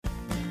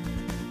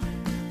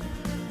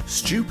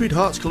Stupid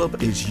Hearts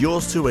Club is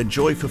yours to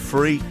enjoy for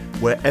free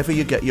wherever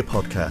you get your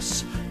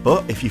podcasts.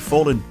 But if you've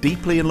fallen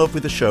deeply in love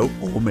with the show,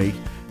 or me,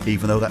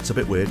 even though that's a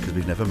bit weird because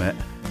we've never met,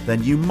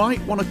 then you might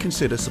want to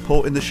consider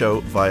supporting the show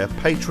via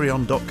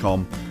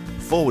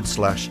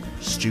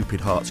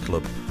patreon.com/Stupid Hearts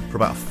Club. For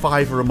about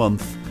 $5 a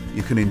month,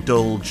 you can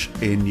indulge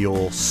in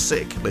your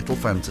sick little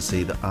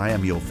fantasy that I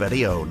am your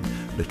very own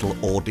little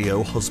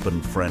audio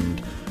husband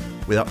friend,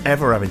 without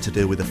ever having to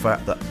deal with the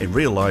fact that in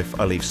real life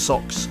I leave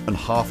socks and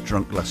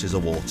half-drunk glasses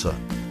of water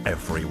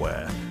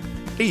everywhere.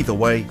 Either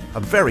way,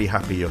 I'm very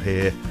happy you're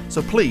here,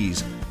 so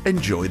please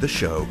enjoy the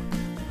show.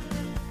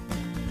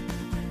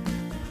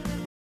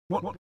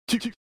 1, 2,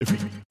 3,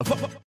 4.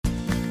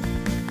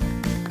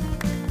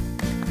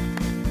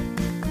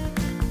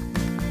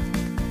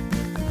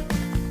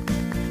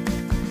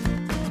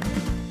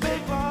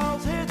 Big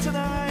Balls here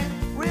tonight,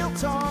 real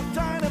talk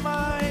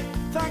dynamite.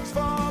 Thanks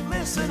for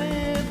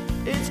listening,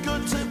 it's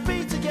good to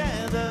be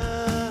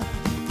together.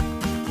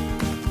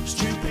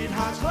 Stupid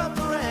Hearts Club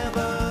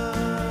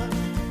forever.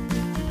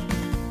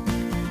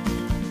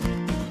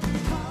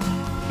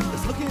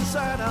 Let's look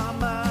inside our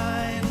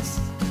minds.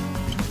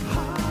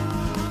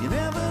 You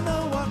never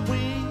know what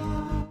we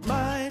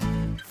might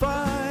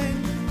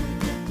find.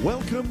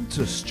 Welcome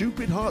to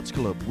Stupid Hearts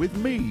Club with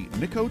me,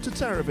 Niko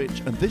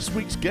Tatarovich, and this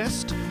week's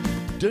guest,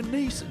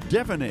 Denise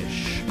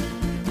Devenish.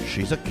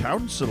 She's a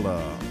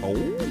counsellor.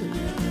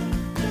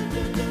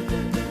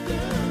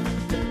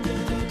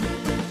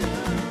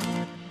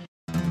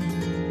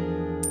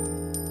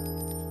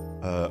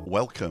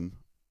 Welcome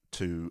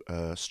to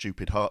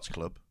Stupid Hearts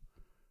Club.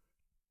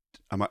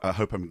 I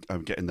hope I'm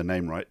getting the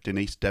name right.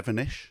 Denise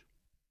Devenish.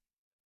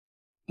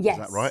 Yes.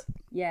 Is that right?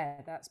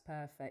 Yeah, that's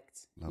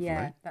perfect. Lovely.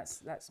 Yeah,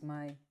 that's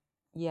my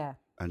And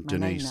my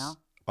Denise, name now.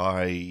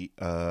 I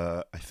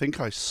think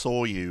I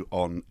saw you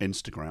on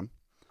Instagram.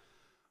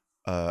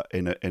 And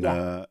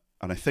I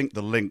think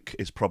the link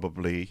is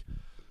probably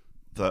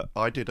that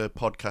I did a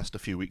podcast a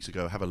few weeks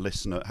ago. Have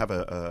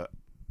a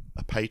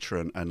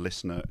patron and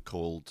listener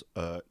called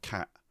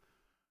Katrina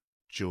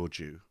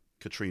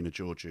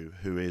Georgiou,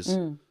 who is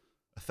a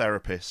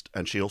therapist,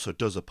 and she also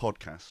does a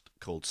podcast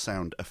called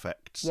Sound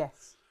Effects.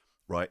 Yes.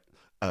 Right,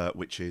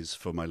 which is,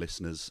 for my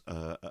listeners,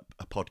 a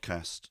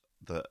podcast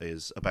that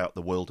is about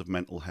the world of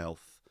mental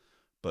health,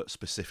 but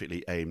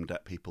specifically aimed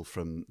at people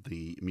from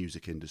the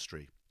music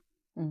industry.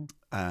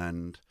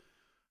 And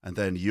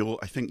then your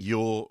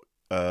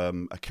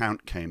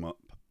account came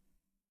up,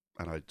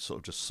 and I sort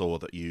of just saw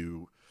that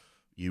you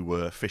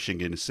were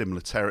fishing in a similar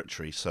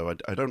territory. So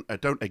I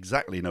don't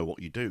exactly know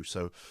what you do.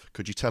 So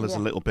could you tell us a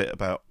little bit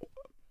about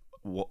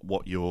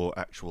what your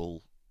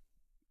actual,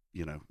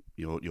 your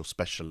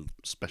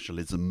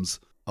specialisms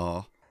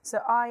are?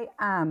 So I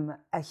am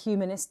a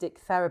humanistic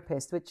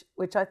therapist,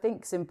 which I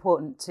think is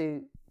important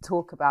to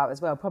talk about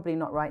as well. Probably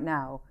not right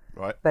now.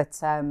 Right.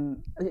 But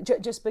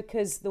just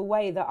because the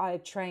way that I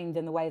trained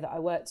and the way that I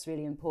work is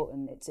really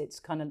important. It's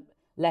kind of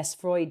less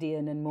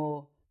Freudian and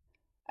more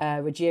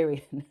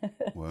Rogerian.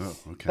 Wow.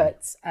 Okay.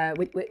 But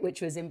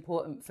which was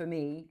important for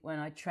me when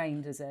I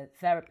trained as a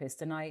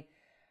therapist, and I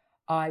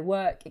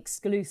work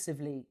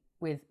exclusively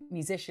with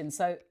musicians.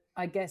 So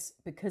I guess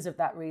because of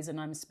that reason,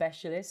 I'm a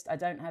specialist. I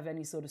don't have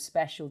any sort of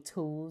special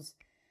tools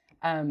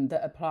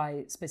that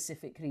apply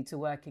specifically to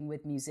working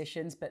with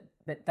musicians, but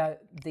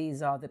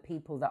these are the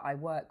people that I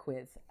work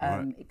with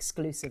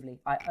exclusively.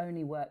 I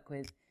only work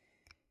with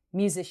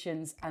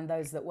musicians and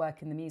those that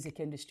work in the music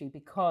industry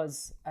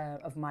because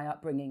of my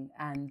upbringing,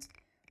 and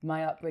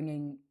my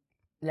upbringing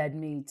led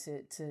me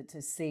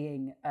to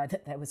seeing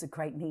that there was a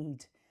great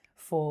need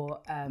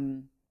for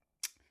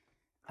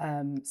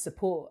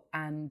support,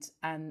 and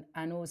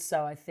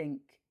also I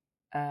think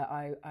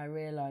I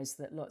realised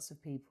that lots of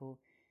people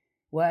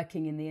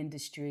working in the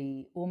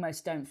industry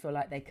almost don't feel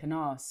like they can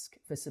ask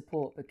for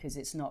support because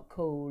it's not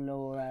cool,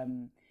 or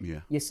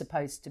you're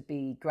supposed to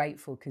be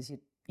grateful because you're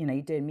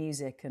doing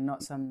music and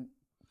not some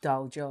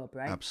dull job,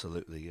 right?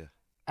 Absolutely, yeah.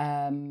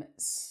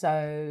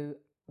 So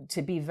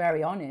to be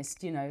very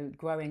honest,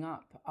 growing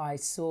up, I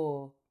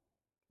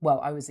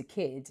was a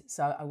kid,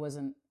 so I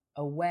wasn't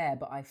aware,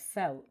 but I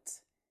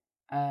felt,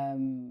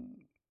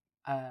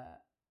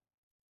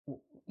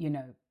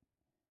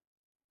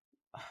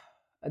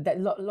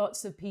 that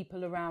lots of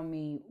people around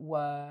me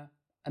were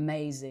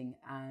amazing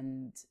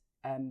and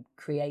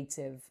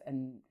creative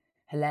and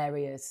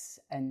hilarious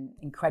and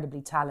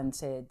incredibly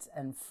talented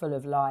and full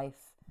of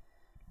life,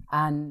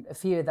 and a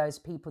few of those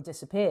people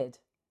disappeared.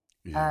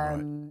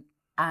 Right.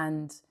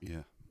 And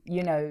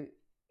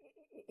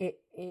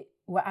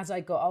as I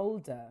got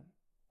older,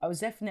 I was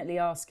definitely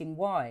asking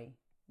why,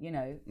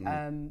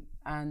 and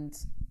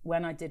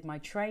when I did my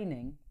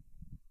training,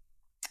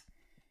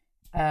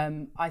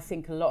 I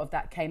think a lot of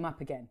that came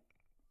up again,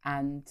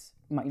 and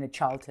my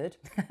childhood.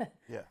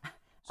 Yeah.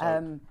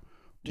 So,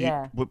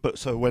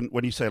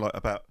 when you say like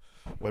about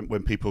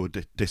when people were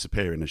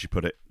disappearing, as you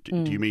put it,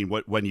 do you mean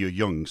when you're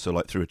young? So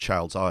like through a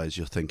child's eyes,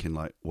 you're thinking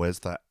like, where's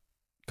that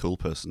cool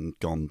person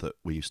gone that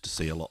we used to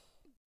see a lot?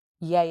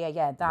 Yeah.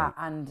 That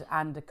Right.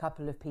 and a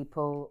couple of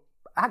people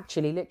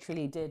actually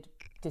literally did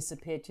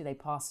disappear too. They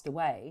passed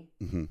away.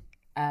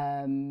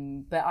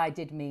 But I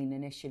did mean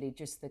initially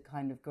just the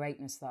kind of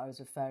greatness that I was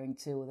referring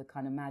to, or the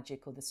kind of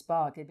magic or the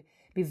spark. It'd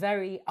be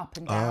very up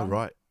and down,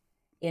 right.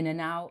 in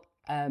and out.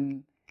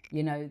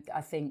 You know,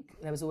 I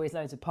think there was always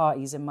loads of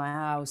parties in my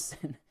house.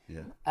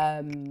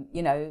 Yeah.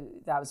 You know,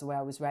 that was the way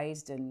I was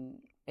raised, and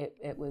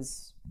it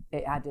was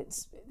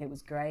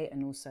great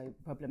and also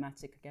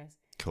problematic, I guess.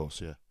 Of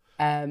course, yeah.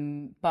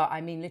 But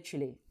I mean,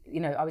 literally, you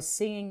know, I was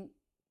seeing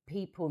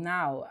people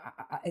now.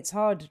 It's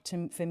hard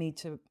for me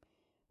to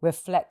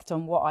reflect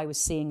on what I was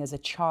seeing as a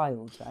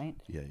child, right?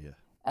 Yeah, yeah.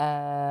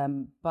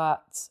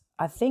 But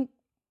I think,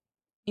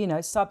 you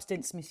know,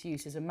 substance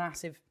misuse is a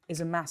massive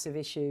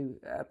issue.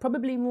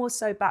 Probably more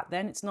so back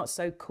then. It's not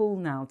so cool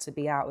now to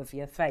be out of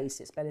your face.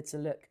 It's better to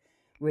look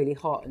really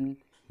hot and,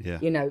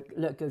 you know,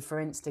 look good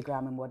for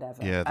Instagram and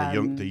whatever. Yeah,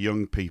 the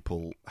young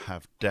people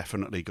have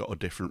definitely got a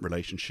different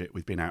relationship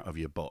with being out of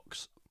your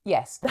box.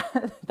 Yes,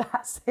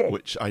 that's it.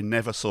 Which I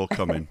never saw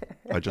coming.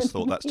 I just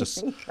thought that's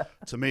just,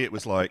 to me, it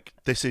was like,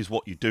 this is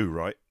what you do,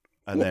 right?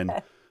 And then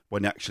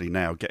when actually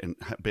now getting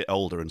a bit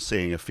older and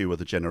seeing a few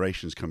other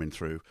generations coming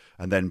through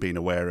and then being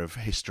aware of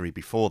history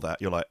before that,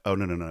 you're like, oh,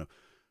 no.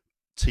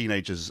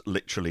 Teenagers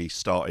literally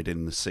started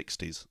in the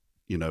 60s,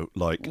 you know,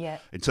 like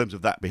in terms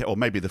of that, or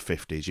maybe the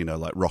 50s, you know,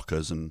 like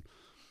rockers and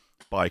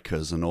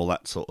bikers and all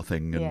that sort of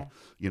thing. And,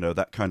 you know,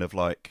 that kind of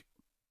like,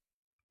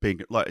 being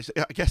like,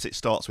 I guess it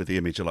starts with the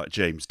image of like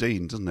James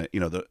Dean, doesn't it? You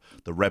know, the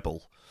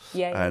rebel,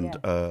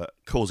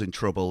 causing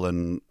trouble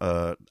and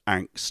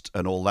angst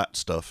and all that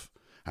stuff.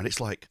 And it's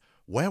like,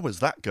 where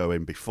was that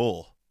going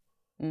before?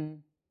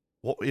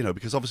 What, you know,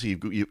 because obviously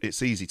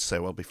it's easy to say,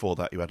 well, before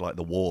that you had like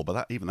the war,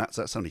 but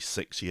that's only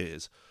 6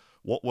 years.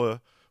 What were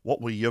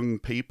young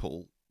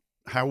people?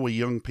 How were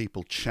young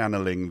people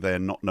channeling their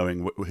not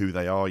knowing who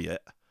they are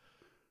yet,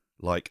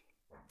 like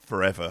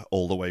forever,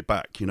 all the way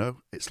back? You know,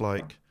 it's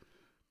like.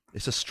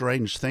 It's a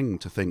strange thing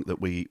to think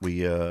that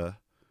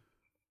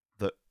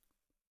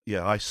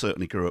I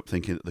certainly grew up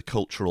thinking that the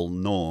cultural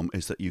norm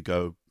is that you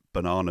go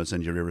bananas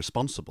and you're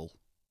irresponsible,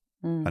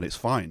 and it's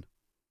fine.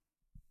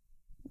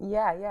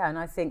 Yeah, and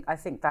I think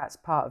that's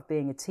part of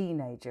being a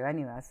teenager.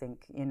 Anyway, I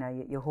think, you know,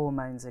 your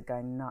hormones are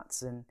going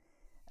nuts, and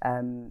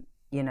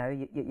you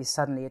know, you're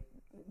suddenly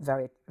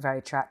very very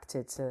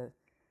attracted to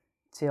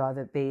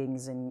other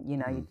beings, and you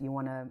know, you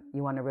want to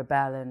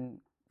rebel and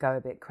go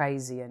a bit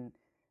crazy, and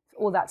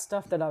all that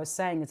stuff that I was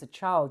saying as a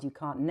child, you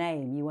can't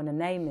name. You want to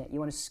name it. You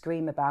want to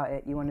scream about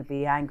it. You want to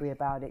be angry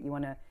about it. You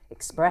want to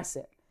express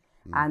it.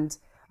 And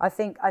I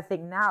think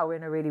now we're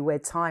in a really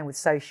weird time with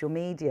social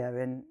media,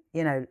 and,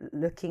 you know,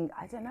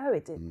 I don't know,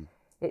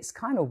 it's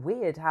kind of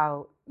weird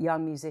how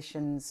young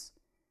musicians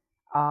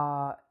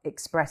are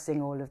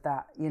expressing all of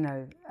that, you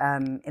know,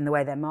 in the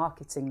way they're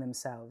marketing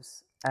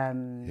themselves,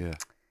 and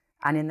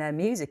in their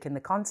music and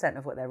the content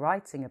of what they're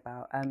writing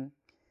about.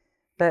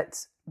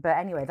 But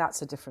anyway,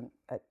 that's a different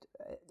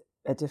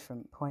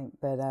point.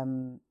 But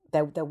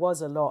there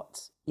was a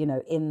lot, you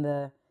know, in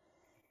the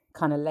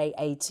kind of late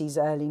 80s,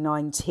 early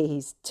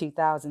 90s,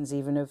 2000s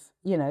even, of,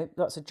 you know,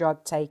 lots of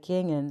drug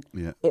taking, and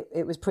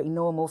it was pretty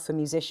normal for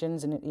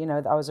musicians. And, you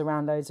know, I was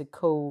around loads of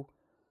cool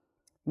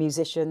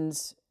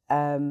musicians,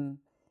 and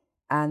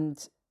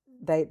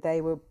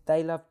they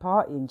loved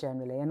partying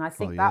generally. And I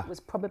think that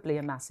was probably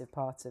a massive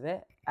part of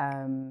it.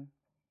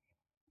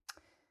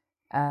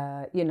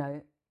 You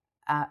know,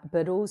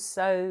 but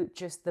also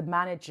just the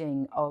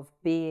managing of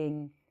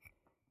being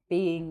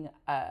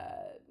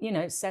you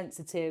know,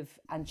 sensitive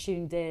and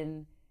tuned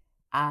in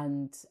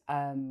and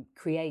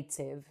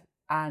creative,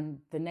 and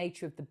the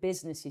nature of the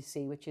business, you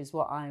see, which is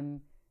what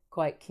I'm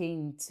quite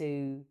keen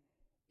to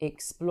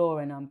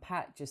explore and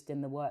unpack just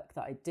in the work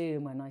that I do.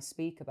 And when I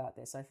speak about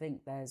this, I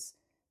think there's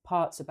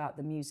parts about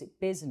the music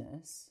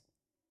business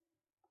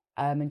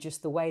and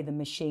just the way the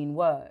machine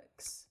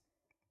works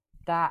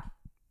that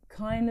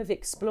kind of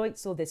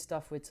exploits all this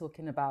stuff we're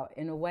talking about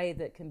in a way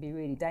that can be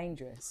really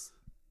dangerous.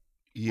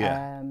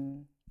 I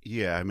mean,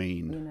 you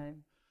know,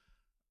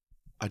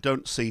 I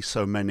don't see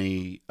so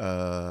many.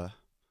 Well,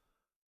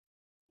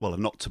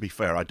 not to be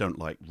fair, I don't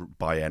like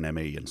buy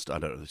NME and stuff. I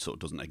don't. It sort of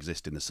doesn't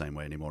exist in the same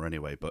way anymore,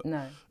 anyway. But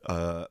no.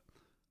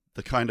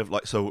 The kind of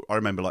like, so I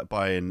remember like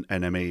buying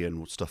NME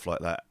and stuff like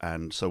that.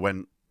 And so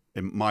when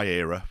in my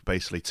era,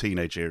 basically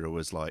teenage era,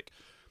 was like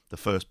the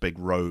first big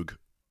rogue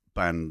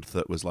band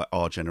that was like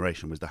our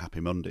generation was the Happy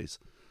Mondays.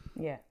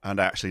 Yeah.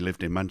 And I actually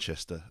lived in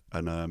Manchester,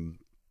 and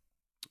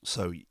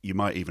so you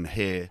might even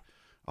hear,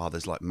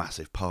 there's like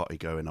massive party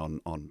going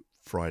on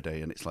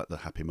Friday, and it's like the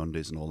Happy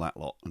Mondays and all that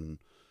lot, and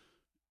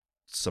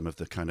some of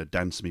the kind of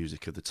dance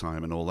music of the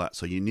time and all that.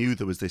 So you knew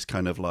there was this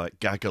kind of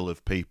like gaggle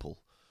of people,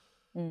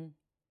 and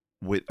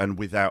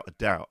without a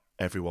doubt,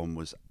 everyone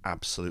was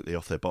absolutely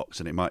off their box,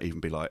 and it might even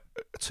be like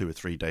a 2 or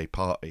 3 day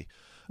party.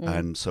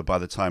 And so by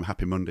the time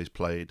Happy Mondays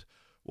played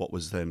what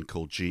was then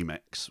called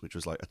GMEX, which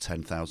was like a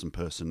 10,000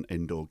 person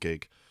indoor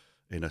gig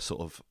in a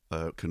sort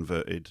of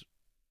converted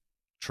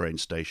train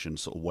station,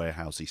 sort of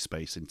warehousey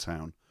space in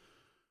town.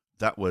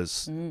 That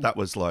was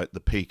like the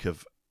peak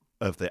of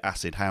of the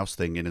acid house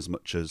thing, in as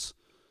much as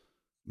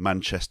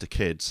Manchester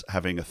kids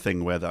having a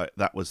thing where that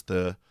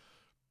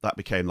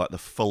became like the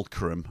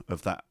fulcrum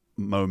of that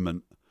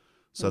moment.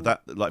 So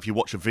that, like, if you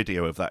watch a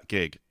video of that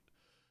gig,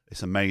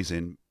 it's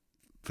amazing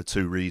for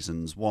two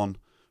reasons. One,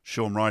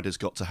 Shaun Ryder's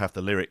got to have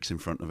the lyrics in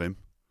front of him.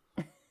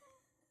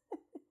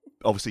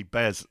 Obviously,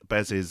 Bez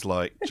is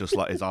like, just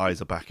like his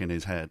eyes are back in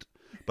his head.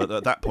 But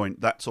at that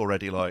point, that's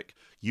already like,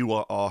 you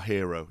are our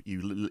hero.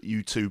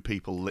 You two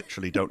people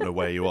literally don't know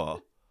where you are,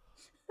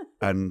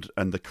 and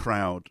the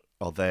crowd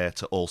are there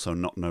to also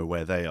not know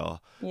where they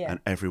are. Yeah. And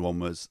everyone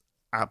was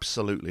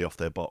absolutely off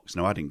their box.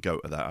 Now, I didn't go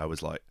to that. I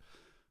was like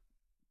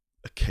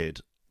a kid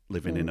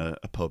living in a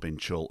pub in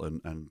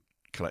Chorlton and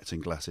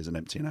collecting glasses and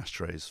emptying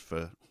ashtrays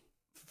for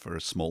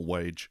a small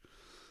wage.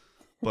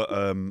 But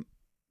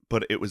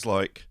it was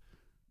like,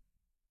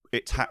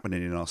 it's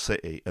happening in our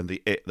city, and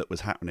the it that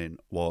was happening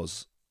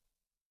was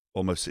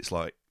almost, it's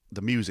like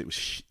the music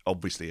was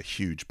obviously a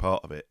huge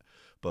part of it,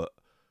 but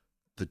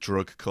the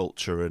drug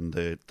culture and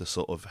the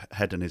sort of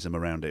hedonism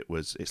around it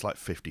it's like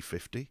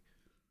 50-50.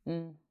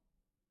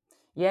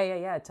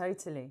 Yeah,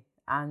 totally.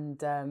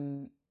 And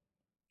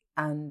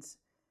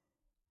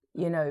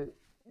you know,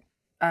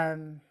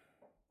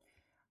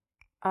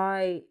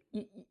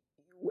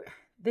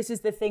 this is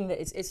the thing, that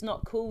it's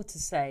not cool to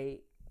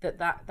say that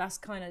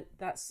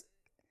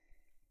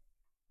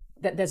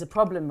there's a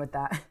problem with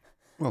that.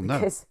 Well,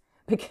 no.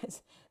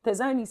 Because there's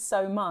only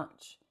so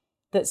much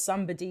that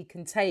somebody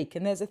can take,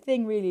 and there's a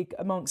thing really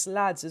amongst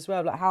lads as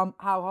well, like how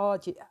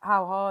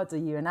hard are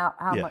you, and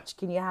how much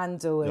can you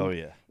handle? And,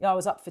 you know, I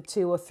was up for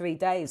 2 or 3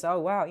 days. Oh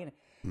wow, you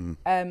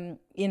know,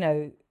 you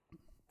know,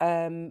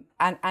 and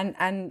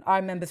I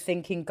remember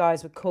thinking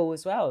guys were cool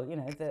as well, you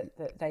know,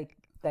 that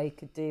they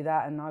could do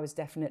that, and I was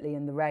definitely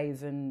in the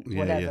rave and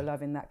whatever,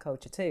 loving that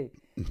culture too.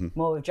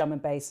 More with drum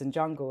and bass and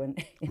jungle in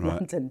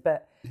London,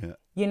 but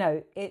you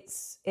know,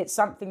 it's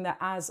something that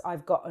as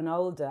I've gotten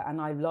older and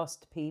I've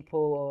lost people,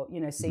 or you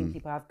know, seen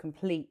people have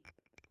complete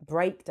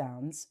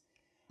breakdowns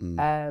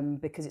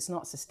because it's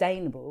not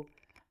sustainable,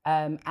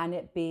 and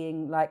it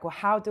being like, well,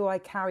 how do I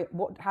carry,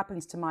 what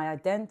happens to my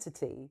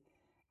identity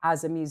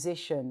as a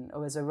musician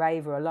or as a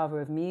raver, a lover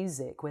of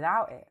music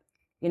without it,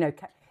 you know,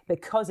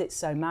 because it's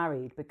so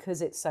married,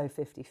 because it's so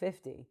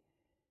 50-50.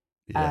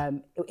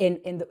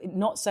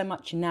 Not so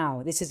much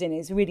now.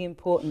 It's really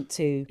important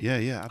to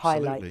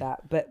highlight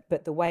that.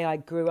 But the way I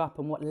grew up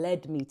and what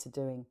led me to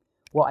doing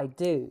what I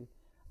do,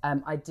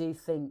 I do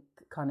think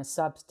kind of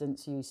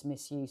substance use,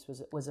 misuse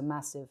was a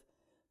massive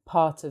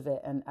part of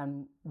it,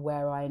 and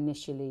where I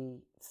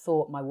initially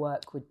thought my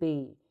work would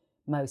be,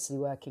 mostly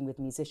working with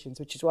musicians,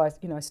 which is why I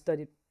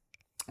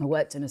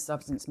worked in a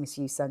substance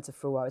misuse centre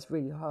for a while. It's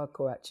really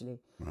hardcore, actually.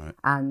 Right.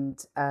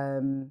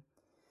 And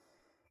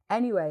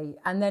anyway,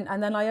 and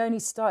then I only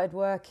started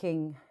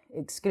working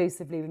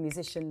exclusively with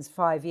musicians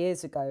 5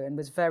 years ago, and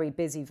was very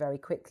busy very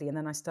quickly. And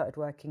then I started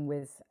working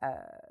with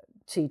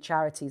 2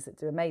 charities that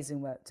do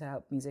amazing work to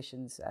help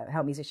musicians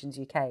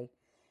UK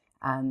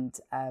and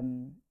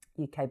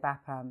UK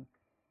BAPAM.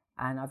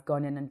 And I've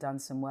gone in and done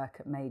some work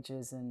at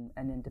majors and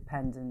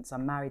independents.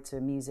 I'm married to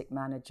a music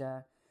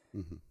manager.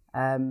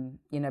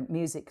 You know,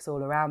 music's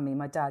all around me.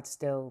 My dad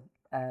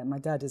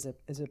is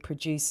a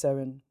producer,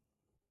 and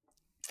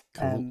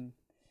cool.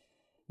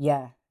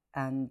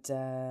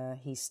 And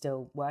he's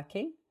still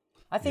working.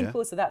 I think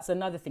also that's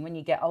another thing, when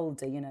you get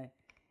older, you know,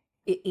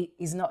 it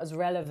is not as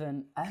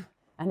relevant,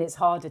 and it's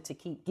harder to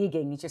keep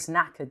gigging. He's just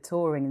knackered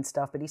touring and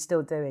stuff, but he's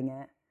still doing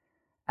it.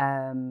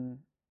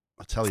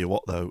 I tell you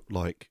what, though,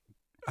 like,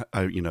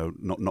 you know,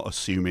 not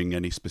assuming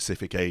any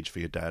specific age for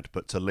your dad,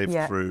 but to live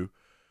through,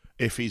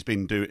 if he's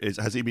been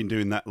has he been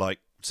doing that like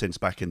since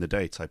back in the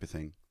day type of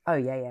thing? Oh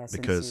yeah. Since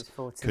because he was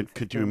 14,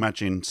 could you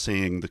imagine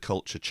seeing the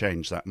culture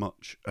change that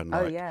much? And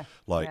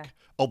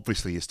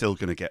obviously you're still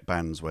going to get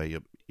bands where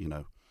you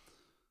know,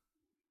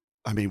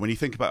 I mean, when you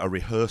think about a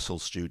rehearsal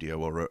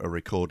studio or a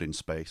recording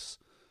space,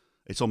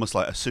 it's almost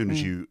like as soon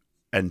as you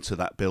enter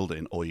that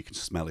building, all you can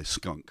smell is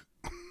skunk.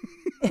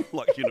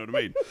 Like, you know what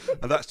I mean?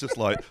 And that's just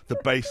like the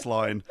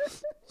baseline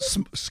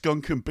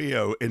skunk and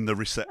BO in the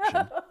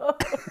reception.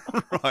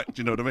 Right, do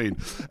you know what I mean?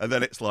 And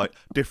then it's like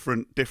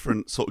different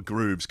sort of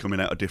grooves coming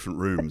out of different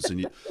rooms,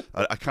 and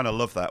I kind of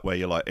love that, where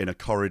you're like in a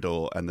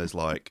corridor and there's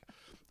like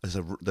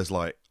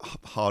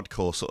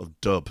hardcore sort of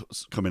dub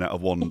coming out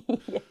of one,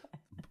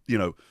 you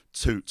know,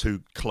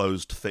 two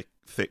closed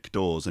thick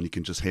doors, and you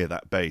can just hear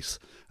that bass,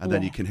 and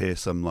then you can hear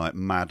some like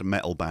mad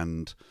metal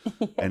band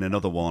in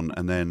another one,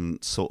 and then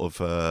sort of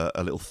a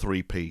little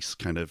 3-piece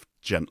kind of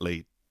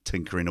gently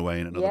tinkering away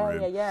in another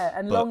room.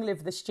 And long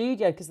live the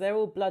studio, because they're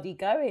all bloody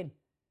going.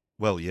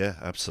 Well, yeah,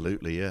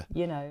 absolutely, yeah.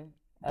 You know,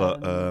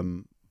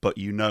 but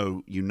you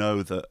know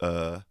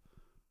that,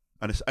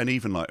 and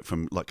even like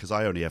from like, because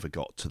I only ever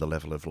got to the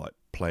level of like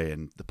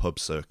playing the pub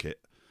circuit,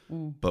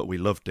 but we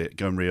loved it,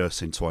 going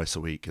rehearsing twice a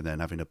week and then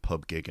having a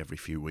pub gig every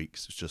few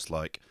weeks. It's just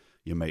like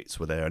your mates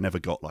were there. I never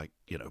got like,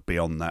 you know,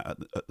 beyond that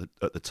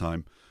at the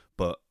time,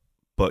 but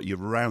you're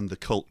around the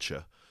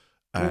culture,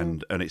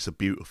 and it's a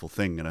beautiful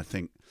thing. And I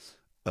think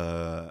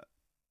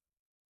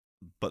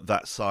but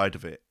that side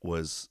of it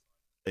was,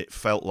 it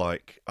felt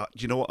like, do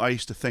you know what I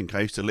used to think?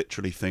 I used to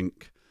literally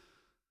think,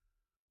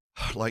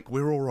 like,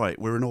 we're all right,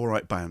 we're an all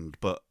right band,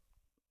 but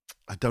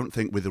I don't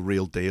think we're the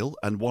real deal.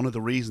 And one of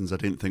the reasons I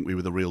didn't think we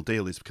were the real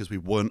deal is because we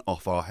weren't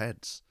off our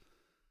heads.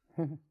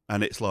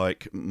 And it's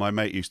like, my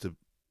mate I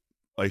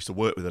used to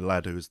work with a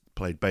lad who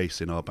played bass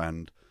in our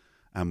band,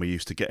 and we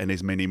used to get in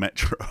his mini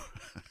metro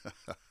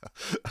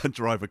and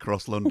drive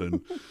across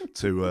London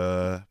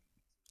to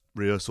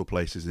rehearsal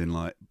places in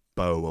like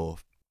Bow,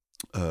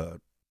 or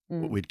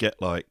we'd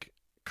get like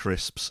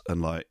crisps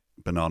and like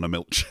banana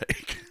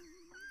milkshake.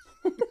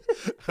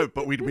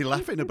 But we'd be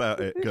laughing about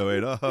it,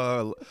 going,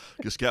 "Oh,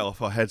 just get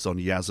off our heads on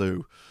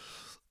Yazoo."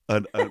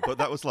 And but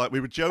that was like, we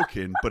were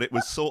joking, but it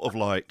was sort of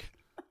like,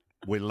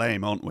 we're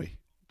lame, aren't we?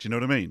 Do you know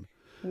what I mean?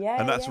 Yeah.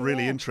 And that's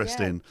really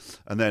interesting. Yeah.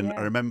 And then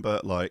I remember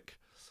like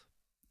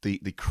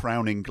the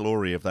crowning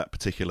glory of that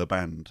particular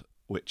band,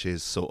 which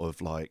is sort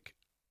of like,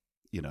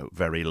 you know,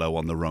 very low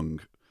on the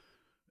rung,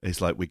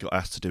 is like we got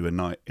asked to do a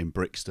night in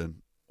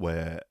Brixton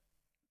where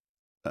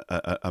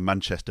a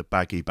Manchester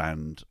baggy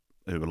band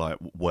who were like,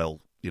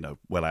 well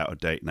out of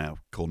date now,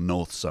 called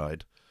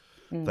Northside.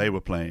 They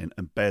were playing,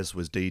 and Bez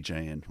was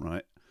DJing,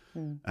 right?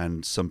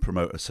 And some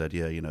promoter said,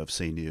 yeah, you know, I've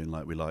seen you and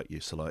like we like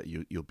you, so like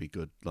you'll be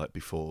good like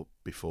before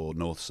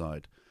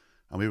Northside.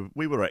 And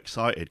we were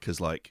excited because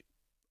like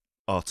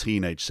our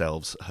teenage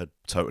selves had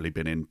totally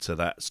been into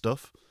that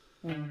stuff.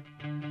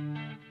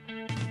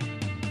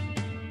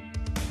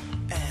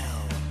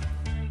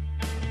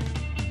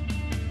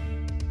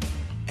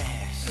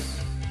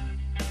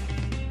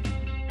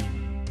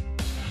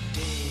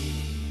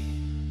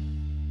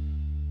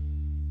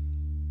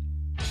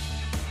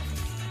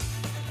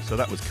 So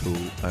that was cool,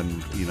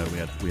 and you know we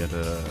had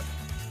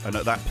and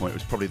at that point it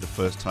was probably the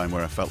first time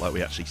where I felt like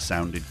we actually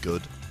sounded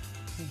good,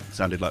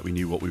 sounded like we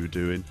knew what we were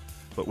doing.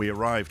 But we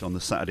arrived on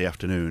the Saturday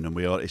afternoon, and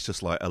it's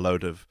just like a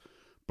load of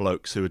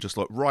blokes who are just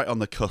like right on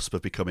the cusp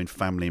of becoming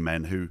family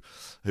men, who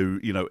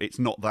you know, it's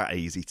not that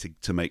easy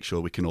to make sure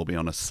we can all be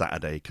on a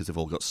Saturday because they've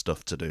all got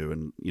stuff to do,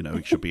 and you know,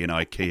 we should be in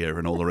IKEA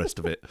and all the rest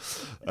of it,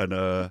 and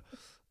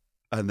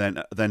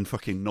then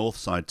fucking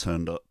Northside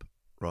turned up,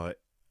 right?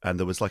 And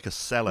there was like a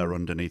cellar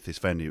underneath this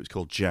venue. It was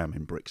called Jam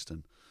in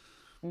Brixton.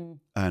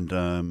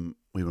 And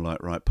we were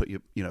like, right, put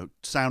your, you know,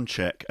 sound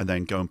check, and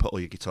then go and put all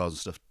your guitars and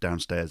stuff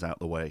downstairs out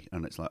the way.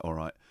 And it's like, all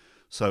right.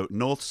 So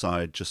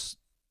Northside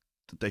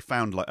they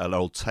found like an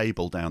old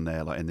table down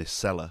there, like in this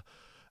cellar,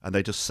 and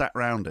they just sat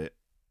round it,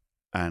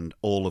 and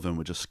all of them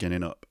were just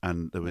skinning up.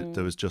 And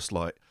there was just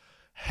like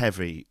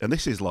heavy, and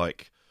this is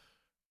like,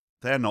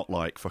 they're not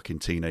like fucking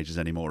teenagers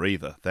anymore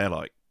either. They're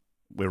like,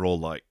 we're all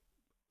like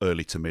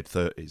early to mid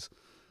 30s.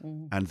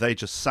 And they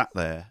just sat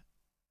there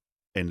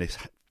in this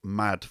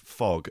mad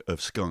fog of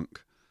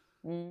skunk,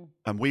 and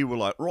we were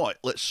like, right,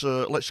 let's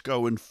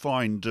go and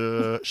find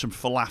some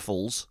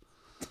falafels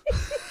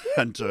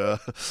and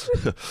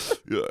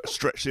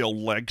stretch the old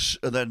legs,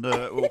 and then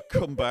we'll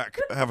come back,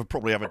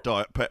 probably have a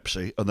Diet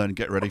Pepsi, and then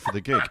get ready for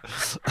the gig,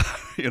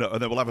 you know,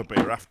 and then we'll have a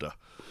beer after.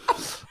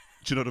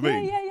 Do you know what I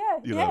mean? Yeah.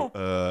 You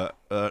know,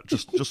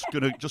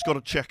 just got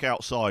to check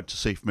outside to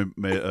see if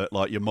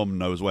like your mum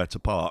knows where to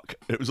park.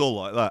 It was all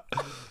like that.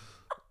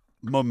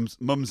 Mums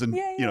and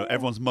you know,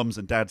 everyone's mums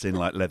and dads in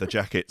like leather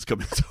jackets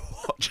coming to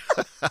watch.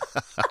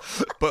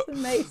 But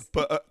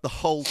the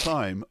whole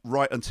time,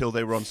 right until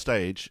they were on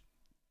stage,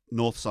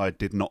 Northside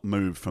did not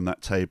move from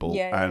that table,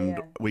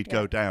 we'd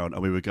go down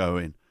and we were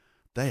going,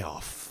 they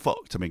are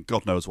fucked. I mean,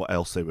 God knows what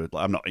else they were.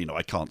 Like, I'm not, you know,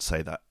 I can't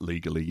say that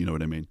legally. You know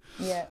what I mean?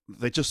 Yeah.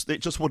 It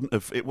just wouldn't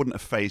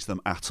have fazed them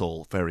at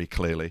all, very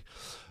clearly.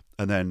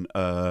 And then,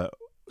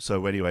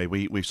 so anyway,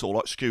 we sort of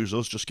like, excuse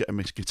us, just getting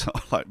this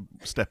guitar, like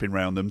stepping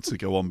round them to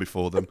go on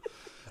before them,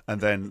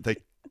 and then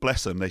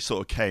bless them, they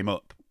sort of came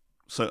up,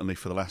 certainly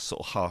for the last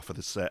sort of half of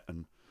the set,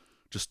 and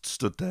just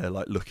stood there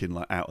like looking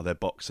like out of their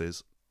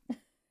boxes.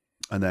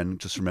 And then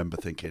just remember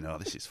thinking, oh,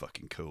 this is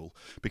fucking cool.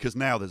 Because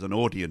now there's an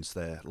audience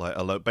there,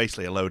 like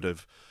basically a load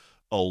of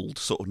old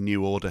sort of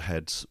New Order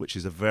heads, which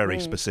is a very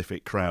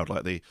specific crowd.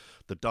 Like the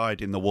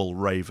dyed-in-the-wool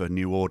raver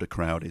New Order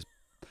crowd it's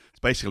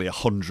basically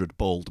 100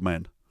 bald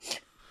men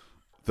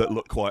that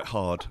look quite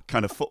hard.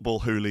 Kind of football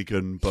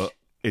hooligan, but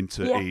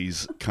into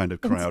ease kind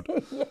of crowd.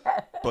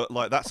 But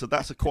like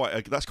that's quite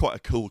a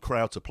cool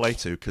crowd to play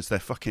to, because they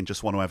fucking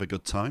just want to have a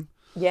good time.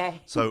 Yeah.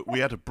 So we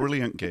had a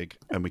brilliant gig,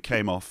 and we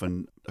came off,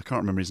 and I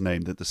can't remember his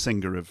name, the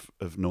singer of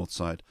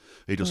Northside.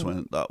 He just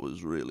went, that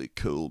was really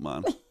cool,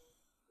 man.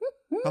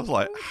 I was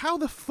like, how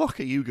the fuck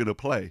are you going to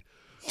play?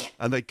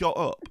 And they got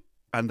up,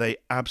 and they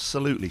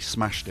absolutely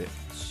smashed it.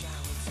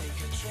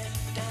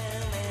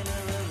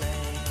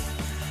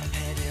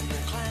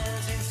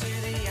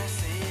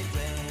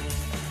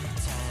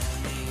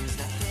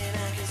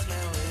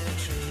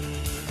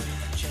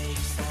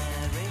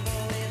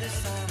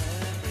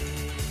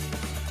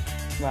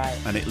 Right.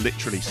 And it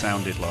literally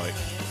sounded like,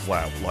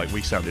 wow, like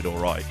we sounded all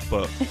right,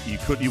 but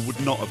you would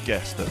not have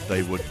guessed that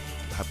they would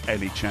have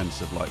any chance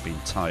of like being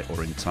tight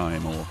or in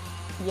time, or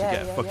to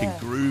get a fucking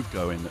groove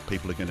going that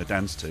people are going to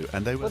dance to.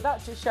 And they were. Well,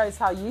 that just shows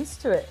how used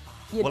to it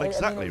You Well, know,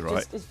 exactly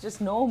right. It's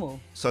just normal.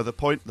 So the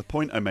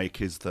point I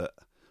make is that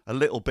a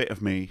little bit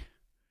of me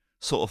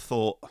sort of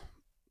thought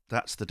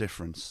that's the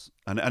difference,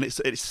 and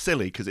it's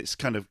silly because it's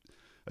kind of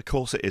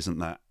course it isn't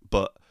that,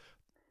 but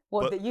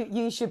That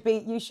you should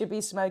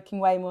be smoking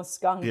way more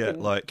skunk yeah,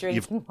 and like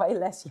drinking way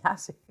less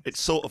yazoo.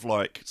 it's sort of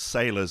like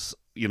sailors,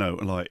 you know,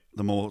 like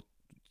the more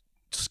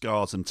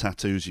scars and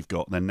tattoos you've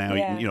got, then now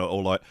Yeah. you know,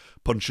 or like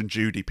Punch and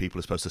Judy, people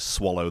are supposed to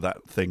swallow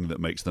that thing that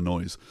makes the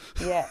noise.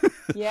 Yeah,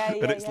 yeah,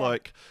 And it's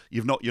like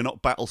you're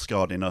not battle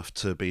scarred enough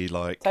to be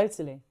like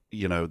totally,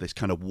 you know, this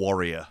kind of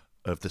warrior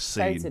of the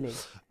scene. Totally.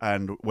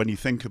 And when you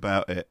think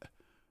about it,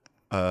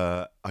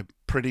 I'm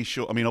pretty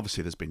sure. I mean,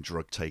 obviously, there's been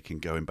drug taking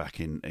going back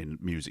in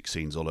music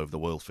scenes all over the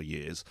world for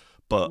years.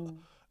 But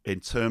in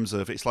terms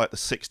of, it's like the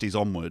 60s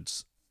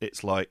onwards.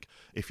 It's like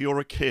if you're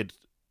a kid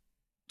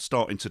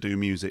starting to do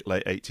music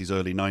late 80s,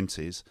 early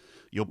 90s,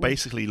 you're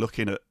basically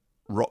looking at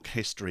rock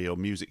history or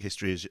music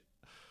history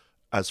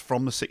as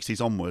from the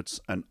 60s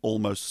onwards, and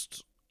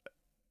almost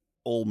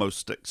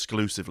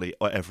exclusively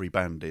every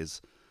band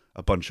is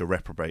a bunch of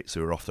reprobates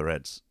who are off their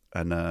heads.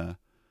 And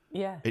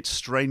yeah. it's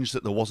strange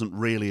that there wasn't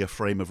really a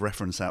frame of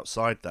reference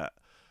outside that.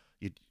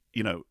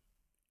 You know,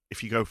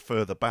 if you go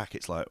further back,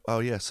 it's like, oh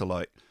yeah, so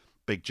like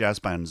big jazz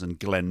bands and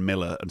Glenn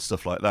Miller and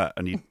stuff like that,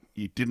 and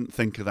you didn't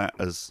think of that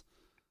as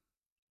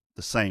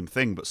the same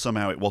thing, but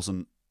somehow it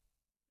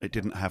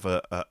didn't have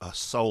a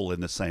soul in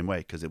the same way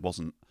because it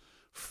wasn't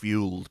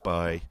fueled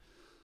by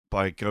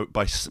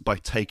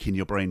taking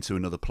your brain to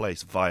another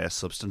place via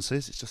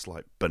substances. It's just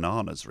like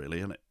bananas, really,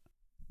 isn't it?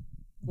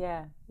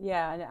 Yeah,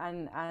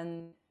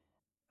 and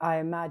I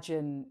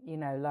imagine, you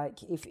know,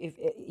 like if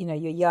you know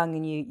you're young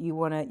and you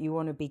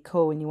wanna be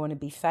cool and you want to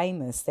be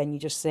famous, then you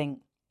just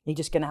think you're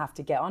just gonna have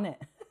to get on it.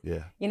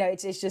 Yeah. You know,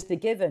 it's just a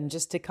given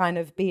just to kind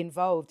of be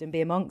involved and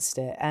be amongst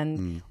it,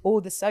 and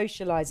all the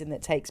socializing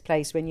that takes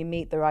place when you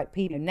meet the right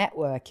people,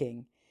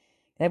 networking.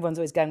 Everyone's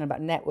always going on about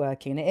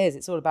networking, and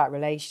it's all about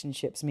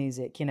relationships,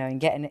 music, you know, and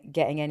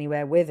getting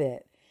anywhere with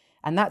it.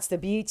 And that's the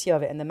beauty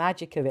of it and the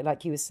magic of it.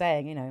 Like you were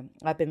saying, you know,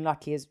 I've been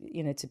lucky as,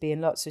 you know, to be in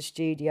lots of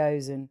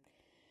studios and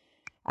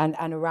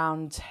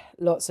around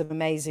lots of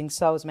amazing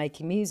souls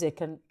making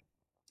music. And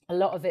a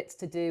lot of it's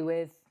to do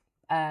with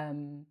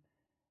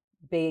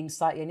being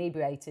slightly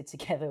inebriated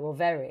together or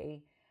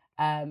very.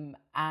 And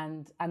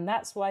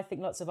that's why I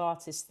think lots of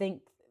artists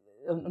think,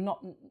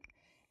 not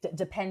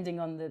depending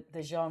on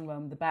the genre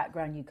and the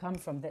background you come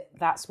from,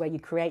 that's where you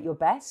create your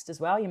best as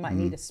well. You might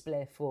need a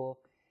spliff or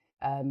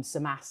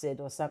some acid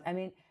or something. I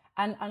mean,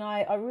 and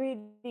I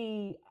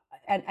really,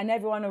 and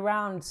everyone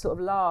around sort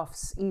of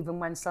laughs even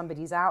when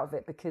somebody's out of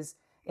it, because,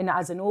 you know,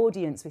 as an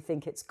audience, we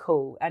think it's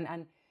cool.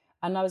 And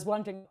I was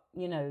wondering,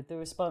 you know, the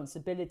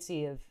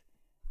responsibility of,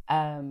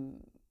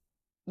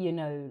 you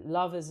know,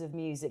 lovers of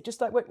music, just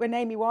like when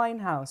Amy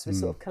Winehouse was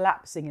sort of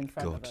collapsing in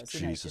front of us.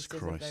 Jesus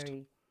Christ.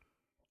 Very,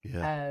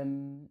 yeah.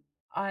 And,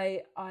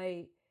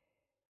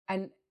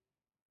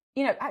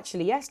 you know,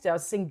 actually yesterday I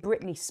was seeing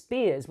Britney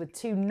Spears with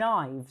 2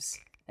 knives.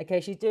 Okay,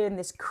 she's doing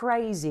this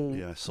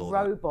crazy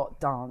robot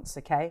dance.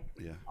 Okay,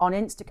 on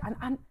Instagram,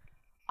 and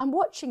I'm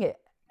watching it.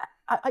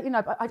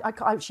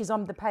 She's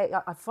on the page.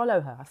 I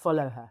follow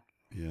her.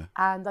 Yeah.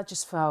 And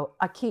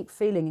I keep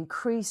feeling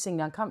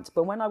increasingly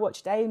uncomfortable. When I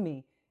watched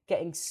Amy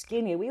getting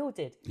skinnier, we all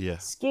did. Yeah.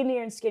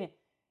 Skinnier and skinnier.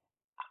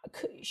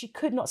 She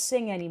could not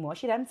sing anymore.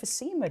 She had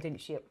emphysema,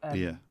 didn't she?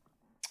 Yeah.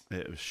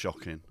 It was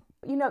shocking.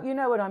 You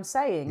know what I'm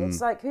saying?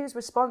 It's like, whose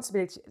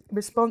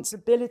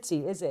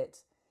responsibility is it?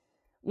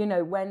 You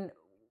know, when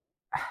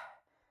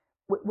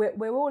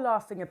we're all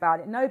laughing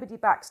about it. Nobody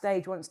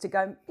backstage wants to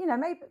go, you know,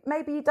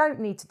 maybe you don't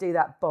need to do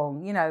that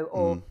bong, you know,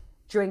 or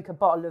drink a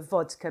bottle of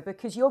vodka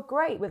because you're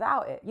great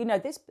without it. You know,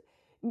 this,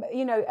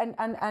 you know,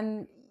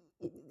 and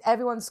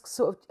everyone's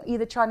sort of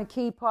either trying to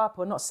keep up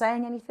or not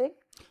saying anything.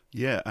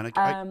 Yeah, and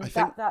I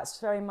think that's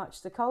very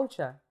much the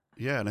culture.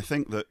 Yeah, and I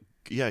think that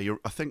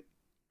I think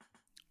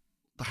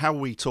how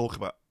we talk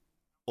about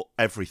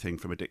everything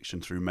from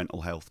addiction through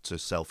mental health to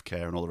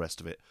self-care and all the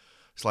rest of it,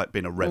 it's like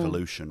been a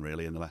revolution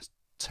really in the last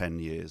 10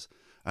 years.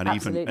 And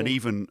even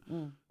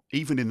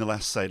in the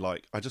last, say,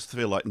 like, I just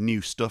feel like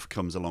new stuff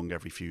comes along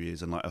every few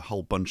years, and like a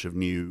whole bunch of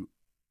new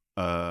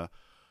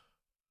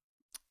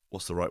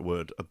what's the right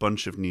word? A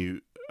bunch of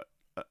new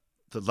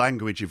the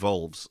language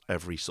evolves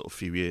every sort of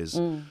few years.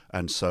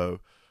 And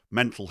so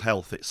mental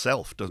health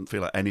itself doesn't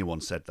feel like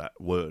anyone said that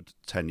word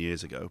 10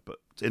 years ago, but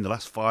in the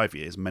last 5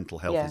 years, mental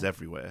health is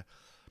everywhere.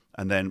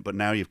 But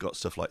now you've got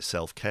stuff like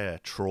self-care,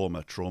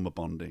 trauma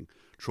bonding,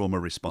 trauma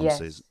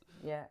responses,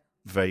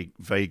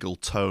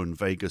 vagal tone,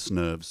 vagus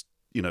nerves,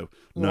 you know,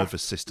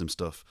 nervous system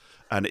stuff.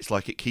 And it's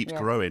like it keeps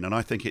growing. And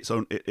I think it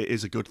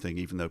is a good thing,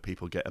 even though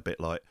people get a bit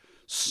like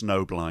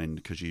snowblind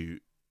because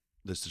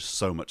there's just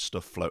so much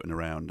stuff floating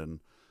around,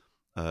 and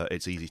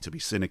it's easy to be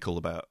cynical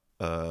about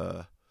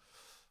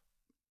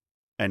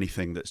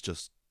anything that's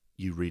just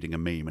you reading a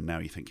meme and now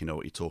you think you know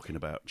what you're talking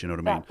about. Do you know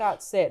what I mean?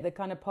 That's it. The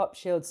kind of pop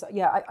shields.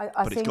 Yeah, I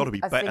but think, it's got to be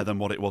better than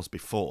what it was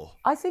before.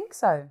 I think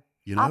so.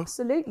 you know?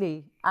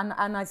 Absolutely. And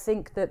I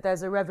think that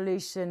there's a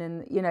revolution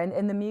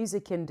in the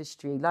music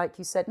industry. Like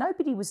you said,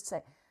 nobody was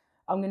saying,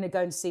 I'm going to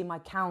go and see my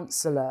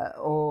counselor,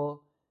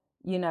 or,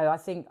 I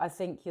think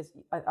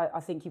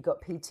you've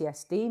got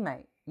PTSD,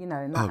 mate,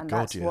 and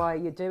that's why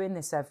you're doing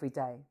this every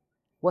day.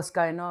 What's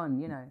going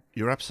on,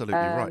 You're absolutely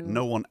right.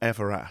 No one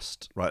ever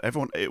asked, right?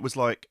 It was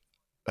like,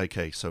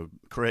 okay, so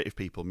creative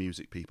people,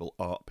 music people,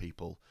 art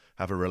people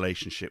have a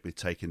relationship with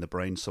taking the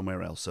brain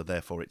somewhere else, so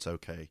therefore it's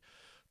okay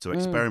to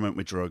experiment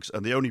with drugs.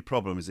 And the only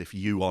problem is if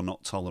you are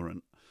not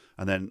tolerant.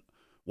 And then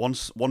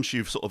once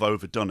you've sort of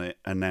overdone it,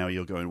 and now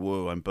you're going,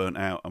 whoa, I'm burnt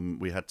out, and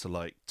we had to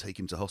like take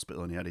him to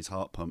hospital, and he had his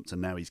heart pumped,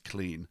 and now he's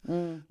clean.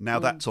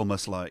 That's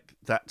almost like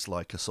a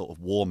sort of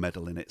war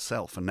medal in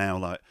itself. And now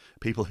like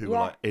people who were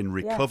like in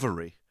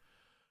recovery,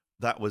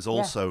 that was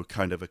also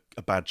kind of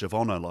a badge of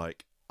honor.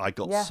 Like I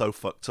got so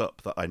fucked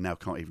up that I now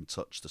can't even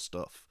touch the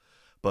stuff.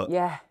 But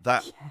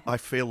I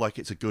feel like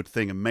it's a good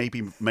thing, and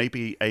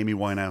maybe Amy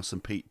Winehouse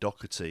and Pete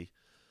Doherty,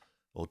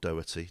 or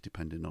Doherty,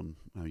 depending on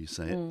how you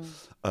say it,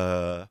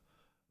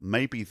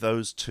 maybe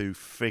those two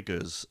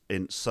figures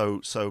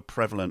so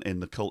prevalent in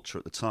the culture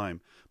at the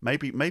time.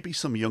 Maybe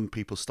some young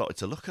people started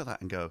to look at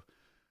that and go,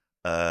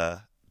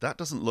 that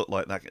doesn't look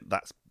like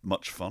that's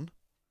much fun.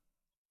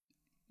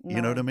 No.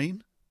 You know what I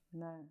mean?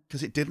 No.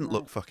 Because it didn't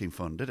look fucking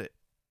fun, did it?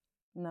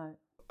 No.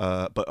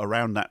 But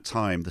around that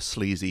time, the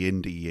sleazy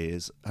indie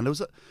years, and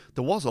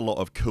there was a lot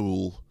of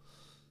cool.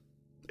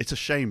 It's a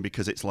shame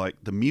because it's like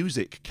the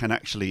music can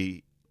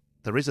actually,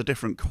 there is a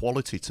different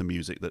quality to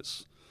music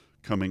that's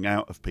coming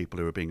out of people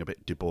who are being a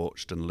bit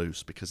debauched and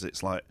loose, because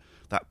it's like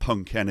that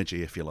punk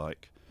energy, if you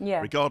like,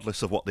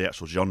 regardless of what the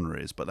actual genre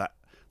is, but that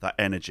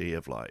energy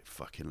of like,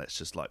 fucking, let's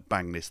just like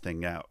bang this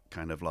thing out,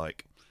 kind of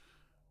like,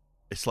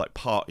 it's like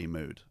party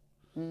mood.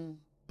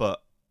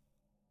 But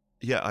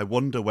yeah, I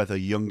wonder whether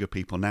younger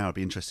people now, I'd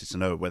be interested to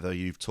know whether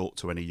you've talked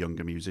to any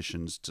younger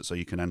musicians, so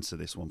you can answer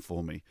this one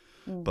for me.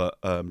 But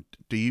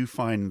do you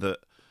find that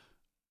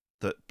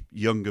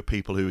younger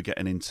people who are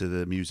getting into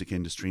the music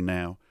industry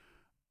now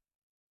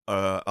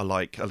are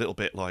like a little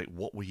bit like,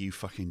 what were you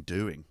fucking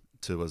doing,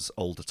 to us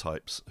older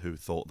types who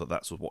thought that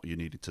that's what you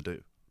needed to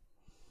do?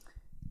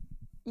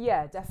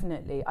 Yeah,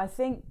 definitely. I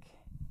think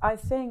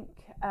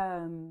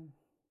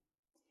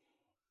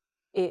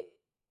it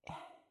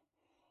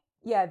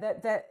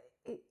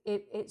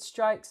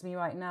strikes me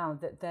right now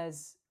that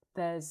there's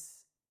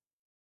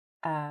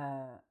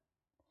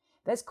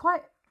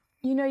quite,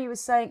 you were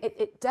saying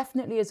it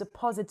definitely is a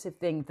positive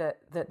thing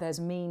that there's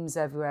memes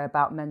everywhere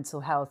about mental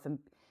health, and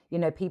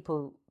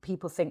people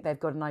think they've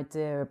got an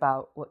idea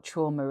about what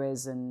trauma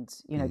is, and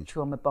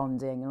trauma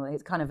bonding, and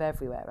it's kind of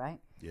everywhere, right?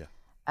 Yeah.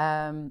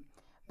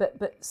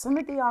 But some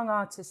of the young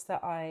artists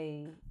that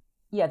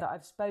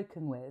I've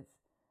spoken with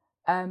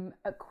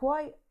are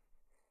quite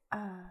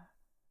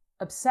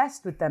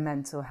obsessed with their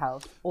mental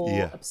health,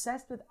 or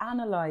obsessed with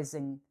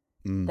analysing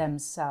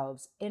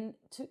themselves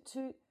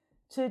to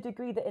a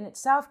degree that in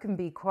itself can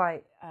be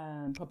quite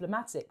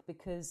problematic,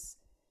 because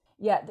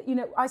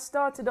I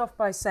started off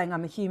by saying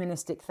I'm a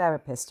humanistic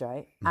therapist,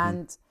 right?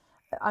 And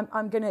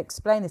I'm going to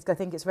explain this because I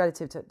think it's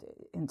relative to,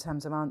 in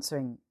terms of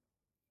answering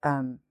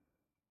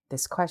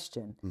this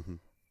question,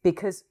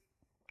 because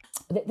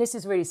this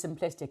is really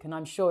simplistic, and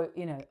I'm sure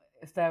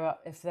if there are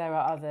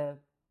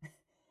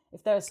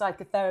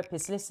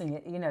psychotherapists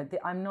listening,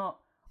 I'm not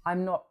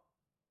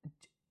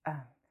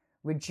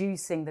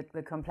reducing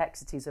the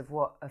complexities of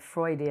what a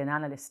Freudian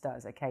analyst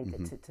does, okay,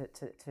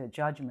 to a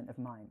judgment of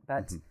mine.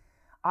 But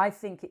I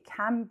think it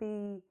can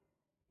be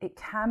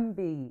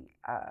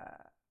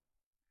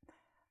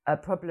a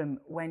problem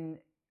when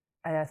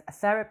a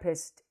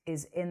therapist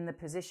is in the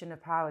position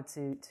of power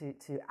to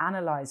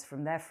analyze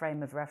from their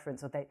frame of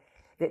reference, or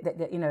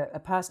a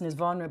person is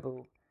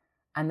vulnerable,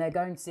 and they're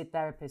going to see a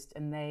therapist,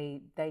 and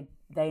they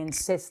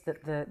insist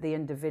that the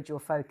individual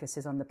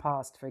focuses on the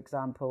past, for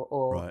example,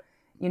 or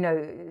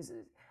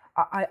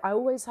I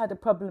always had a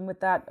problem with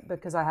that,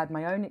 because I had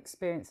my own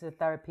experience of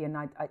therapy,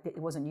 and it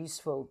wasn't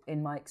useful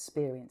in my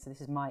experience.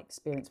 This is my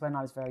experience when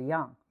I was very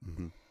young,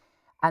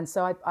 and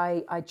so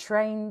I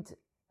trained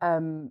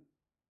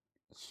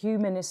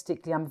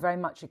humanistically. I'm very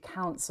much a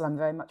counsellor. I'm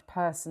very much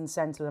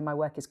person-centred, and my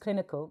work is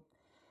clinical.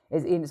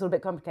 It's a little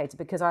bit complicated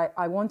because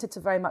I wanted to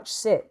very much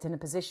sit in a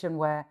position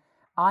where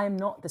I am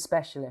not the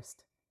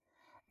specialist.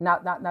 Now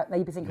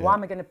you'd be thinking, why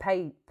am I going to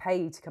pay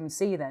you to come and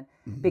see you then?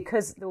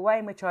 Because the way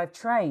in which I've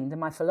trained,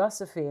 and my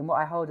philosophy, and what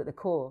I hold at the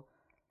core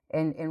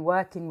in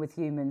working with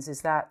humans,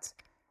 is that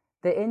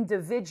the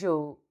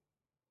individual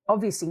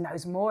obviously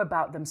knows more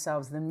about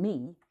themselves than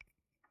me.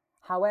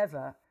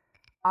 However,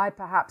 I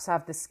perhaps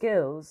have the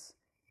skills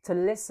to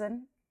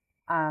listen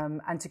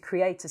and to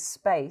create a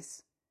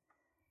space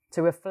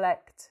to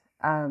reflect,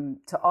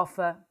 to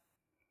offer,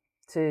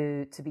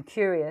 to be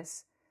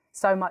curious,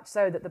 so much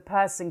so that the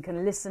person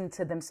can listen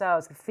to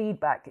themselves. The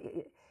feedback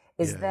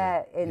is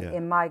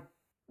in my,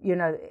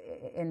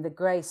 in the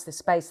grace, the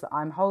space that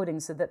I'm holding,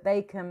 so that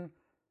they can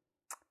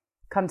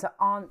come to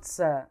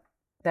answer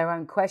their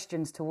own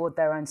questions toward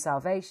their own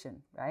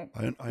salvation, right?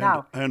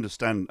 I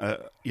understand,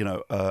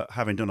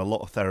 having done a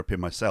lot of therapy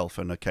myself,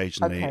 and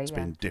occasionally it's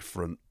been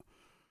different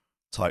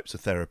types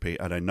of therapy,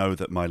 and I know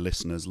that my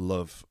listeners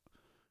love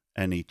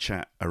any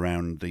chat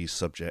around these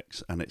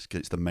subjects, and it's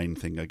the main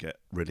thing I get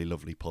really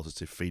lovely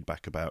positive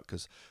feedback about,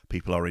 because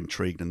people are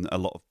intrigued, and a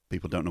lot of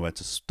people don't know where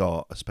to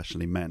start,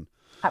 especially men.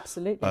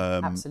 Absolutely,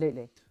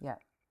 absolutely, yeah.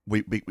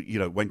 We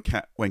when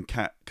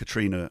Kat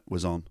Katrina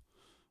was on,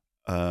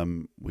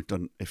 we've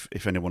done,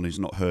 if anyone who's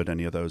not heard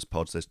any of those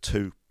pods, there's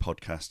 2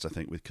 podcasts I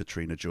think with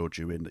Katrina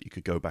Georgiou in that you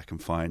could go back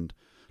and find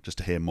just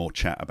to hear more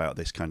chat about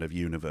this kind of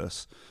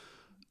universe.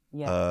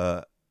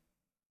 The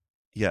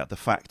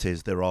fact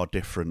is there are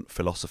different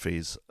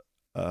philosophies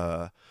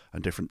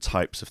and different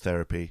types of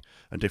therapy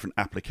and different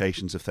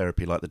applications of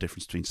therapy, like the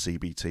difference between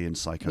CBT and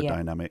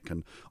psychodynamic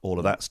and all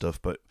of that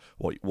stuff. But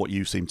what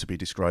you seem to be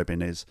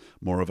describing is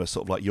more of a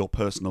sort of like your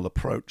personal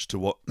approach to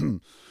what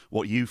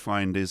what you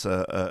find is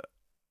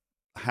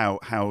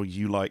how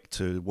you like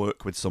to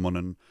work with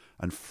someone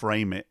and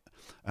frame it.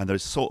 And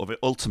there's sort of,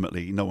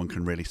 ultimately, no one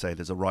can really say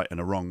there's a right and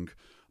a wrong,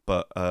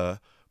 but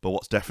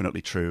what's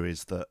definitely true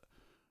is that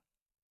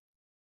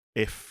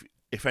if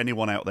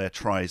anyone out there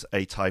tries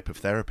a type of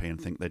therapy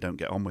and think they don't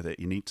get on with it,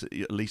 you need to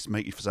at least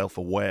make yourself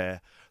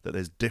aware that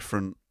there's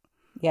different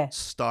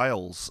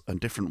styles and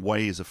different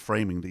ways of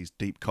framing these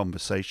deep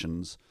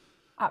conversations.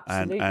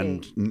 Absolutely.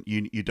 And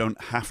you don't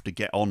have to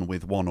get on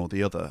with one or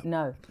the other.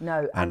 No.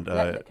 And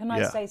can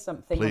I say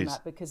something on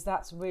that? Because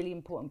that's a really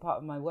important part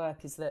of my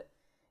work, is that,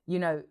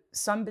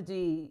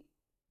 somebody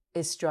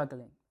is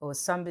struggling, or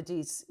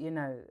somebody's,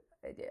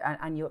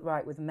 and you're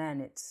right, with men,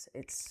 it's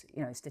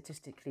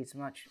statistically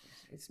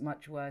it's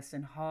much worse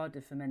and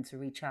harder for men to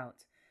reach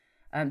out.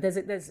 There's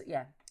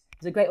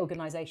a great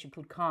organisation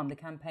called CALM, the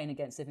Campaign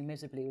Against Living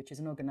Miserably, which is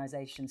an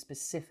organisation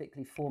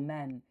specifically for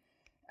men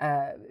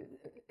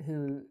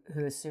who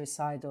are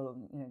suicidal,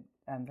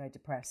 very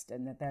depressed,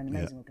 and they're an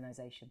amazing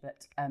organisation.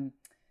 But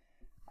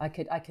I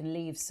can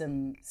leave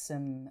some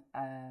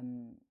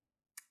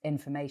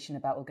information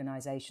about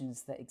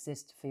organisations that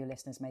exist for your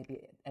listeners,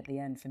 maybe at the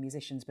end, for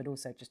musicians, but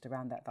also just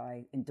around that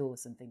I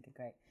endorse and think are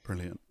great.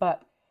 Brilliant.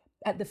 But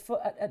at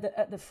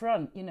the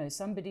front,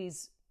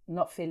 somebody's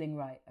not feeling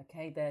right.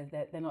 Okay,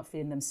 they're not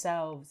feeling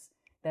themselves.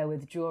 They're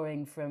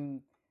withdrawing from,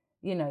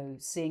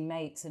 seeing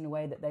mates in a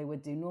way that they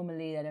would do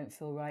normally. They don't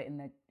feel right,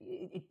 and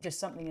it just,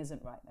 something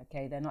isn't right.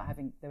 Okay,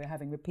 they're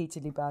having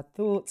repeatedly bad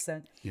thoughts,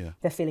 and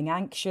they're feeling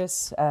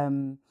anxious.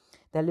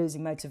 They're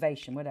losing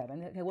motivation, whatever.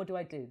 And okay, what do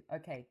I do?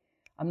 Okay,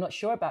 I'm not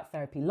sure about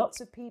therapy. Lots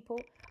of people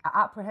are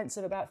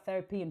apprehensive about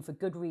therapy, and for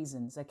good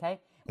reasons, okay?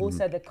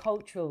 Also, the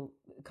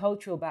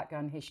cultural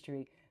background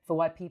history for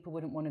why people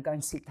wouldn't want to go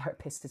and see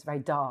therapists is very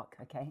dark,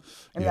 okay?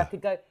 I mean, I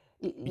could go...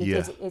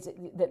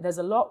 There's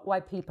a lot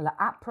why people are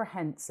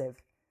apprehensive.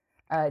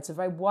 It's a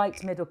very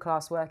white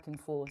middle-class working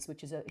force,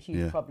 which is a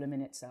huge problem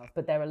in itself.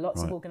 But there are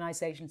lots of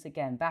organisations,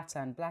 again,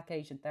 BATAN, Black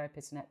Asian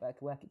Therapists Network,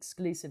 who work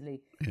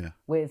exclusively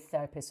with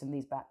therapists from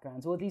these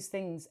backgrounds. All these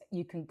things,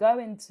 you can go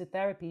into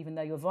therapy even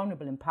though you're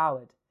vulnerable,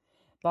 empowered,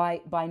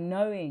 by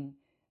knowing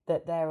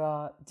that there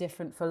are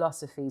different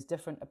philosophies,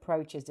 different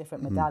approaches,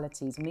 different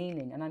modalities,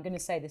 meaning. And I'm going to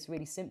say this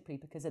really simply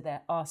because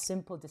there are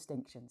simple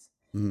distinctions.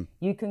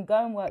 You can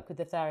go and work with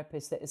a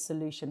therapist that is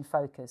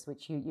solution-focused,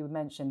 which you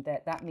mentioned,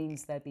 that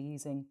means they'll be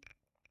using...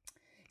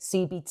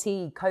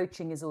 CBT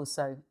coaching is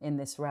also in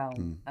this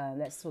realm.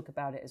 Let's talk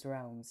about it as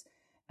realms.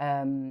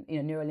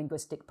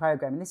 Neuro-linguistic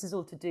programming. This is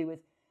all to do with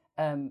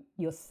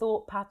your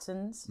thought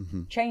patterns,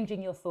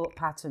 changing your thought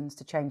patterns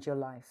to change your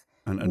life.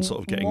 And sort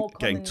of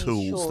getting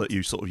tools that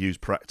you sort of use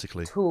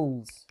practically.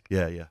 Tools.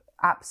 Yeah.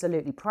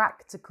 Absolutely.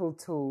 Practical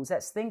tools.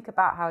 Let's think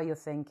about how you're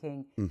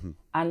thinking,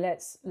 and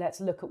let's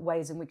look at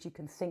ways in which you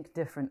can think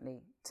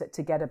differently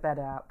to get a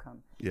better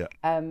outcome. Yeah.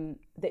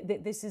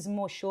 This is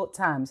more short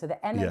term. So the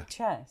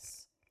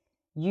NHS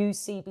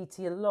use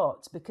CBT a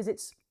lot because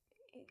it's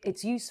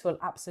useful,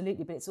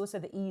 absolutely, but it's also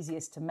the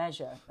easiest to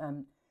measure.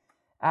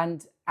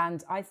 And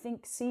I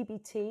think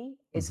CBT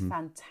is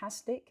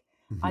fantastic.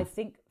 I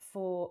think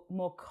for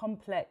more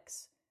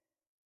complex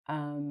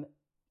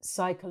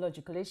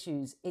psychological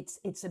issues,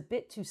 it's a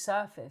bit too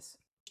surface.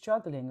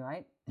 Struggling,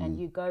 right? And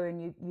you go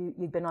and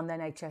you've been on the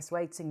NHS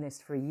waiting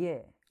list for a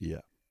year. Yeah.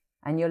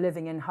 And you're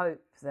living in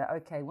hope that,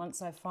 okay,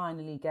 once I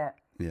finally get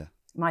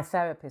my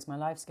therapist, my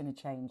life's going to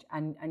change.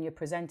 And you're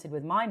presented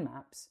with mind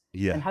maps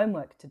and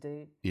homework to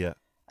do. Yeah.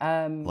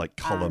 Like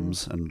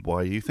columns and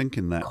why are you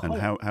thinking that? And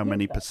how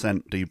many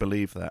percent do you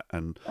believe that?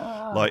 And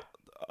like,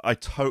 I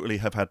totally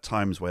have had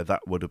times where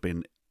that would have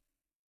been,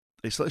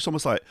 it's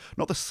almost like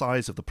not the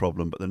size of the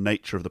problem, but the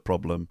nature of the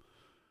problem.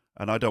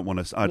 And I don't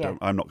want to,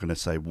 I'm not going to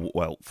say,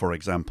 well, for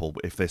example,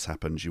 if this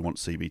happens, you want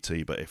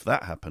CBT, but if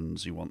that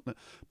happens, you want,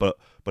 but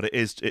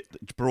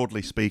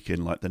broadly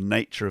speaking, like the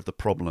nature of the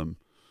problem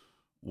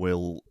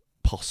will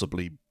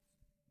possibly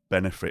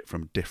benefit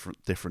from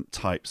different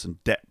types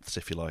and depths,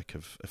 if you like,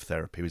 of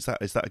therapy. Is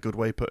that a good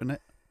way of putting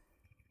it?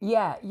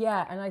 Yeah.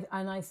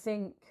 And I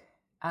think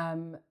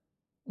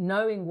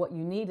knowing what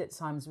you need at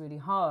times is really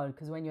hard,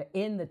 because when you're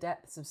in the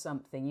depths of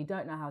something, you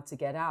don't know how to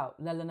get out,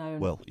 let alone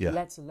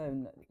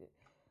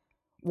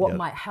what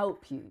might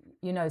help you,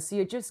 you know. So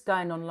you're just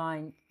going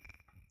online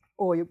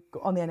or you're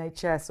on the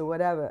NHS or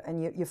whatever,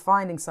 and you're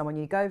finding someone,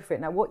 you go for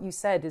it. Now, what you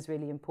said is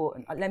really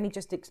important. Let me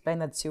just explain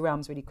the two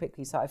realms really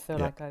quickly, so I feel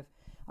like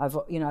I've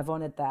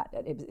honoured that,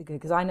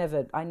 because I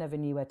never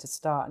knew where to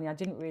start. I mean, I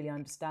didn't really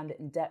understand it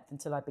in depth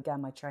until I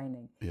began my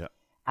training. Yeah.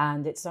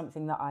 And it's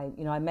something that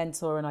I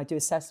mentor and I do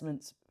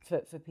assessments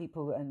for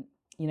people, and,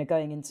 you know,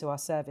 going into our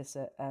service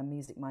at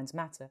Music Minds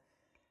Matter.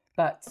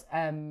 But,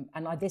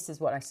 this is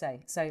what I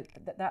say. So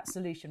that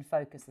solution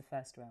focus, the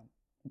first realm,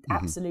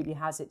 absolutely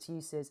has its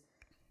uses.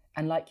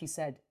 And like you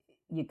said,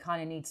 you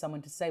kind of need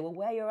someone to say, well,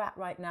 where you're at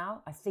right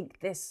now, I think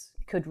this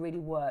could really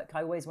work.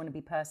 I always want to be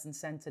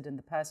person-centered, and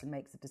the person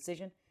makes the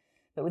decision.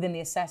 But within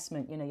the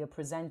assessment, you know, you're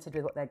presented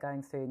with what they're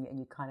going through,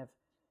 and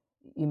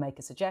you make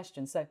a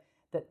suggestion. So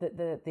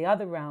the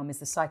other realm is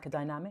the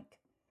psychodynamic.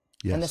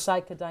 Yes. And the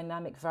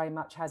psychodynamic very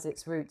much has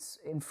its roots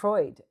in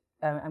Freud,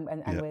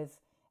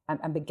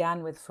 and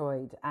began with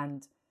Freud.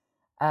 And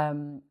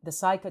the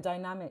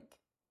psychodynamic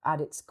at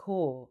its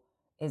core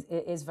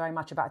is very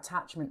much about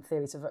attachment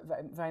theory. So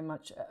very, very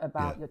much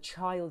about your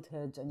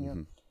childhood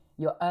and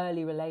your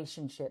early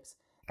relationships,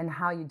 and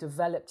how you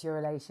developed your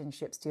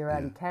relationships to your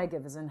early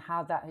caregivers, and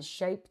how that has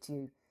shaped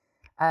you.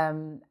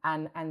 And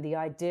the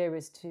idea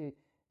is the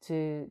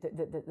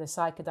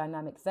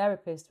psychodynamic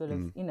therapist will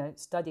have, you know,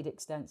 studied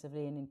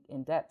extensively and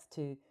in depth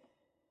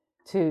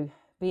to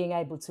being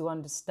able to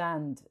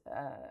understand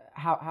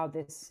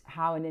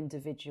how an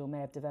individual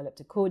may have developed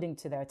according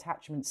to their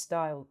attachment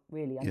style,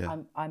 really.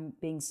 And I'm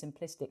being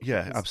simplistic.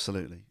 Yeah,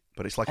 absolutely.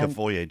 But it's like a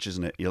voyage,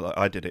 isn't it?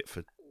 I did it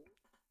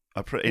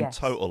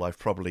total, I've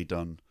probably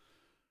done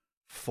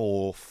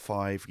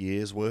 4-5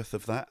 years worth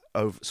of that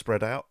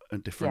spread out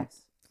and different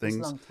things.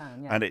 It's a long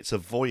time, and it's a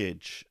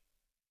voyage,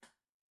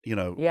 you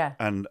know.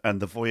 And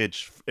the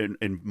voyage,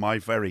 in my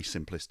very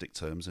simplistic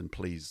terms, and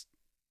please,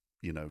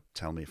 you know,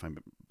 tell me if I'm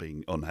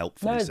being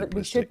unhelpful. No, but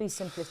we should be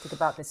simplistic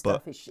about this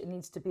stuff. It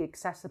needs to be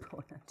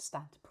accessible and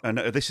understandable. And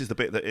this is the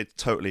bit that it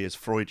totally is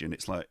Freudian.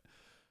 It's like,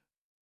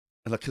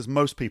 because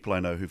most people I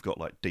know who've got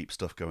like deep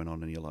stuff going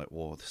on, and you're like,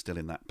 whoa, they're still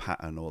in that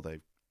pattern, or they're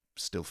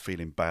still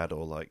feeling bad,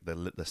 or like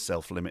the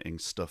self-limiting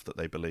stuff that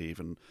they believe,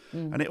 and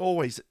it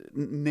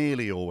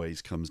nearly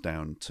always comes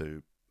down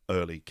to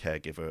early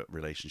caregiver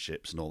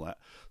relationships and all that.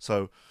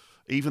 So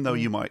even though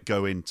you might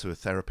go into a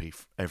therapy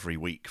every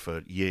week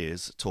for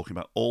years talking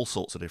about all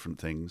sorts of different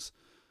things,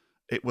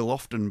 it will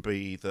often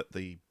be that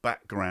the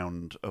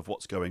background of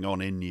what's going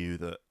on in you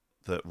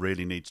that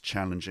really needs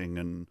challenging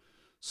and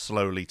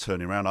slowly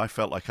turning around. I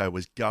felt like I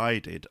was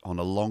guided on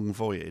a long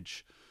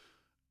voyage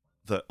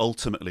that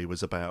ultimately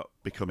was about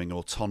becoming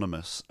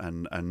autonomous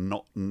and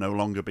no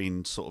longer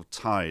being sort of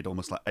tied,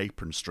 almost like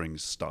apron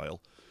strings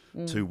style,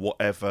 to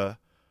whatever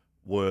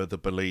were the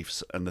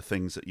beliefs and the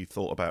things that you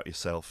thought about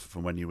yourself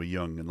from when you were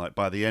young. And like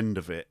by the end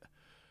of it,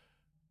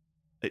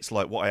 it's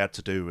like what I had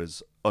to do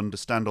was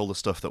understand all the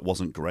stuff that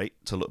wasn't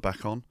great to look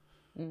back on,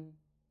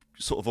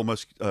 sort of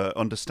almost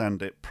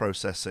understand it,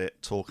 process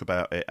it, talk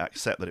about it,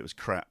 accept that it was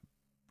crap,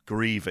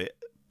 grieve it,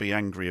 be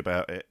angry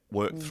about it,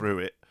 work through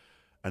it,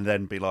 and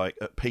then be like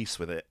at peace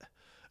with it.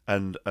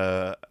 And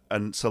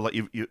so like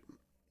you it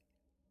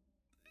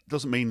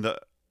doesn't mean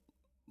that,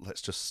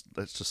 let's just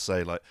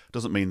say, like,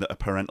 doesn't mean that a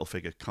parental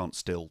figure can't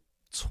still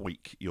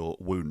tweak your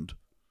wound.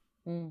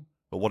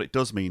 But what it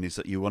does mean is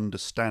that you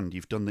understand,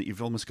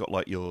 you've almost got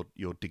like your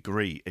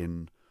degree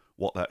in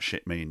what that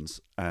shit means,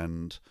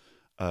 and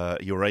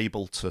you're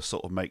able to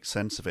sort of make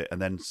sense of it.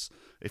 And then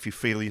if you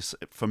feel,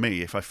 for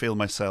me, if I feel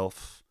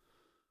myself,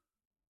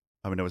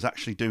 I mean, I was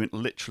actually doing,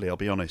 literally, I'll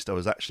be honest, I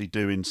was actually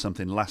doing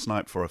something last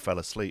night before I fell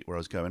asleep where I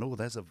was going, oh,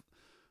 there's a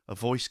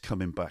voice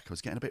coming back. I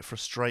was getting a bit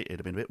frustrated.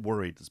 I've been a bit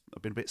worried.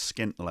 I've been a bit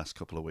skint the last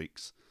couple of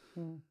weeks.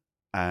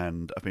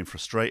 And I've been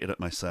frustrated at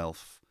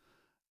myself.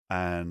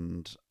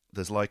 And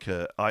there's like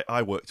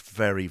I worked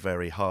very,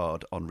 very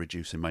hard on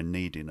reducing my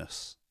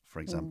neediness, for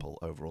example,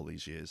 over all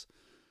these years.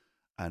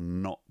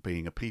 And not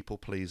being a people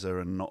pleaser,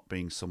 and not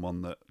being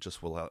someone that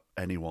just will help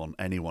anyone.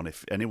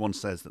 If anyone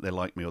says that they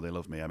like me or they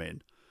love me, I'm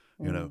in,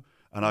 you know.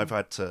 And I've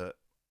had to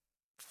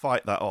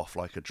fight that off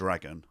like a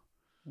dragon.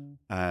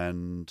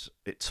 And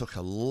it took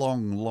a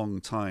long,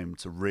 long time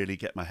to really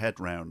get my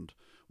head round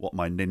what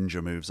my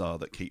ninja moves are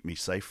that keep me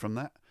safe from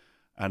that.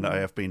 And I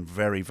have been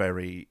very,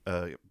 very,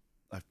 I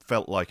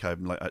felt like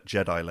I'm like at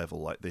Jedi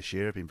level like this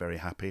year. I've been very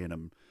happy,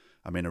 and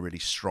I'm in a really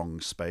strong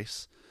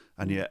space.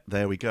 And yet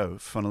there we go.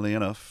 Funnily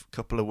enough, a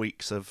couple of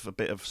weeks of a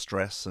bit of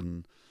stress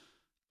and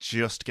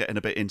just getting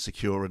a bit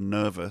insecure and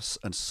nervous,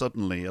 and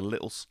suddenly a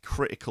little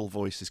critical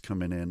voice is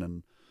coming in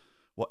and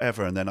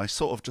whatever. And then I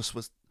sort of just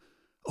was,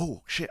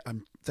 oh shit,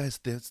 there's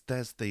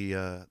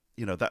the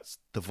you know, that's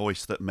the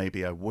voice that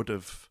maybe I would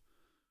have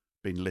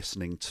been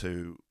listening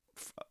to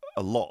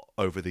a lot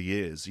over the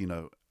years, you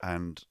know.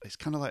 And it's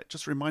kind of like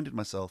just reminded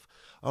myself,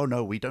 oh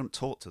no, we don't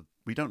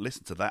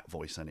listen to that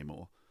voice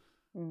anymore.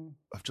 And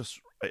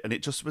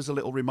it just was a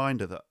little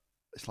reminder that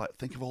it's like,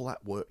 think of all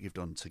that work you've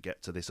done to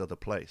get to this other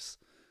place.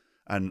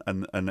 And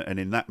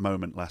in that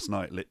moment last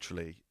night,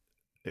 literally,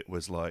 it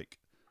was like,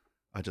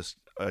 I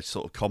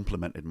sort of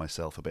complimented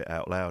myself a bit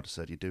out loud. I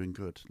said, "You're doing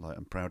good. Like,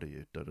 I'm proud of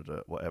you."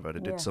 Whatever. And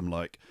I did some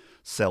like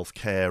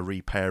self-care,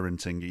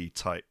 reparenting-y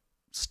type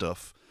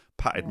stuff.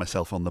 Patted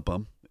myself on the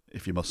bum,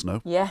 if you must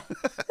know. Yeah.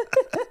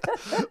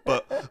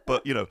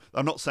 but you know,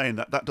 I'm not saying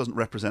that doesn't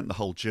represent the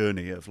whole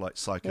journey of like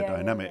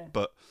psychodynamic.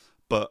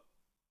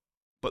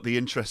 But the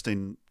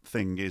interesting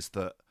thing is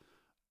that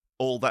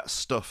all that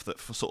stuff that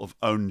sort of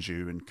owns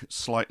you and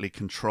slightly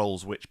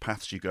controls which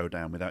paths you go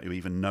down without you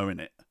even knowing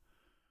it.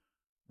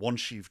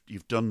 Once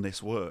you've done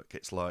this work,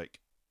 it's like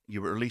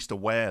you're at least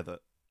aware that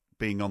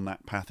being on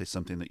that path is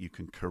something that you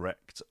can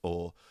correct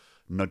or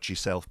nudge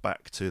yourself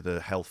back to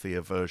the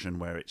healthier version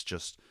where it's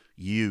just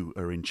you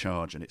are in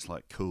charge, and it's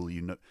like, cool,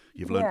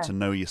 you've learned to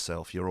know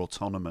yourself, you're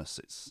autonomous,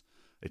 it's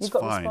you've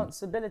got fine.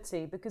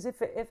 Responsibility, because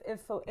if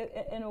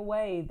in a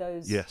way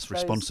those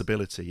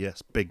responsibility,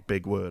 yes,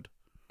 big word.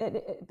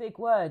 Big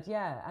word,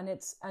 yeah, and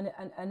it's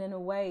and in a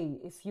way,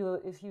 if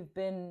you've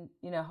been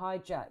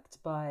hijacked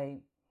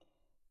by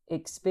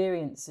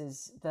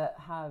experiences that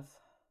have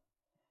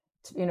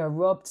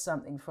robbed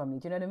something from you,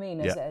 do you know what I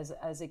mean,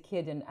 as a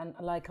kid, and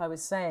like I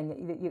was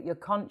saying, your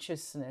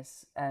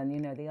consciousness and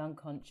the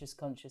unconscious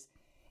conscious,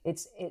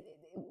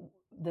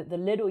 the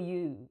little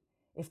you,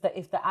 if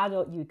the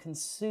adult you can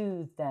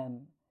soothe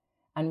them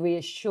and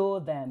reassure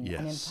them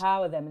and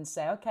empower them and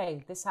say,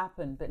 okay, this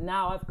happened, but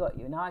now I've got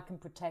you, now I can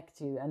protect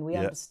you, and we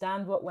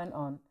understand what went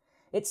on.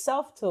 It's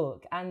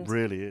self-talk, and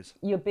really is.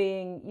 You're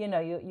being,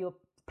 you're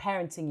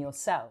parenting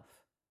yourself.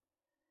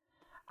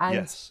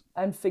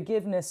 And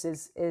forgiveness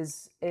is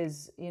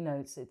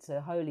it's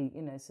a holy,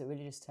 it's a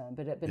religious term,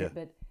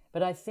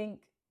 but I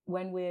think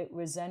when we're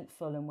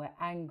resentful and we're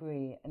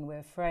angry and we're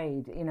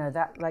afraid,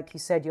 that, like you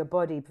said, your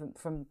body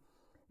from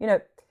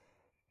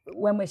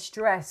when we're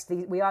stressed,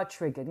 we are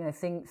triggered.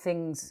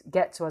 Things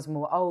get to us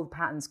more. Old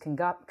patterns can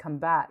come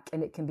back,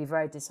 and it can be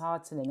very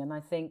disheartening. And I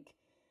think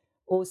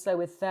also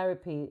with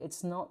therapy,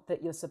 it's not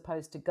that you're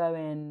supposed to go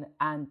in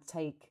and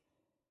take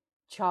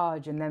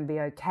charge and then be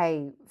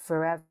okay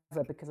forever,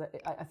 because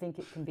I think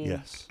it can be.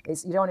 Yes.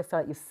 You don't want to feel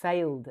like you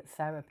failed at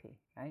therapy,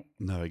 right?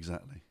 No,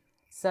 exactly.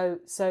 So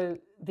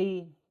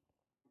the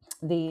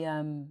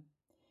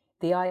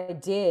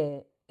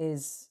idea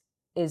is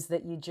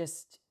that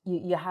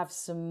you have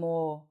some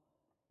more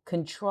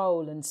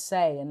control and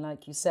say, and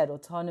like you said,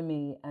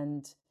 autonomy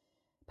and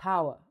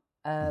power,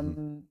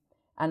 and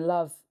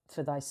love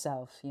for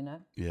thyself,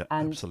 Yeah,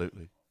 and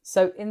absolutely.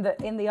 So in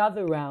the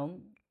other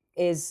realm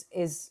is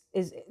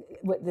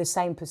the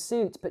same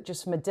pursuit, but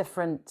just from a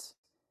different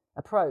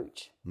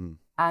approach,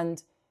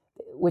 and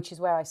which is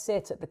where I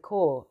sit at the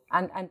core.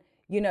 And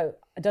it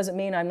doesn't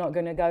mean I'm not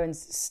going to go and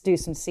do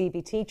some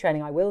CBT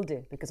training. I will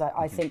do, because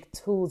I think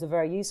tools are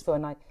very useful,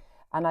 and I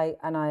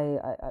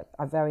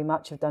very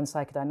much have done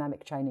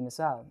psychodynamic training as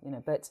well,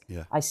 but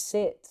I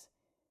sit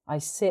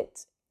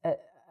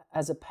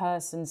as a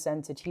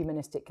person-centered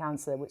humanistic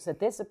counselor, which said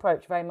this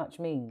approach very much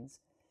means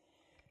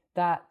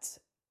that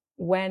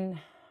when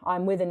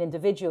I'm with an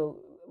individual,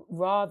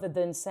 rather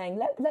than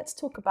saying, let's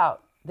talk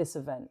about this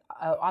event,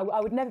 I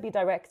would never be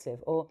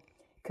directive, or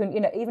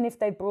even if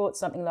they brought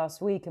something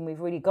last week and we've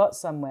really got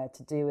somewhere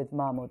to do with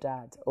mum or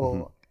dad,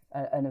 or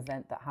an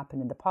event that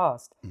happened in the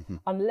past,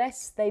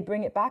 unless they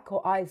bring it back,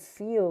 or I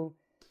feel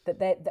that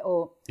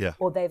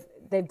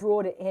they've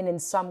brought it in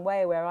some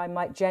way where I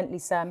might gently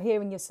say, I'm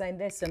hearing you're saying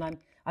this, and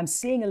I'm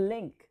seeing a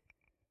link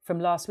from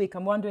last week.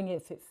 I'm wondering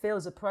if it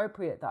feels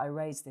appropriate that I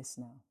raise this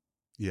now.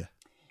 Yeah.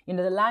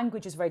 The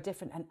language is very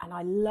different, and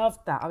I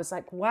loved that. I was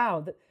like,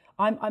 wow,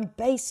 I'm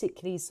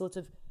basically sort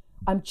of,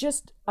 I'm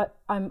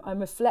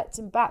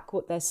reflecting back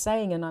what they're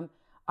saying, and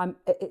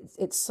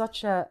it's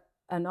such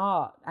an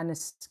art and a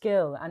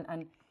skill,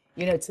 and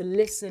to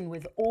listen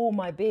with all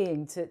my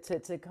being,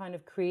 to kind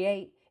of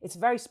create. It's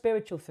very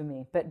spiritual for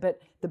me, but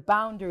the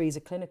boundaries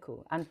are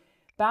clinical, and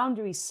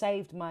boundaries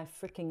saved my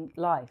freaking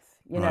life,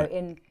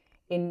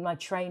 in my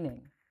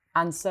training.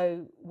 And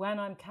so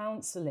when I'm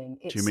counselling,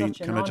 it's such an honor.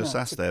 Can I just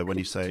ask there, when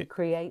you say to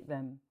create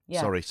them?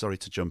 Yeah. Sorry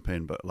to jump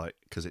in, but like,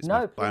 because it's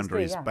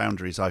boundaries.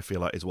 Boundaries, I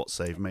feel like, is what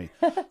saved me.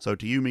 So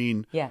do you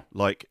mean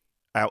like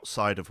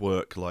outside of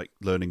work, like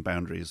learning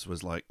boundaries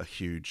was like a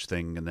huge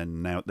thing, and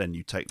then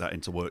you take that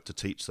into work to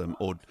teach them,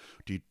 or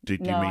do you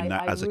mean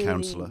that as a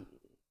counsellor?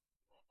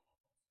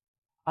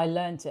 I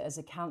learned it as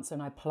a counsellor,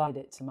 and I applied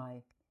it to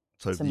my.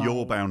 So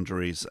your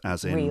boundaries,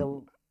 as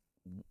in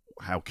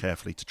how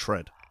carefully to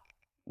tread.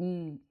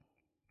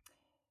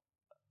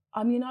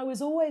 I mean, I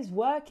was always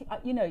working.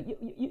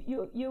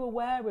 You're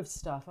aware of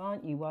stuff,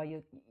 aren't you? While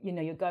you're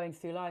going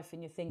through life,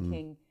 and you're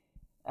thinking,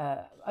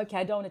 okay,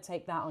 I don't want to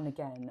take that on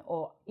again,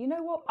 or you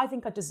know what, I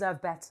think I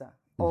deserve better,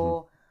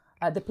 or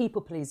the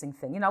people pleasing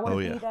thing. I want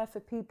to be there for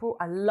people.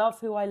 I love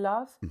who I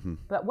love,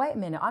 but wait a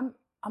minute,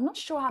 I'm not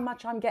sure how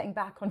much I'm getting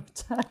back on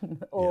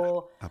return,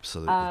 or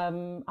absolutely.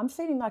 I'm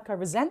feeling like I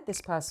resent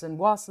this person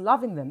whilst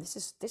loving them.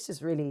 This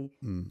is really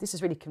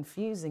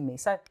confusing me.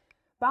 So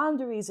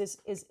boundaries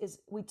is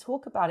we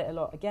talk about it a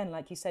lot. Again,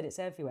 like you said, it's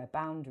everywhere.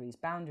 Boundaries.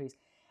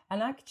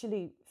 And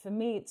actually, for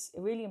me, it's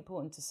really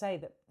important to say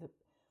that the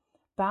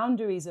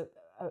boundaries are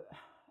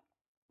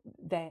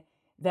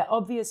they're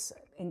obvious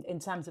in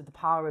terms of the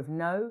power of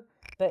no,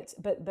 but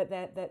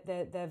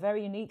they're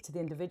very unique to the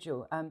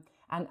individual.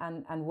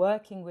 And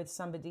working with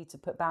somebody to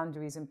put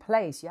boundaries in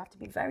place, you have to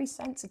be very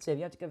sensitive.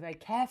 You have to go very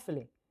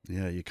carefully.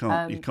 Yeah, you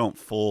can't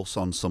force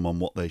on someone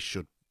what they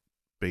should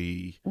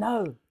be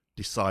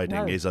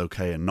deciding is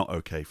okay and not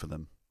okay for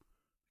them.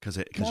 Because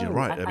you're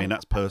right. I mean,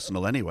 that's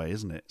personal anyway,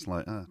 isn't it? It's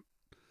like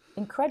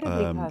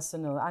incredibly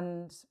personal,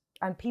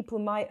 and people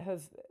might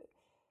have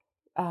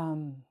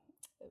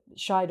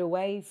shied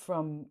away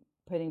from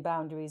putting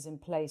boundaries in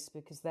place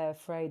because they're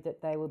afraid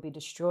that they will be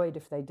destroyed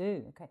if they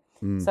do. Okay,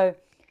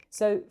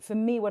 so for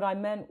me, what I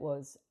meant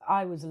was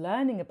I was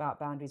learning about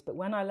boundaries, but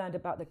when I learned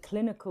about the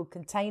clinical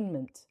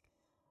containment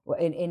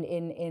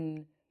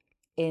in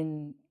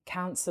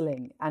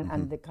counselling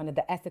and the kind of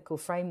the ethical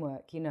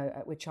framework,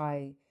 at which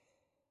I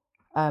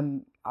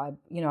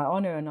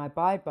honour and I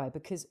abide by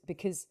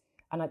because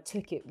and I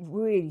took it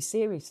really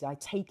seriously. I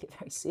take it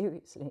very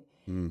seriously.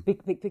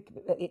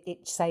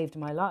 It saved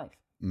my life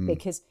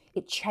because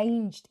it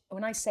changed.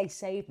 When I say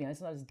saved me, I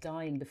was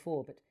dying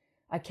before, but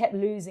I kept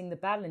losing the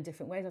battle in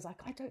different ways. I was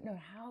like, I don't know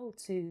how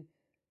to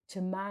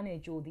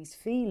manage all these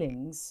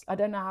feelings. I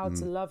don't know how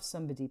to love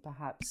somebody,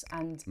 perhaps,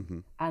 and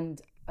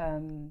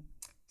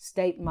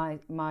state my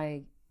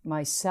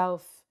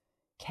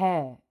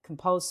self-care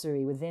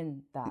compulsory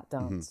within that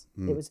dance.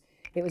 It was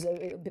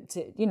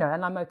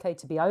and I'm okay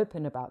to be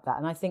open about that.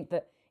 And I think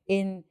that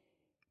in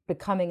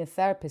becoming a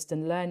therapist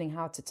and learning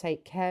how to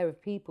take care of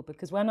people,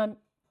 because when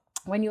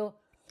you're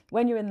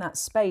in that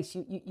space,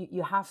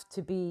 you have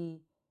to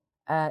be,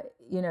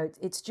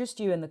 it's just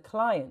you and the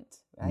client,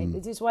 right?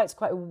 This is why it's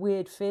quite a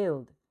weird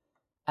field,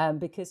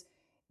 because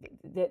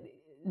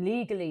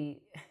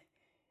legally,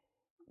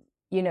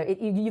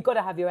 you've got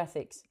to have your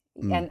ethics,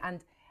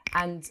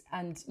 and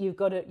you've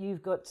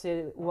got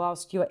to,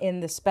 whilst you're in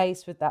the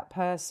space with that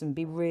person,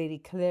 be really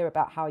clear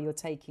about how you're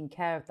taking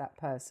care of that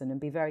person, and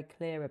be very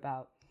clear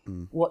about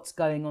what's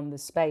going on in the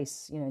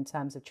space, in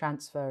terms of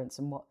transference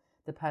and what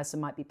the person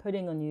might be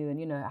putting on you,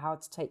 and how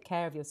to take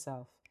care of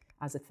yourself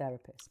as a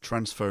therapist.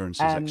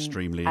 Transference is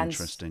extremely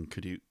interesting.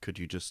 Could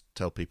you just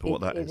tell people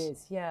what that is? It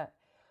is, yeah.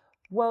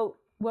 Well.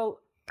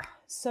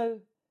 So,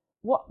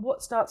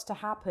 what starts to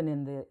happen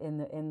in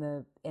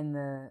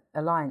the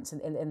alliance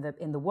and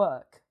in the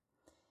work,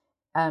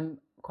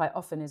 quite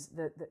often is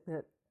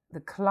the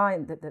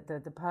client,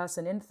 the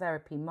person in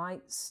therapy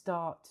might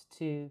start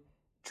to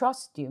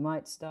trust you,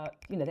 might start,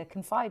 they're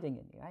confiding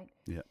in you, right?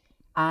 Yeah.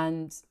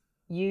 And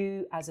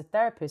you, as a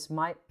therapist,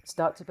 might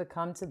start to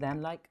become to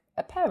them like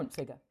a parent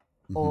figure,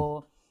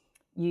 or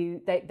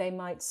they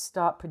might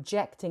start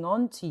projecting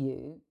onto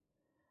you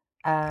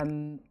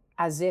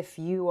as if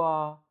you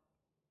are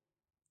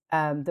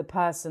the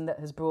person that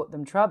has brought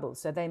them trouble.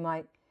 So they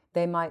might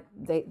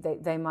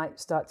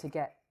start to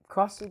get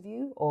cross with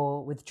you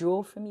or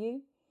withdraw from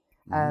you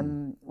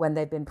when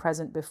they've been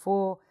present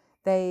before.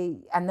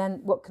 And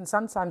then what can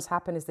sometimes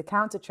happen is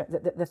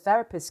the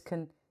therapist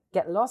can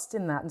get lost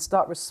in that and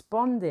start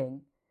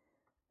responding,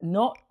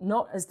 not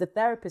as the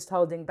therapist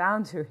holding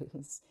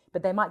boundaries,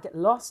 but they might get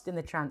lost in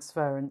the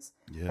transference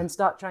and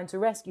start trying to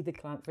rescue the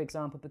client, for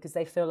example, because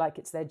they feel like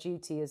it's their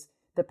duty as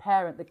the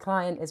parent. The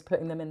client is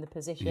putting them in the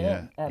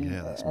position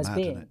that's as mad,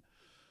 being. isn't it?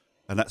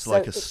 And that's So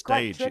like a it's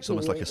stage. quite It's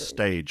almost like a tricky.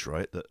 stage,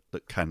 right?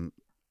 That can.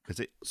 Does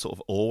it sort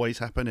of always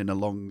happen in a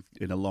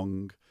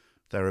long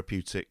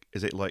therapeutic?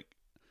 Is it like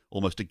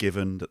almost a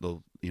given that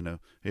they'll,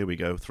 here we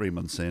go, 3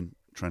 months in,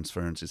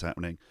 transference is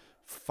happening.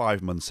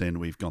 5 months in,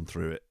 we've gone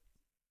through it.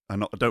 I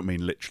don't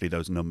mean literally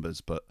those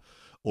numbers,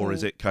 or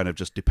is it kind of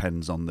just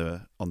depends on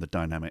the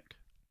dynamic?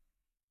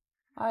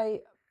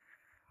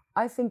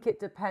 I think it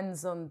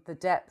depends on the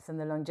depth and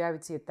the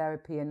longevity of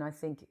therapy, and I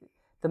think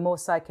the more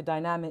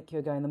psychodynamic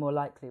you're going, the more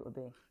likely it will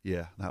be.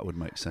 Yeah, that would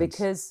make sense.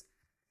 Because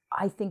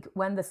I think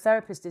when the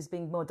therapist is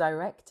being more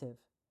directive,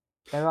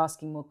 they're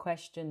asking more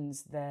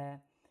questions.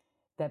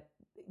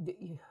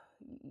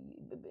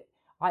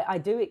 I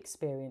do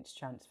experience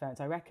transference.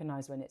 I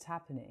recognise when it's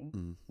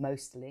happening,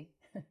 mostly,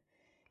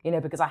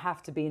 because I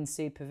have to be in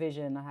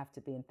supervision. I have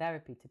to be in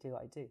therapy to do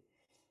what I do.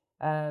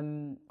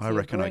 I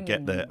reckon I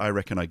get there. I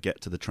reckon I get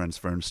to the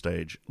transference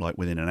stage like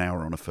within an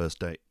hour on a first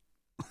date.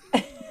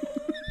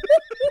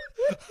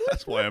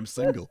 That's why I'm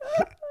single.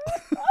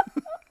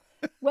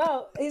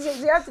 Well,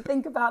 you have to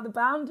think about the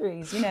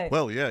boundaries,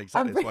 Well, yeah,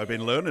 exactly. That's why I've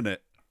been learning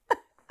it,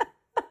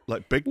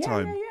 like big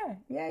time.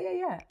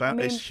 Yeah.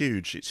 It's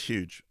huge. It's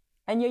huge.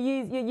 And you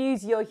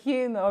use your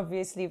humour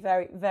obviously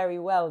very, very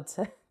well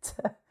to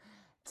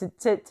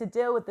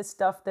deal with the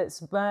stuff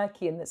that's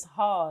murky and that's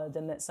hard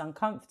and that's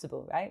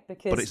uncomfortable, right?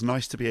 But it's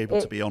nice to be able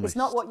to be honest. It's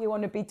not what you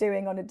want to be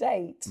doing on a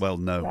date. Well,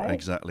 no, right?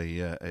 Exactly.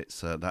 Yeah,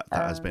 it's that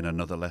has been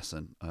another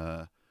lesson.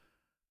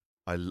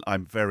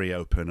 I'm very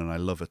open and I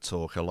love a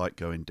talk. I like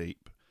going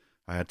deep.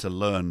 I had to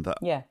learn that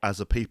as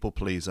a people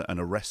pleaser and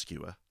a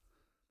rescuer,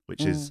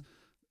 which is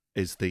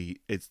the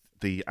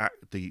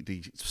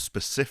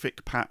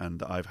specific pattern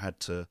that I've had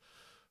to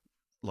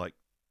like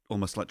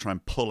almost like try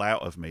and pull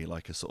out of me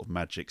like a sort of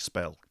magic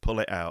spell. Pull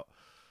it out,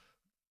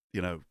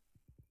 you know,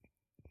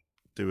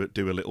 do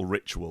a little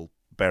ritual,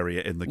 bury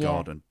it in the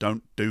garden.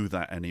 Don't do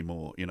that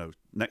anymore. You know,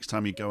 next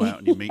time you go out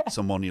and you meet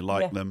someone you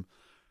like them,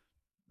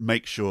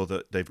 make sure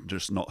that they've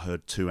just not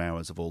heard 2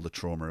 hours of all the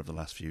trauma of the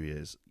last few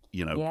years.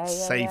 You know,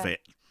 save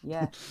it.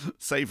 Yeah.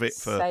 Save it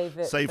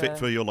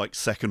for your like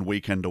second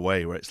weekend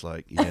away where it's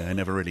like, I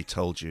never really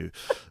told you.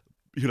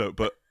 You know,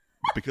 but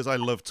because I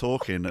love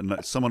talking and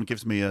someone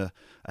gives me a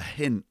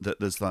hint that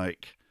there's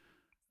like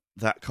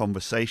that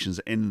conversation's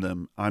in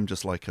them, I'm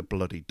just like a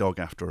bloody dog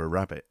after a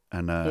rabbit.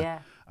 And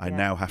I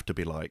now have to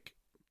be like,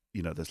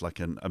 you know, there's like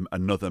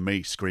another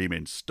me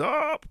screaming,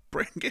 stop,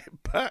 bring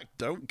it back,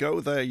 don't go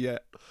there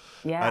yet.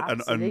 Yeah,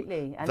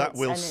 absolutely. And that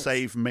will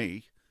save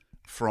me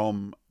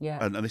from,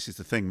 and this is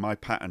the thing, my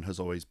pattern has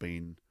always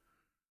been,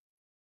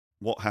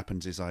 what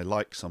happens is I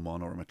like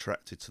someone or I'm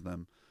attracted to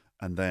them,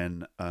 and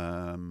then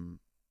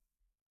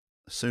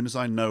as soon as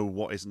I know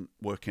what isn't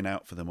working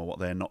out for them or what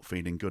they're not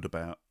feeling good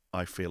about,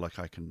 I feel like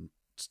I can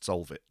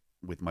solve it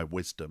with my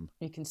wisdom.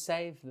 You can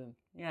save them.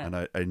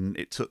 Yeah. And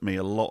it took me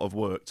a lot of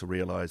work to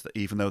realize that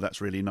even though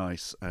that's really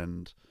nice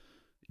and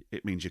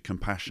it means you're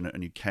compassionate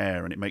and you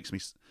care and it makes me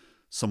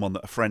someone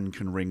that a friend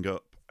can ring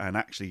up and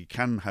actually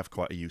can have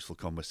quite a useful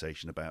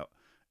conversation about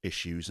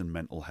issues and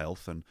mental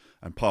health. And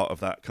part of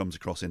that comes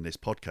across in this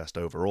podcast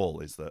overall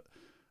is that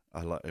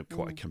I like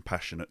quite a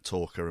compassionate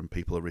talker and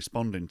people are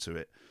responding to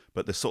it.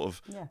 But the sort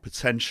of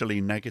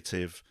potentially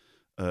negative,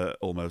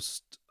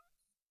 almost...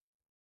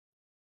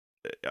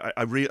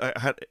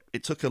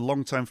 it took a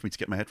long time for me to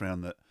get my head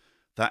around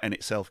that in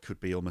itself could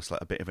be almost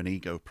like a bit of an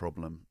ego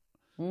problem.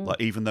 Like,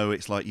 even though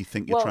it's like you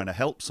think you're trying to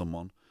help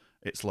someone,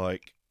 it's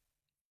like,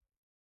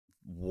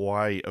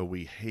 why are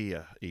we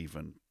here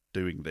even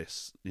doing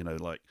this? You know,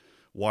 like,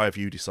 why have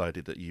you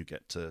decided that you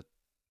get to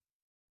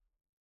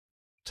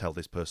tell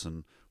this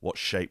person what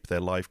shape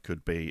their life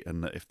could be,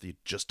 and that if you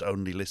just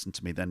only listen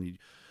to me, then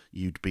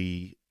you'd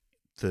be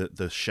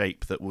the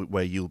shape that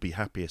where you'll be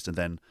happiest, and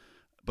then.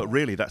 But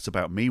really, that's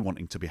about me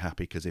wanting to be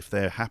happy, because if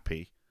they're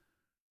happy,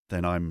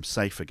 then I'm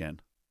safe again.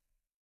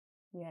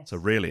 Yes. So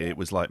really, it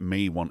was like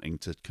me wanting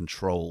to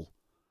control,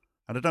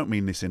 and I don't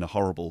mean this in a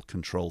horrible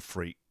control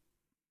freak,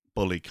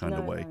 bully kind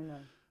of way. No.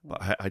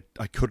 But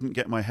I couldn't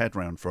get my head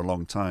around for a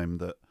long time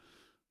that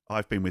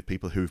I've been with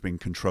people who've been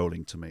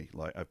controlling to me.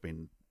 Like, I've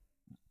been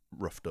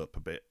roughed up a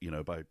bit, you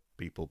know, by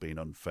people being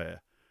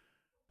unfair.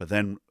 But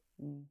then,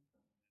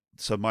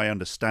 so my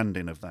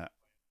understanding of that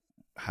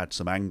had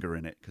some anger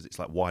in it, because it's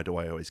like, why do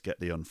I always get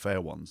the unfair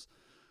ones?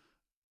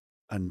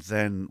 And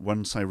then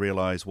once I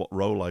realized what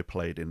role I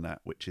played in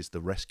that, which is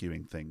the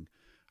rescuing thing,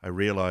 I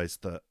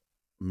realized that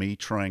me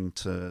trying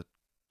to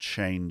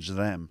change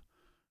them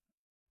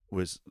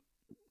was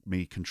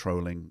me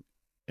controlling,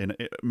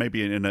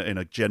 maybe in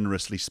a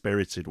generously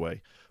spirited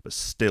way, but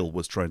still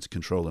was trying to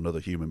control another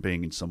human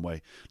being in some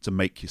way to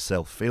make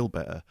yourself feel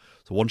better.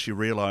 So once you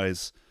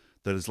realize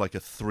there's like a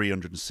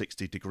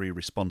 360-degree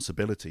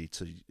responsibility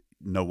to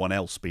no one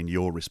else being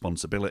your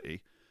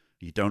responsibility,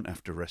 you don't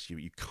have to rescue.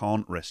 You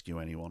can't rescue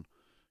anyone.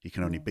 You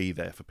can only be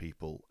there for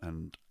people.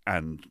 And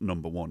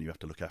number one, you have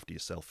to look after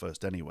yourself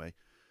first anyway.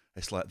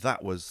 It's like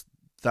that was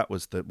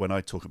when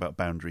I talk about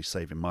boundaries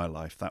saving my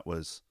life, that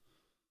was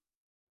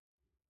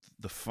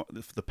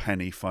the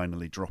penny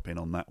finally dropping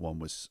on that one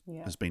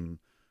has been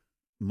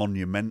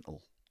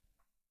monumental.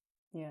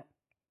 Yeah.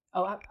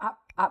 Oh,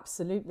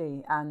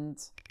 absolutely. And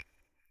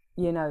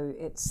you know,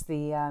 it's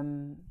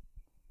the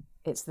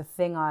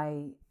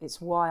thing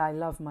it's why I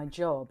love my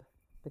job,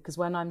 because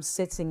when I'm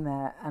sitting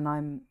there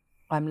and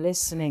I'm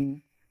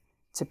listening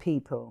to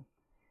people,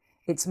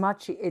 it's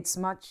much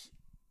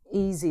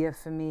easier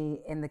for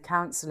me in the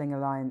Counselling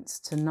Alliance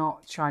to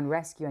not try and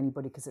rescue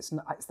anybody, because it's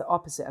the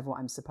opposite of what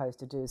I'm supposed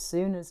to do. As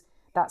soon as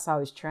that's how I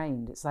was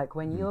trained. It's like,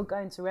 when you're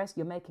going to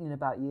rescue, you're making it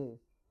about you.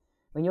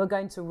 When you're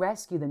going to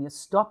rescue them, you're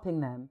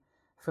stopping them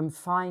from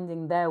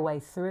finding their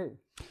way through.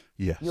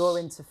 Yes. You're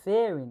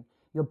interfering.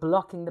 You're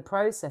blocking the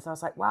process. I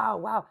was like,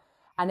 wow.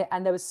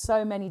 And there was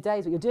so many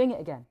days where you're doing it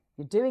again.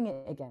 You're doing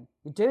it again.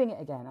 You're doing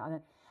it again.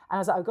 And I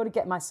was like, I've got to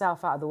get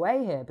myself out of the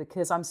way here,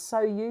 because I'm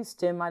so used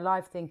to in my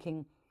life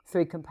thinking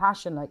through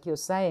compassion, like you're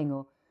saying,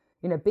 or,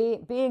 you know,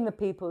 being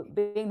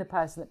the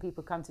person that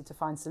people come to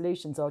find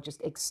solutions, or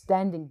just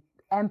extending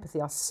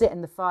empathy. I'll sit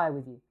in the fire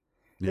with you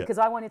because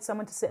I wanted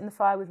someone to sit in the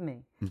fire with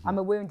me. Mm-hmm. I'm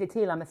a wounded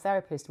healer. I'm a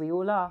therapist. We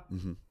all are.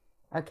 Mm-hmm.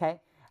 Okay.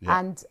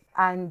 Yeah.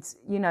 And,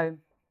 you know,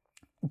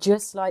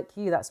 just like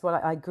you, that's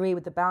what I agree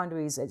with the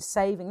boundaries. It's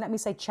saving, let me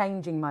say,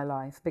 changing my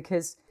life,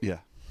 because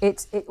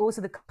it's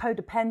also the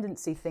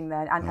codependency thing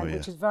there, and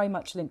which is very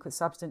much linked with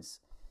substance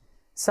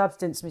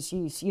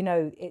misuse. You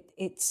know,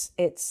 it's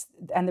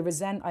and the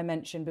resent I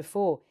mentioned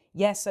before.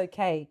 Yes,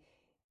 okay,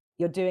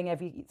 you're doing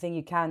everything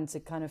you can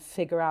to kind of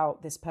figure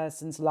out this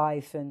person's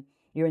life, and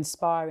you're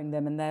inspiring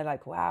them, and they're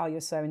like, wow,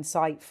 you're so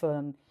insightful,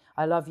 and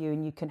I love you,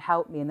 and you can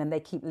help me, and then they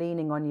keep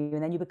leaning on you,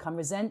 and then you become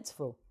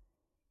resentful,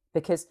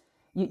 because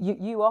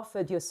you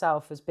offered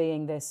yourself as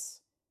being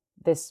this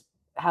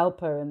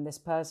helper and this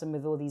person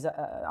with all these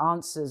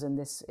answers and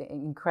this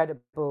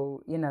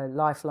incredible,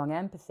 lifelong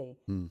empathy.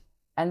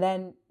 And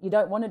then you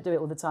don't want to do it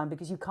all the time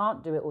because you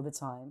can't do it all the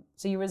time.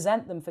 So you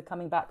resent them for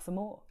coming back for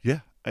more.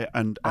 Yeah,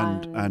 and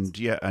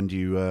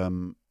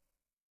you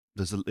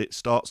it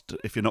starts to,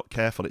 if you're not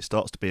careful, it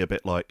starts to be a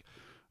bit like,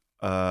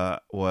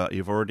 well,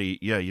 you've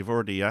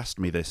already asked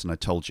me this and I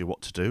told you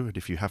what to do, and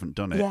if you haven't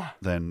done it,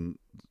 then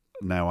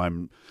now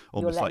I'm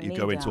almost like you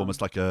go into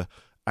almost like a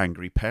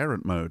angry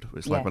parent mode.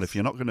 It's like, well, if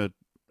you're not gonna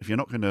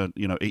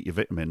eat your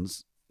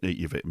vitamins. If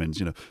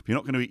you're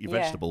not going to eat your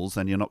vegetables,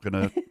 then you're not going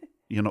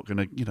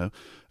to,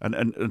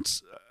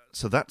 and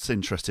so that's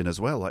interesting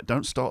as well. Like,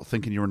 don't start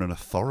thinking you're an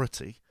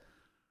authority.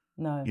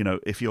 No.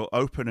 If you're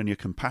open and you're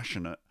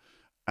compassionate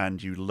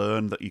and you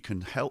learn that you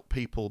can help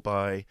people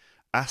by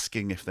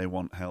asking if they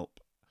want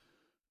help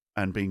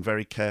and being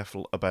very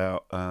careful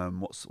about,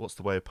 what's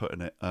the way of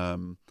putting it?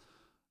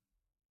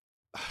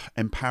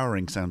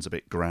 Empowering sounds a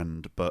bit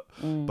grand, but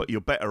you're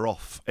better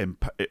off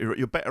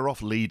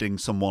leading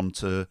someone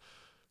to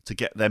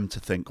get them to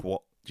think,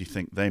 what do you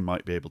think they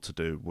might be able to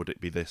do? Would it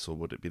be this or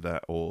would it be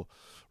that? Or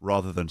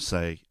rather than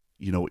say,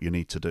 you know what you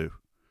need to do.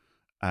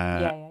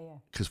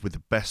 Because with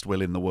the best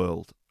will in the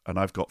world, and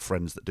I've got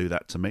friends that do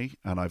that to me,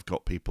 and I've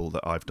got people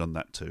that I've done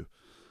that to.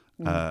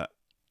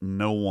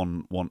 No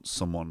one wants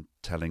someone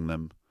telling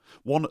them.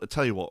 I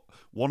tell you what,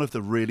 one of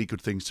the really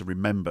good things to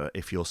remember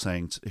if you're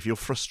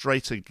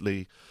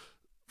frustratingly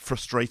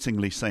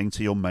saying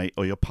to your mate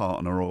or your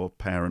partner or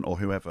parent or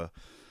whoever,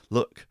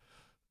 look,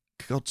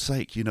 for God's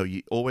sake,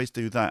 you always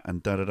do that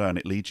and da-da-da, and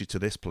it leads you to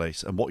this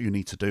place. And what you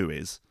need to do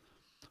is,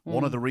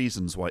 one of the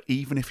reasons why,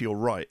 even if you're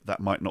right, that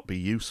might not be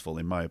useful,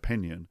 in my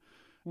opinion,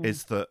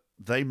 is that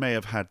they may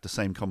have had the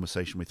same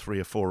conversation with 3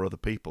 or 4 other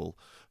people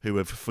who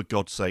have, for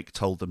God's sake,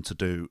 told them to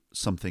do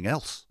something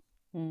else.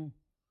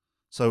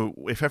 So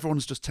if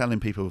everyone's just telling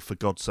people, for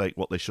God's sake,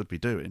 what they should be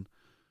doing,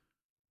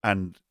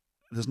 and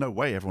there's no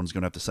way everyone's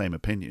going to have the same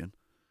opinion.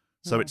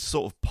 So it's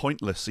sort of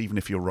pointless, even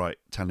if you're right,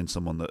 telling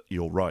someone that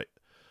you're right.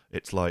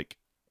 It's like,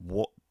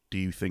 what do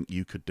you think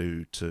you could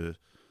do to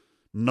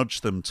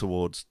nudge them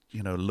towards,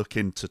 look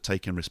into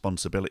taking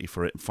responsibility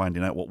for it and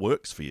finding out what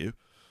works for you?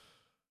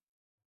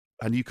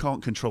 And you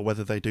can't control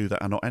whether they do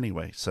that or not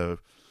anyway. So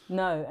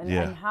no,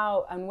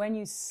 and when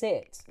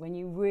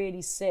you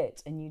really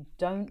sit and you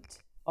don't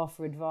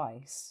offer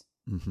advice,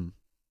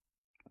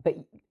 but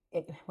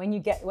when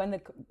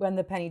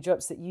the penny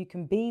drops that you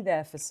can be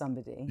there for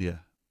somebody,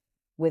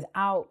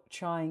 without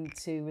trying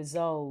to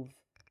resolve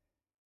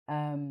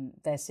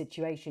their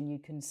situation, you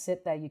can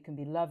sit there, you can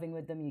be loving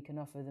with them, you can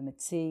offer them a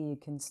tea, you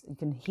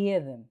can hear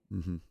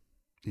them.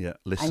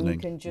 Listening. And you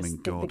can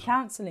just the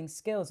counselling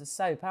skills are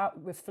so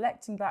powerful.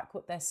 Reflecting back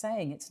what they're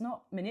saying, it's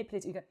not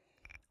manipulative. You go,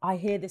 I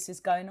hear this is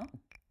going on,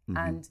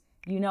 and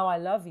I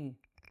love you,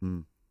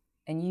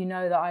 and you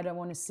know that I don't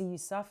want to see you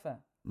suffer,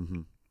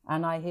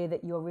 and I hear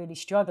that you're really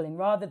struggling.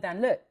 Rather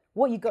than, look,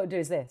 what you've got to do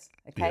is this,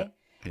 okay?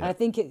 And I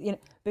think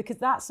because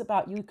that's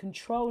about you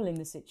controlling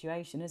the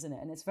situation, isn't it?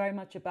 And it's very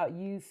much about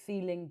you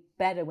feeling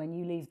better when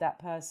you leave that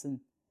person,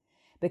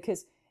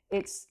 because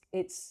it's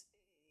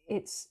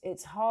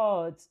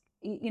hard.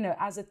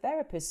 As a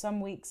therapist,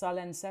 some weeks I'll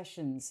end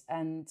sessions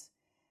and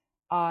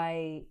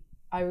I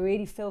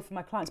really feel for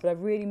my clients, but I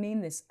really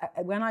mean this.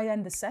 When I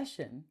end the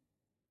session,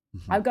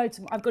 I've got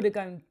to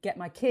go and get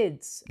my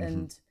kids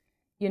and,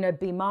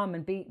 be mum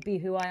and be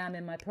who I am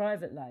in my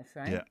private life,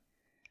 right? Yeah.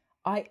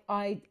 I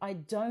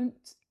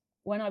don't,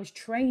 when I was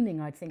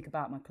training, I'd think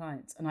about my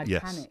clients and I'd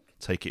panic.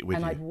 Take it with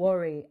you. And I'd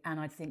worry and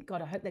I'd think,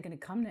 God, I hope they're going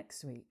to come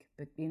next week.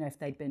 But,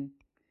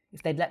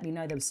 if they'd let me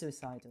know they were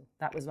suicidal,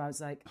 that was why I was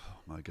like,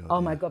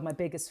 oh my God, my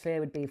biggest fear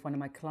would be if one of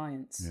my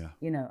clients,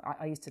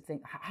 I used to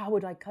think, how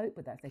would I cope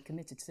with that if they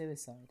committed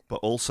suicide?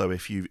 But also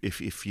if you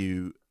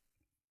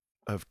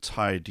have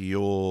tied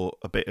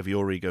a bit of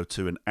your ego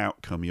to an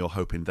outcome, you're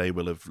hoping they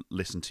will have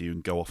listened to you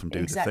and go off and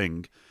do the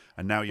thing.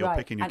 And now you're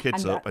picking your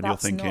kids up and you're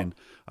thinking,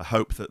 I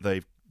hope that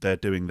they're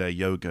doing their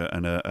yoga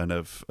and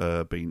have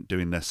been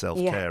doing their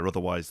self-care.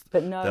 Otherwise,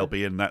 they'll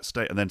be in that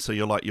state. And then so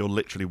you're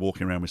literally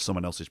walking around with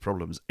someone else's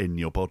problems in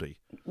your body.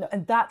 No,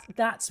 and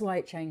that's why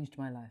it changed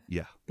my life.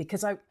 Yeah.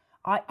 Because I'm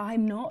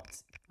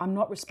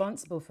not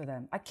responsible for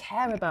them. I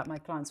care about my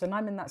clients. When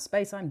I'm in that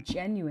space, I'm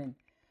genuine.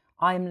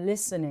 I'm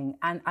listening,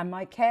 and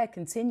my care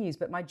continues,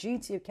 but my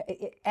duty of care,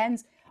 it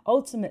ends.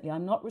 Ultimately,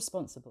 I'm not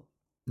responsible.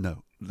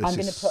 No, this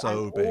is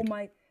so big.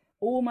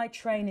 All my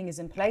training is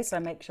in place. I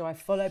make sure I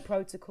follow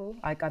protocol.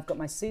 I've got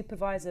my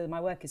supervisor. My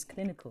work is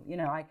clinical.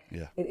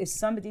 If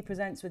somebody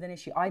presents with an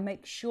issue, I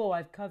make sure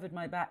I've covered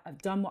my back.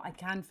 I've done what I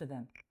can for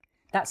them.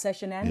 That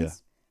session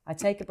ends. I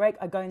take a break.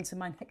 I go into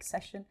my next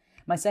session.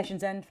 My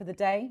sessions end for the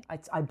day.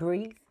 I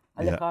breathe.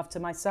 I look after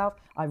myself.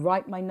 I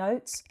write my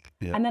notes,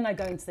 and then I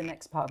go into the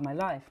next part of my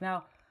life.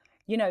 Now,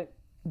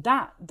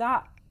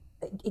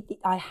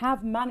 I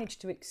have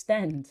managed to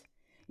extend.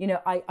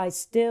 I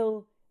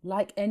still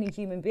like any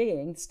human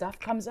being, stuff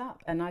comes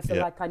up, and I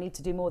feel like I need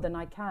to do more than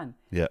I can.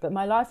 Yeah. But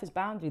my life is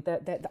boundary.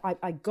 That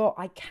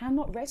I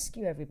cannot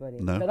rescue everybody,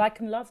 but I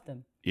can love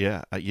them.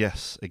 Yeah.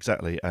 Yes.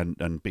 Exactly. And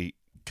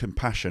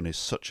compassion is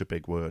such a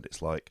big word.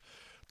 It's like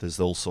there's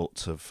all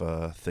sorts of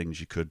things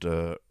you could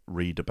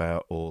read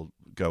about or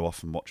go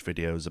off and watch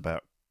videos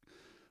about.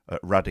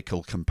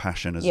 Radical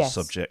compassion as a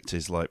subject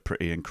is like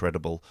pretty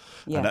incredible,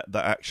 and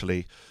that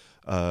actually.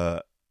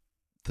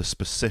 The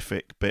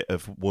specific bit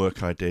of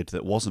work I did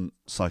that wasn't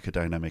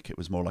psychodynamic, it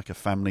was more like a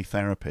family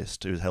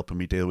therapist who was helping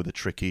me deal with a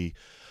tricky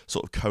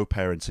sort of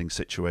co-parenting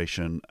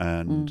situation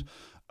and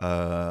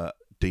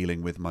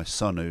dealing with my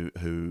son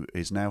who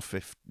is now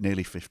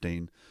nearly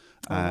 15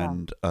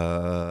 and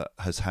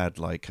has had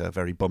like a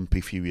very bumpy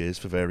few years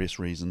for various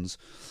reasons.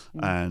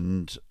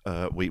 And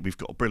we've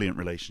got a brilliant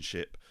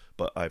relationship,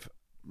 but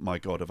my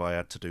God, have I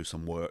had to do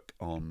some work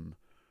on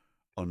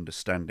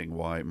understanding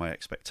why my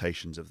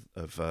expectations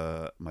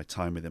of my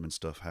time with him and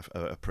stuff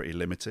are pretty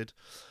limited,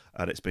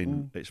 and it's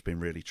been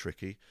really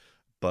tricky.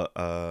 But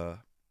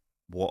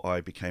what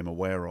I became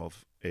aware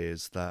of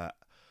is that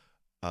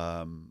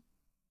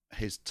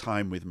his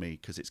time with me,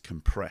 because it's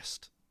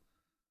compressed,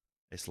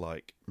 it's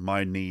like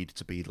my need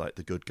to be like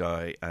the good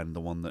guy and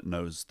the one that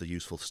knows the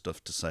useful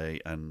stuff to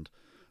say and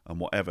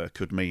whatever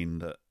could mean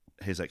that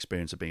his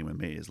experience of being with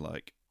me is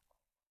like,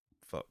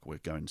 fuck, we're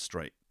going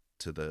straight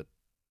to the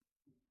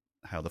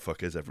how the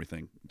fuck is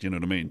everything? Do you know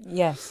what I mean?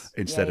 Yes.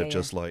 Instead of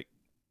just like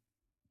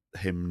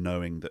him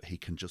knowing that he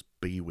can just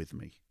be with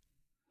me.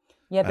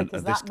 Yeah,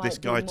 because and this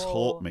guy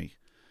taught me.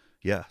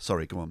 Yeah,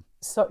 sorry, go on.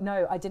 So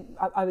no, I didn't.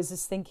 I was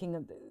just thinking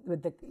of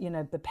with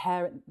the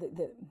parent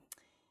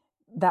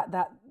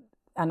that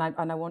and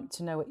I want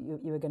to know what you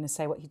were going to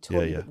say. What he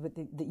taught me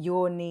that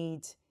your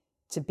need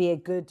to be a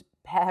good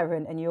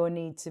parent and your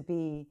need to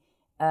be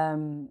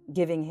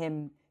giving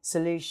him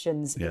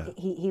solutions. Yeah.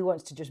 He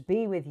wants to just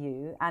be with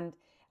you and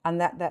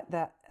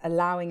that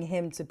allowing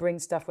him to bring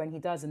stuff when he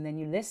does, and then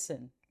you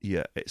listen.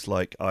 Yeah, it's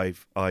like I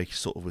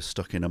sort of was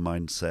stuck in a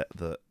mindset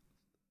that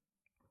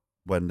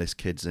when this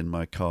kid's in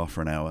my car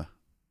for an hour,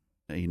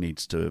 he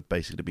needs to have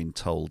basically been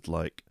told,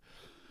 like,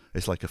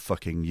 it's like a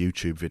fucking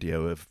YouTube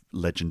video of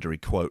legendary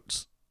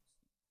quotes.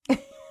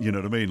 You know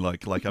what I mean?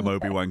 Like I'm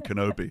Obi-Wan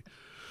Kenobi.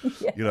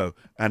 You know,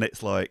 and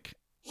it's like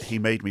he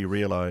made me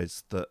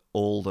realize that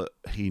all that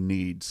he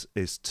needs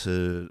is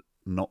to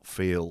not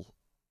feel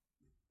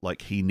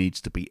like he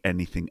needs to be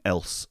anything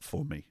else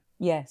for me.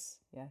 Yes.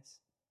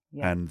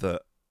 Yeah. And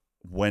that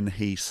when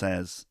he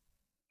says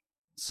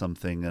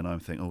something and I'm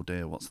thinking, oh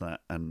dear, what's that?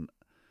 And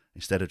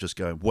instead of just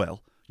going,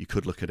 well, you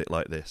could look at it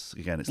like this.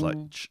 Again, it's like,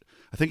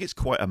 I think it's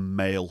quite a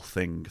male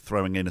thing,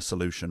 throwing in a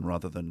solution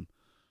rather than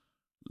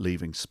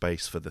leaving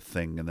space for the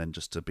thing and then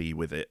just to be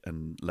with it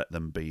and let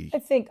them be. I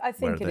think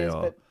where it they is,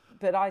 are.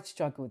 but I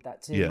struggle with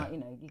that too. Yeah.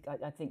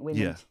 Like, I think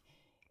women.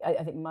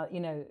 I think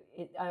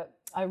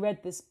I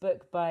read this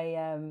book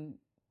by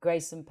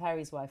Grayson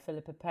Perry's wife,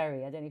 Philippa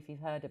Perry. I don't know if you've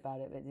heard about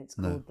it, but it's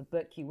called The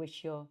Book You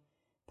Wish Your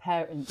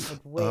Parents Had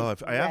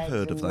Read. I have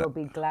heard of that. You'll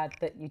be glad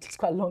that it's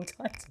quite a long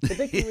time. The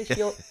book you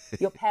wish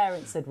your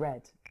parents had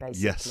read,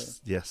 basically.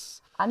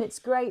 Yes. And it's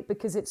great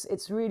because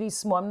it's really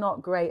small. I'm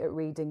not great at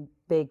reading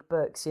big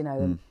books,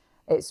 and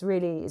it's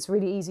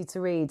really easy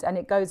to read, and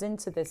it goes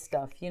into this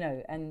stuff,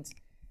 and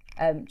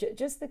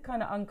just the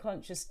kind of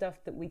unconscious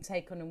stuff that we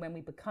take on, and when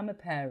we become a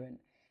parent,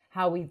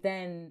 how we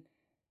then,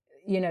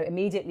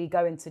 immediately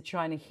go into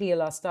trying to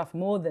heal our stuff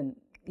more than,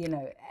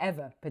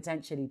 ever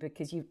potentially,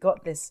 because you've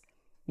got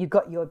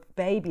your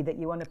baby that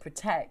you want to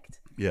protect,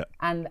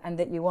 and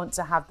that you want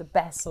to have the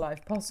best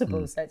life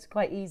possible. So it's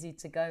quite easy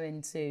to go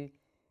into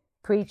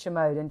preacher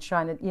mode and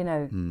trying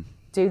to,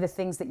 do the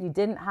things that you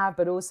didn't have,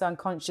 but also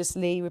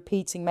unconsciously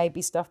repeating maybe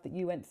stuff that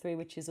you went through,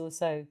 which is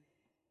also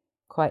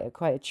quite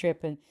a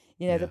trip. And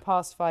the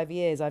past 5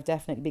 years, I've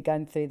definitely been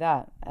going through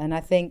that, and I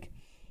think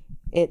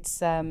it's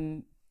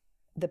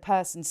the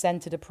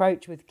person-centered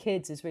approach with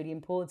kids is really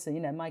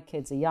important. My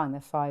kids are young;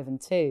 they're 5 and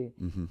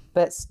 2,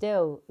 but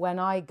still, when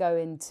I go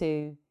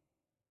into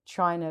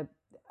trying to,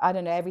 I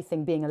don't know,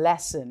 everything being a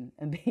lesson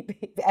and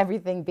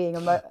everything being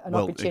an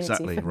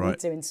opportunity for me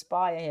to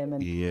inspire him,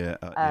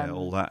 and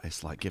all that,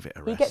 it's like, give it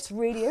a rest. He gets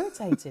really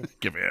irritated.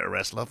 Give it a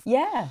rest, love.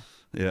 Yeah,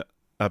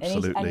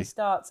 absolutely. And he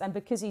starts, and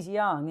because he's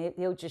young,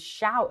 he'll just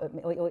shout at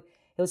me.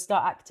 He'll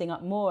start acting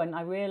up more, and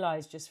I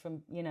realise just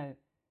from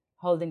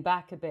holding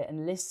back a bit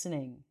and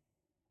listening,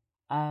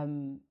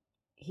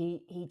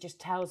 he just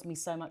tells me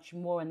so much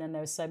more, and then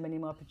there are so many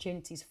more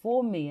opportunities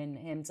for me and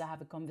him to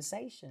have a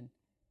conversation.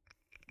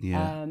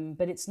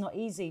 But it's not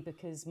easy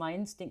because my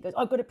instinct goes,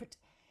 I've got to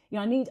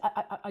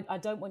I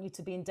don't want you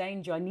to be in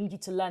danger. I need you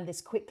to learn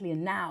this quickly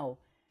and now.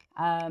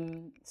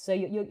 So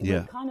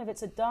you're kind of,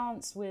 it's a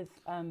dance with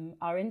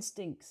our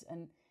instincts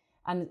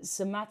and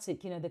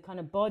somatic, the kind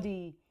of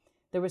body,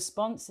 the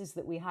responses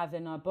that we have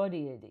in our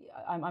body.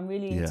 I'm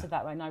really into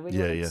that right now. I really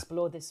want to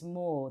explore this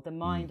more, the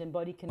mind and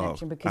body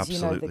connection, because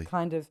the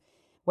kind of,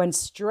 when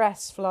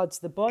stress floods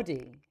the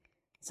body,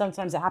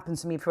 sometimes it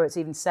happens to me before it's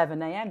even 7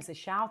 a.m. So they're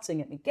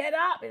shouting at me, get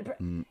up,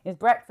 it's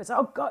breakfast.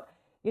 Oh God,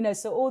 You know,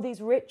 so all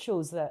these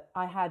rituals that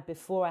I had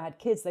before I had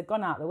kids, they've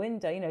gone out the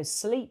window. You know,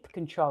 sleep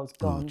control's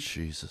gone. Oh,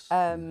 Jesus.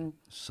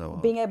 So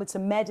hard. Being able to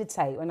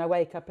meditate when I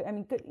wake up. I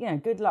mean,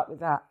 good luck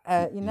with that.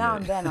 Now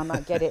and then I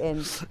might get it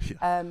in.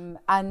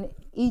 And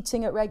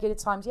eating at regular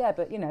times,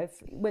 but, you know,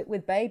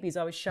 with babies,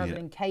 I was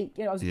shoveling cake.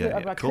 You know, I was doing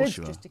whatever I could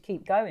just to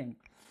keep going.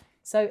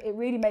 So it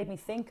really made me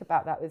think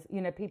about that with,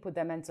 you know, people with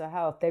their mental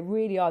health. They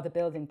really are the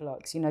building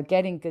blocks, you know,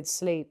 getting good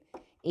sleep,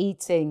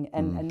 eating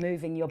and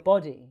moving your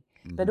body.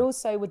 But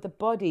also with the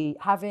body,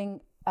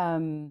 having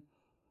an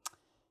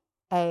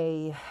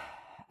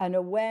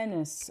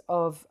awareness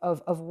of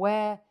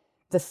where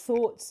the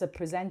thoughts are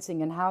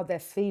presenting and how they're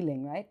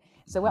feeling, right?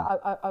 So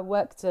I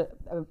worked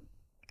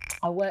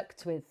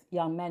with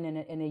young men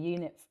in a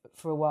unit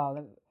for a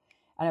while,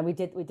 and we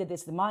did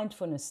this the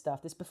mindfulness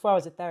stuff. This before I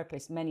was a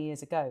therapist many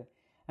years ago,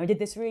 and we did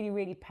this really,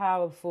 really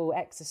powerful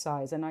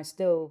exercise. And I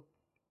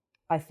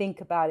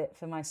think about it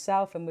for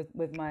myself and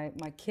with my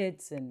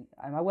kids, and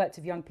I worked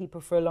with young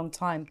people for a long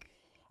time,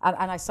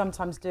 and I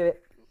sometimes do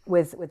it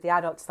with the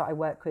adults that I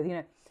work with. You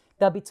know,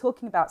 they'll be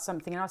talking about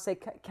something, and I'll say,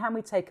 "Can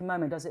we take a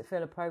moment? Does it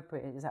feel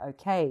appropriate? Is that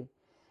okay?"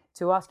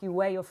 To ask you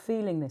where you're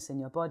feeling this in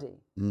your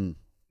body.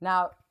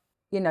 Now,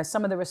 you know,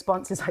 some of the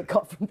responses I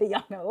got from the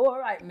young, "All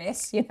right,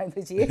 miss," you know, it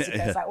was years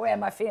ago. It's like, "Where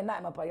am I feeling that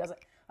in my body?" I was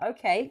like,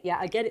 "Okay, yeah,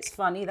 I get it's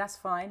funny. That's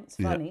fine. It's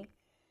funny."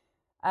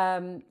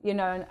 You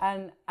know,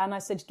 and I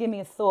said, give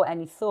me a thought,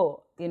 any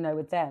thought, you know,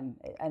 with them,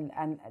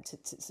 and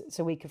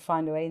so we could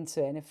find a way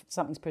into it. And if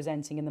something's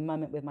presenting in the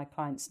moment with my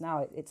clients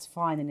now, it's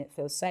fine and it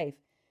feels safe.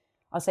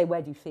 I'll say,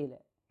 where do you feel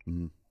it?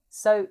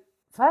 So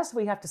first of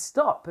all, you have to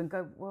stop and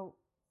go, well,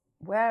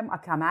 where am I?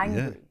 Okay, I'm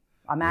angry.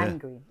 I'm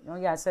angry.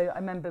 Oh, so I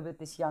remember with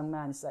this young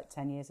man, it's like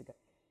 10 years ago.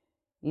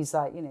 He's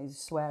like, you know, he's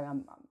swearing,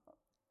 I'm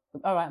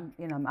all right,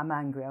 you know, I'm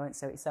angry. I won't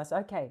say what he says.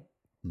 Okay,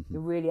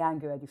 you're really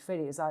angry. Where do you feel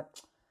it? It's like,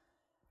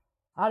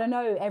 I don't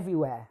know,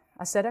 everywhere.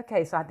 I said,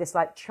 okay, so I had this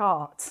like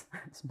chart,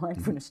 this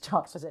mindfulness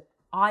chart. So I said,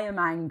 I am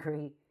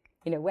angry.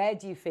 You know, where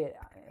do you feel it?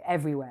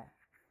 Everywhere.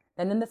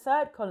 And in the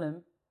third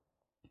column,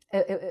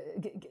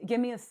 give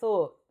me a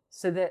thought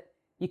so that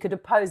you could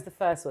oppose the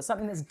first thought,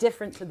 something that's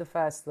different to the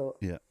first thought.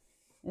 Yeah.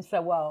 And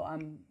so, well,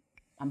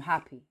 I'm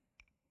happy.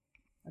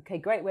 Okay,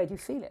 great. Where do you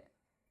feel it?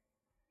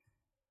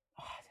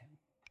 Oh,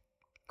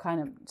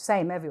 kind of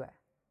same everywhere.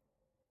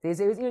 He was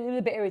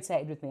a bit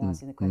irritated with me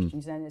asking the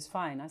questions, and it's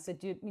fine. I said,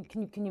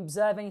 can you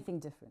observe anything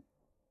different?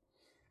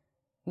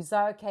 He's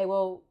like, okay,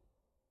 well,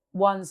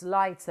 one's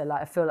lighter,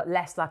 like I feel like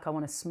less like I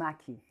want to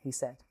smack you, he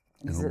said.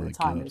 And this is at the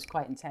time, it was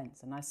quite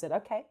intense. And I said,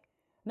 okay.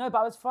 No, but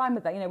I was fine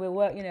with that. You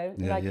know,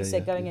 like you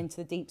said, going into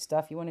the deep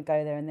stuff, you want to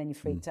go there and then you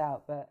freaked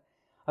out. But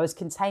I was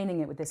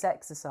containing it with this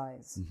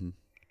exercise.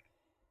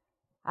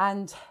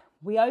 And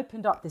we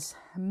opened up this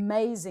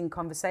amazing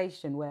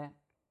conversation where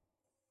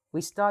we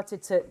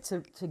started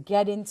to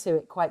get into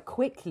it quite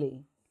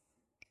quickly,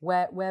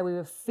 where we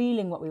were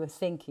feeling what we were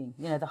thinking.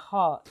 You know, the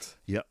heart.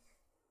 Yep.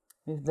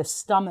 The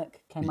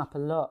stomach came up a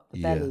lot.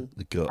 The belly.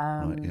 The gut.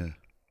 Right.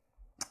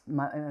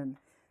 My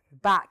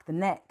back, the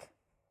neck,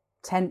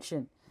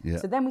 tension. Yeah.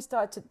 So then we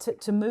started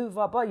to move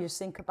our body. Just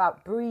think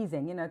about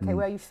breathing. You know, okay,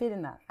 where are you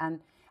feeling that?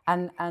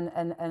 And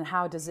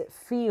how does it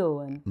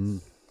feel?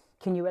 And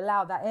can you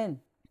allow that in?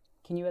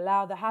 Can you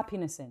allow the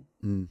happiness in?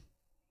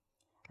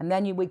 And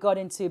then we got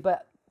into,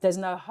 but there's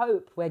no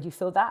hope. Where do you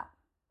feel that?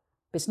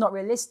 It's not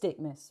realistic,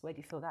 miss. Where do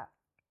you feel that?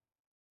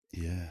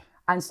 Yeah.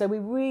 And so we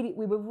were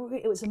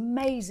it was an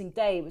amazing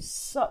day. It was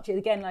such,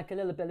 again, like a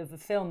little bit of a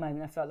film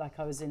moment. I felt like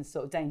I was in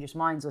sort of Dangerous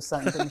Minds or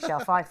something with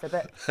Michelle Pfeiffer.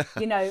 But,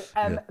 you know,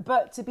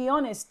 but to be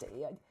honest,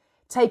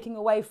 taking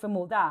away from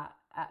all that,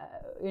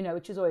 you know,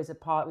 which is always a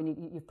part when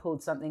you've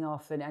pulled something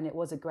off, and it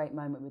was a great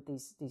moment with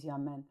these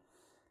young men.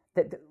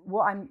 That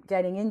what I'm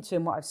getting into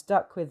and what I've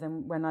stuck with,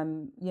 and when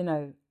I'm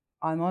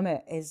on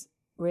it, is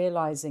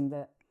realizing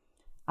that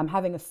I'm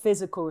having a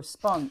physical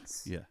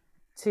response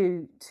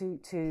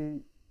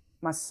to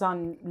my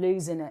son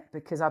losing it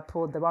because I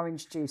poured the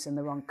orange juice in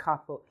the wrong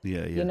cup, or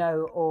you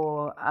know,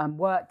 or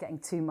work getting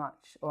too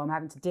much, or I'm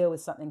having to deal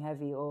with something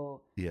heavy, or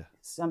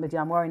somebody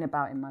I'm worrying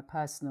about in my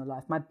personal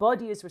life. My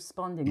body is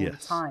responding all the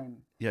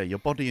time. Yeah, your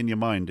body and your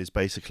mind is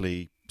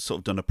basically sort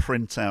of done a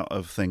printout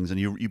of things, and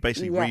you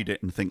basically read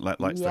it and think like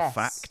it's the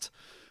fact,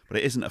 but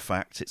it isn't a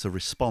fact. It's a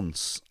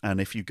response,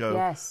 and if you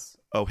go,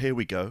 oh, here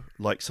we go.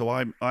 Like, so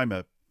I'm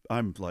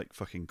like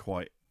fucking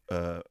quite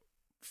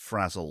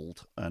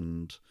frazzled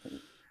and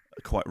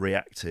quite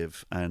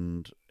reactive,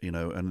 and you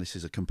know, and this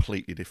is a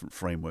completely different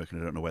framework,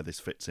 and I don't know where this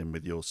fits in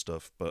with your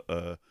stuff, but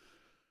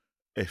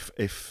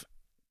if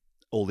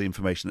all the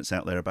information that's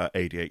out there about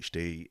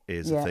ADHD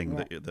is a thing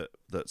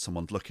that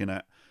someone's looking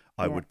at,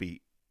 I would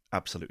be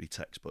absolutely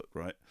textbook,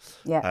 right?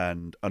 Yeah.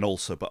 And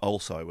also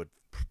I would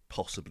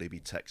possibly be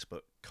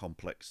textbook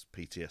complex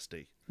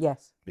PTSD.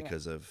 Yes.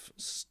 Because of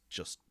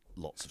just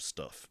lots of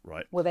stuff,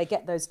 right? Well, they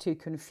get those two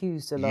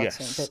confused a lot.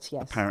 Yes,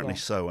 apparently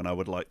so, and I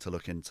would like to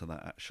look into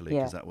that actually,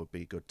 because that would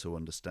be good to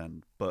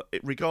understand. But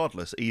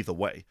regardless, either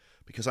way,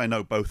 because I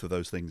know both of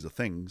those things are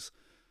things,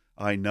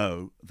 I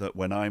know that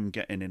when I'm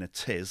getting in a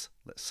tiz,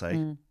 let's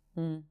say,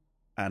 and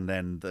and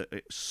then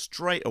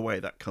straight away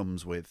that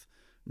comes with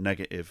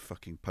negative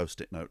fucking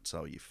post-it notes.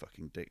 Oh, you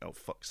fucking dick. Oh,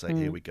 fuck's sake,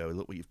 here we go.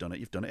 Look what you've done it.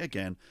 You've done it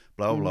again.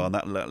 Blah, blah, and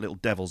that little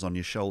devil's on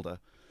your shoulder.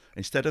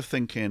 Instead of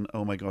thinking,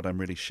 oh my God, I'm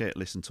really shit,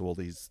 listen to all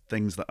these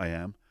things that I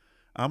am,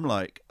 I'm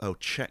like, oh,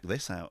 check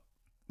this out.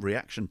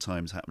 Reaction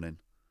time's happening.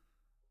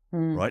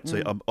 Right?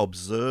 So I'm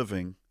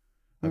observing.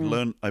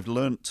 I've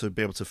learned to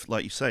be able to,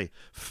 like you say,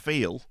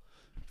 feel.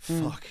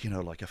 Fuck,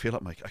 like I feel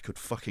like I could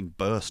fucking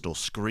burst or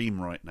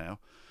scream right now.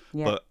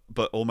 Yeah.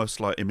 But almost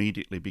like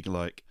immediately be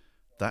like,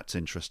 that's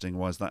interesting.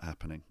 Why is that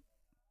happening?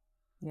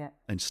 Yeah.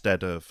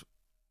 Instead of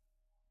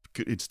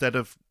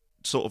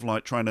sort of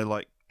like trying to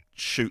like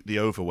shoot the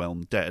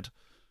overwhelm dead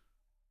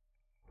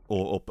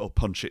or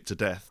punch it to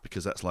death,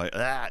 because that's like,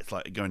 it's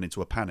like going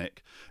into a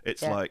panic.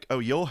 It's like, oh,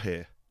 you're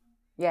here.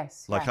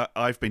 Yes. Like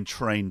I've been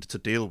trained to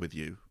deal with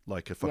you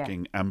like a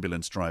fucking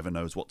ambulance driver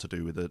knows what to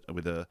do with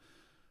a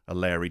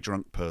Larry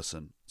drunk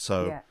person.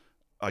 So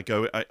I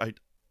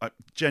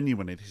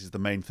genuinely, this is the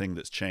main thing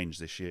that's changed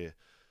this year.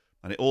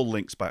 And it all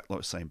links back, like I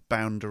was saying,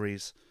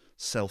 boundaries,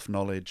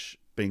 self-knowledge,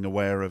 being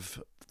aware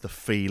of the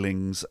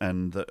feelings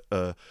and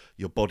that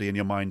your body and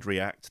your mind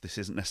react. This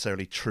isn't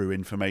necessarily true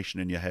information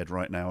in your head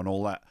right now, and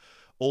all that.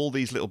 All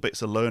these little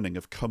bits of learning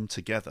have come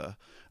together,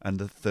 and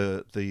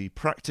the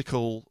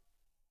practical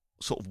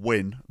sort of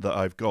win that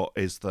I've got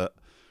is that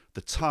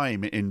the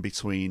time in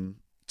between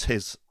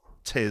tis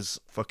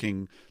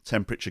fucking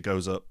temperature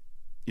goes up,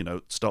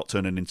 start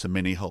turning into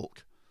mini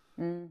Hulk.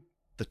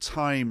 The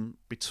time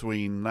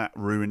between that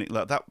ruining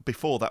that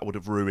before that would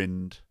have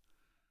ruined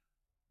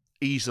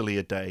easily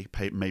a day,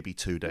 maybe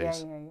 2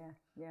 days.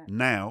 Yeah.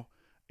 Now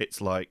it's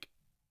like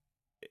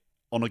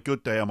on a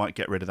good day I might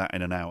get rid of that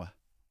in an hour.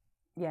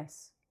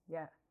 Yes.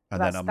 Yeah.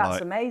 And then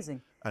that's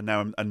amazing. And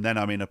then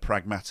I'm in a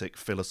pragmatic,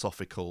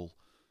 philosophical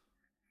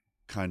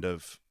kind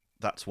of,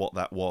 that's what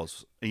that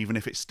was. Even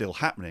if it's still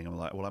happening, I'm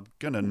like, well, I'm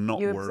gonna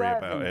not worry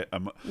about it.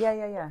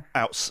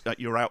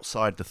 You're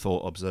outside the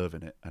thought,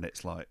 observing it, and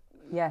it's like.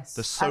 Yes.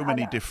 There's so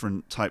many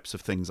different types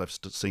of things I've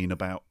seen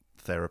about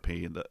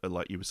therapy, and that,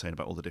 like you were saying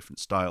about all the different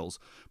styles,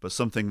 but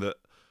something that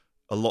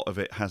a lot of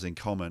it has in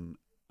common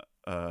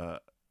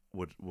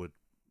would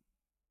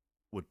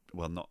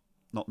well,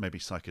 not maybe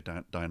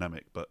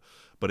psychodynamic, but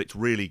it's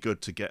really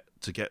good to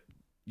get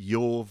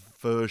your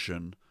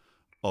version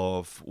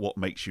of what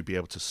makes you be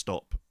able to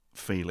stop,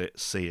 feel it,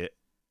 see it,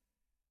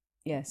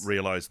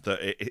 realize that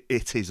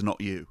it is not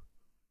you.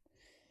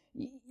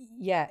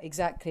 Yeah,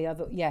 exactly.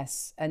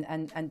 Yes,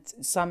 and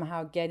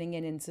somehow getting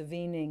in,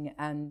 intervening,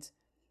 and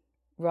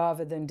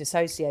rather than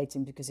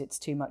dissociating because it's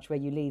too much where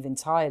you leave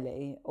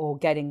entirely, or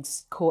getting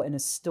caught in a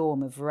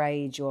storm of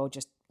rage or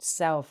just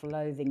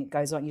self-loathing, it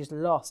goes on, you're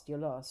lost.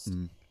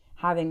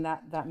 Having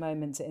that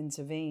moment to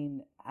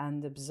intervene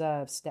and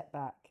observe, step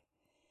back,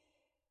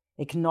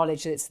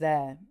 acknowledge that it's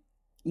there,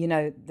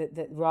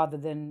 that rather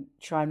than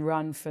try and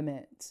run from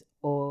it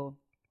or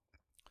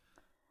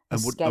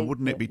and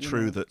wouldn't it be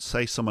true that,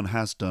 say, someone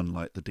has done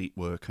like the deep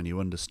work, and you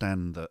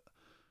understand that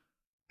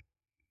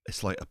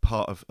it's like a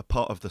part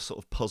of the sort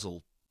of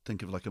puzzle.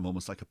 Think of like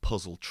almost like a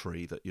puzzle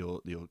tree that you're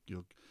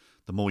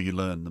the more you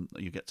learn,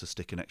 you get to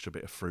stick an extra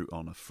bit of fruit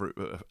on,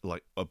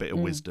 like a bit of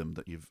wisdom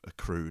that you've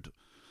accrued.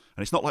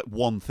 And it's not like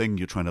one thing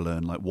you're trying to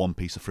learn, like one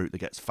piece of fruit that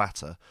gets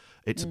fatter.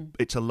 It's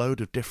a load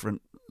of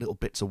different little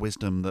bits of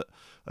wisdom that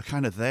are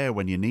kind of there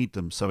when you need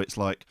them. So it's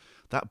like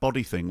that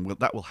body thing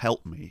that will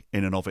help me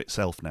in and of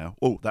itself now.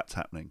 Oh, that's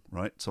happening,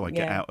 right? So I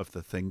get out of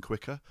the thing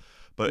quicker.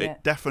 But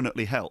it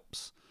definitely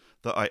helps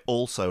that I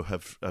also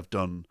have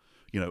done,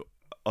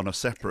 on a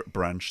separate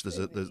branch. There's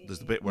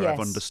the bit where I've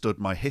understood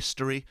my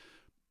history,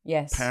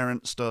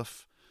 parent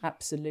stuff,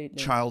 absolutely,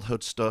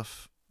 childhood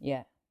stuff.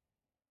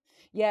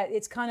 Yeah,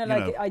 it's kind of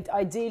like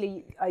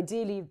ideally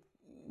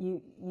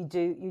you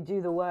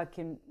do the work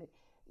in,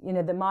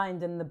 the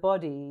mind and the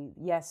body.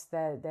 Yes,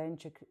 they're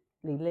intricately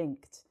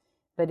linked,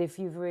 but if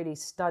you've really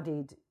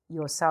studied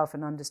yourself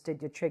and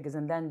understood your triggers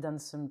and then done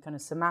some kind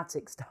of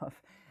somatic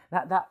stuff,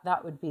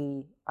 that would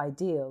be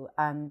ideal.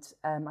 And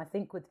I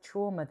think with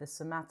trauma, the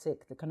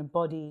somatic, the kind of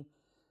body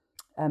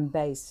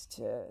based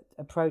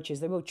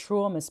approaches, the real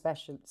trauma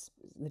specialists,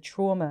 the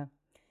trauma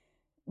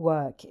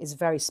work is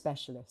very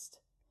specialist.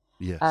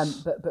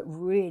 Yes. But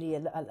really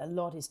a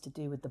lot is to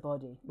do with the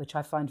body, which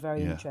I find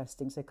very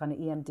interesting. So kind of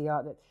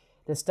EMDR,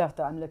 the stuff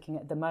that I'm looking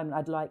at the moment,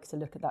 I'd like to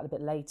look at that a bit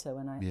later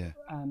when I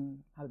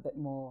have a bit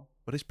more.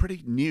 But it's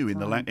pretty new in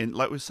like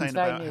we were saying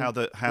about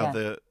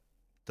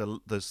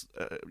there's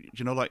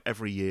like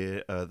every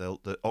year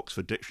the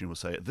Oxford Dictionary will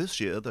say, this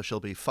year there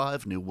shall be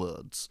 5 new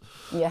words.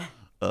 Yeah.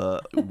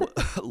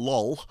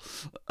 Lol,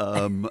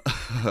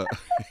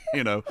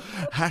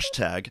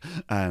 hashtag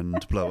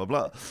and blah blah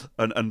blah,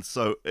 and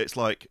so it's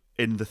like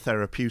in the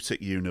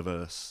therapeutic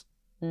universe,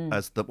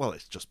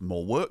 it's just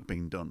more work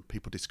being done,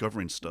 people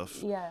discovering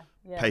stuff,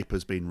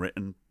 papers being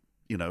written,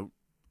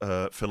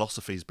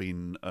 philosophy's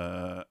been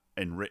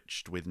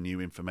enriched with new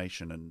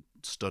information and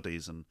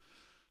studies, and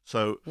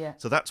so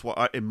that's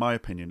what in my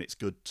opinion, it's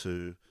good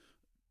to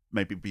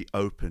maybe be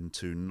open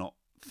to not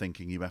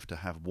thinking you have to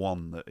have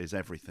one that is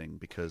everything,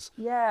 because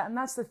Yeah, and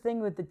that's the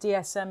thing with the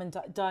DSM and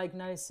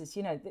diagnosis.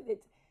 You know,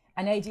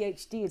 and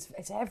ADHD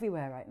it's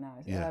everywhere right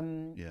now. yeah,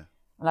 And yeah,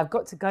 I've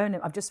got to go now.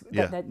 I've just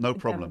no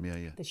problem.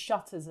 Yeah. The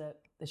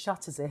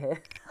shutters are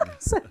here,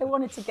 so they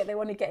want to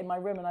get in my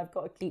room, and I've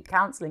got to keep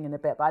counselling in a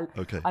bit. But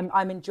Okay.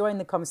 I'm enjoying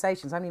the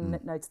conversations. I haven't even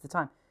noticed the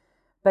time.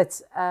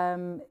 But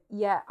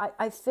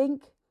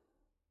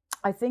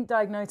I think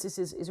diagnosis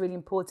is really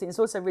important. It's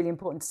also really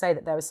important to say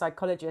that there are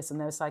psychologists and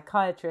there are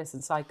psychiatrists,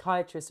 and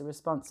psychiatrists are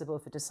responsible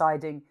for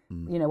deciding,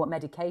 what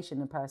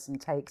medication a person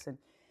takes. And,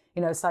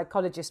 a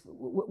psychologist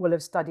will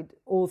have studied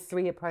all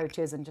three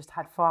approaches and just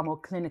had far more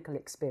clinical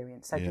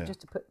experience. So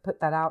just to put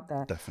that out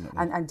there. Definitely.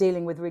 And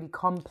dealing with really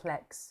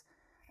complex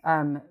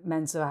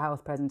mental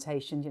health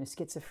presentations,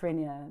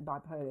 schizophrenia,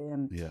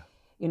 bipolar,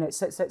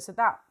 so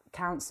that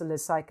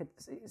counsellors,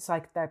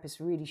 psychotherapists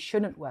really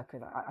shouldn't work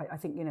with. I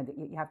think that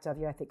you have to have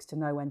your ethics to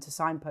know when to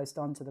signpost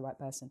on to the right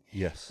person.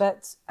 Yes.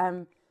 But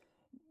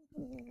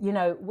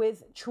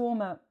with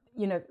trauma,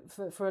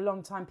 for a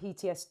long time,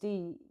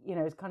 PTSD,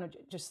 it's kind of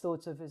just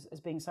thought of as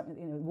being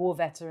something war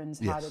veterans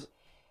had,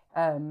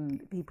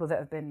 people that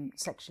have been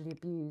sexually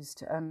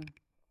abused.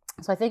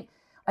 So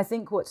I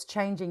think what's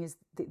changing is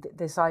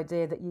this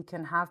idea that you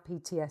can have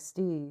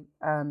PTSD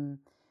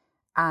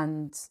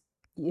and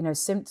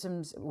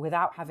symptoms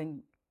without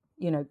having,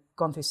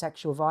 gone through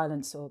sexual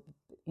violence or,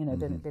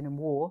 been in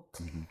war.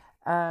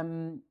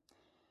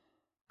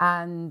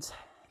 And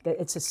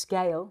it's a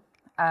scale.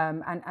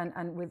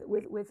 And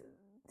with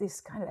this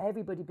kind of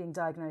everybody being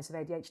diagnosed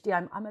with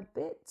ADHD, I'm a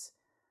bit,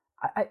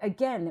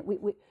 again,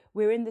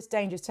 we're in this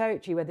dangerous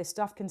territory where this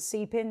stuff can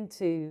seep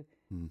into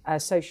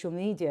social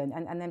media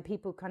and then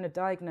people kind of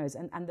diagnose.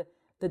 And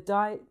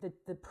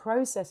the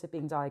process of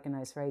being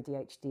diagnosed for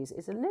ADHD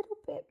is a little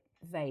bit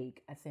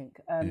vague, I think.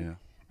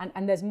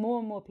 And there's more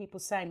and more people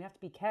saying you have to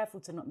be careful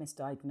to not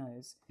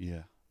misdiagnose.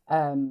 Yeah.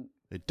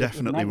 It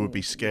definitely would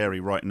be scary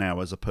right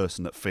now as a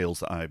person that feels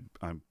that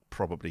I'm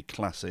probably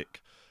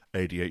classic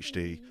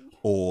ADHD,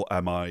 or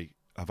have I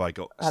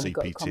got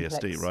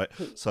CPTSD, right?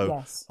 So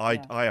yes,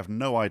 I have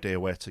no idea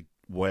where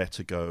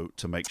to go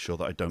to make sure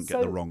that I don't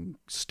get the wrong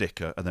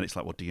sticker, and then it's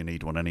like, well, do you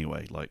need one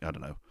anyway? Like, I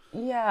don't know.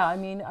 Yeah, I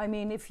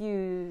mean, if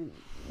you,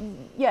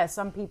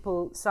 some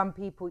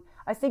people,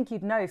 I think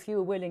you'd know if you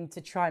were willing to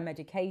try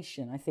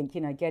medication. I think,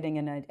 getting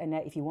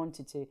if you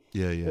wanted to,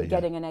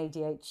 getting an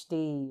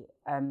ADHD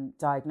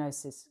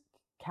diagnosis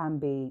can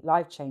be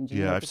life-changing.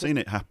 Yeah, I've seen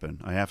it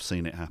happen. I have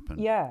seen it happen.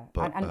 Yeah,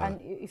 but,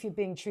 and if you're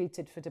being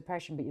treated for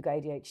depression but you've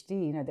got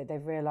ADHD, that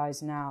they've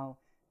realised now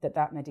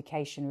that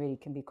medication really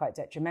can be quite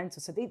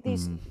detrimental. So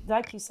these,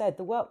 like you said,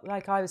 the world,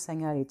 like I was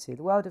saying earlier too,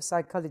 the world of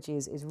psychology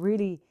is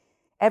really,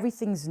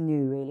 everything's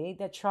new, really.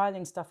 They're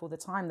trialing stuff all the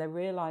time. They're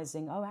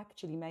realising,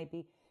 actually,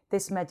 maybe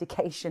this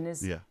medication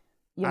is... Yeah.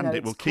 And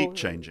it will keep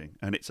changing,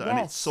 and it's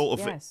sort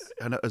of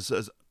and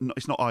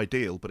it's not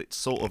ideal, but it's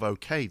sort of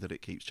okay that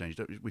it keeps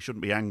changing. We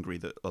shouldn't be angry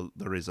that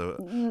there is a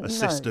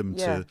system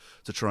to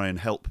try and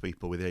help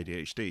people with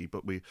ADHD,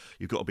 but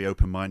you've got to be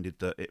open-minded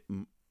that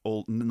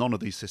none of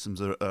these systems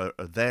are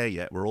there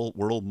yet. We're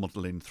all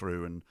muddling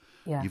through, and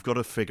you've got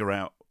to figure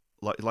out,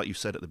 like you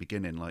said at the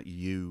beginning, like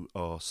you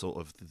are sort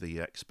of the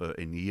expert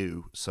in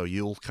you, so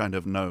you'll kind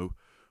of know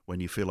when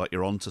you feel like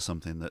you're onto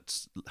something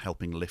that's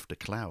helping lift a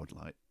cloud,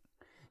 like.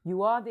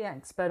 You are the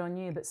expert on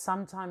you, but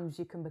sometimes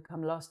you can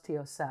become lost to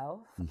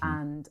yourself.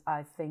 And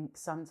I think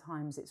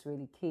sometimes it's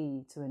really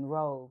key to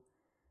enroll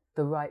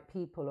the right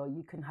people, or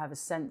you can have a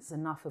sense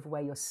enough of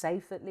where you're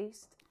safe at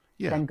least.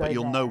 Yeah, but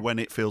you'll know when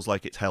it feels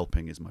like it's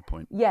helping, is my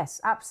point.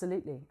 Yes,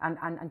 absolutely.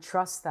 And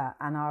trust that.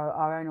 And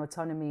our own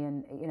autonomy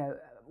and,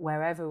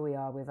 wherever we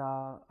are with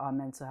our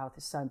mental health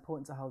is so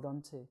important to hold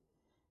on to,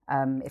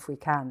 if we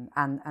can,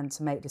 and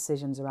to make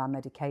decisions around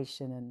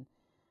medication and,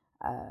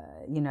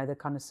 the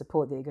kind of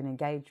support that you're going to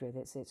engage with.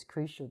 It's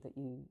crucial that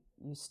you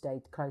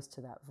stay close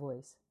to that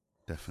voice.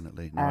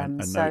 Definitely.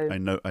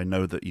 No, I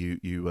know that you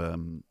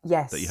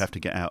that you have to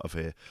get out of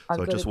here.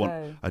 So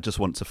I just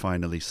want to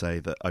finally say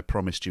that I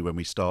promised you when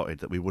we started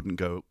that we wouldn't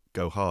go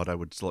hard. I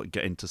would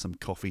get into some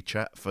coffee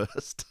chat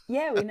first.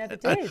 Yeah, we never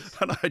did.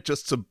 And I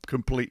just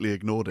completely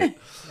ignored it.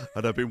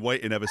 And I've been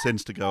waiting ever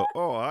since to go,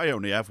 I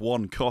only have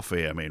one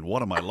coffee. I mean,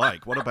 what am I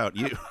like? What about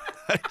you?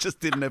 I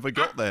just never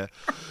got there.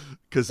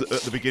 Because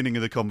at the beginning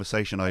of the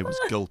conversation, I was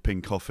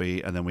gulping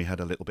coffee, and then we had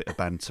a little bit of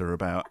banter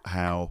about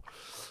how,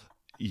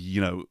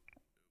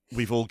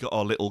 we've all got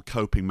our little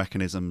coping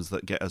mechanisms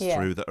that get us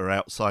through that are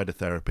outside of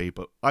therapy,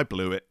 but I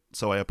blew it,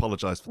 so I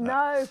apologise for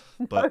that.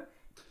 No. But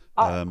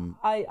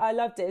I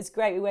loved it. It's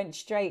great. We went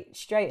straight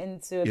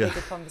into a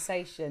bigger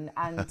conversation,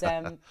 and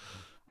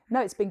no,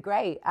 it's been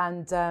great.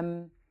 And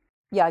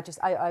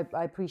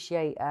I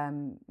appreciate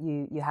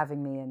you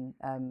having me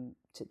and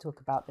to talk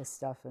about this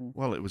stuff. And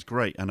well, it was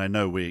great, and I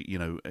know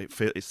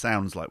it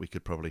sounds like we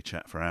could probably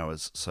chat for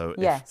hours. So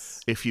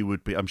if you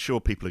would be, I'm sure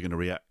people are going to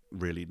react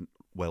really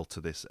well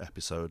to this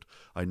episode.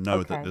 I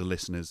know that the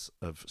listeners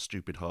of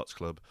Stupid Hearts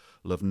Club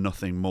love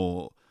nothing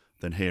more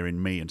than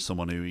hearing me and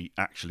someone who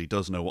actually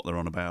does know what they're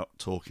on about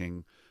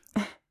talking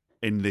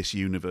in this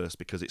universe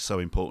because it's so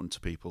important to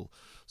people.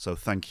 So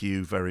thank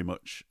you very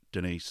much,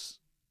 Denise,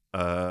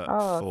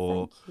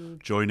 for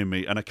joining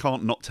me. And I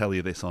can't not tell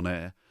you this on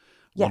air.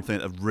 Yeah. One thing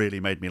that really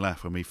made me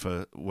laugh when we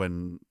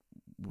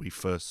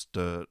first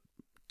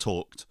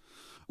talked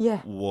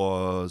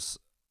was,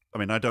 I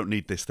mean, I don't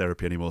need this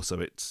therapy anymore, so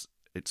it's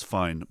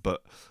fine.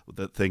 But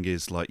the thing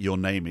is, like, your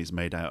name is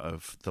made out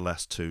of the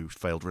last 2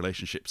 failed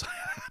relationships I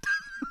had.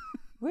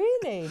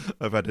 Really?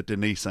 I've had a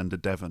Denise and a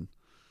Devon.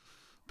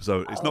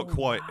 So it's not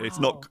quite.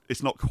 Wow.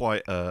 It's not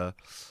quite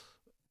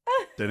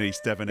Denise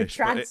Devenish.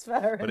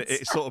 But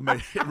it sort of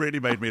it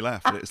really made me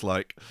laugh. And it's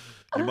like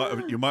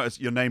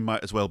your name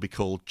might as well be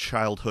called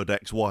Childhood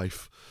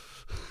Ex-Wife.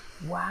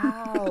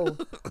 Wow.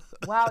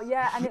 Wow.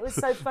 Yeah, and it was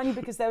so funny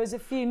because there was a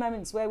few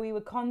moments where we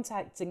were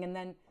contacting, and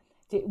then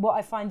what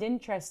I find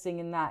interesting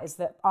in that is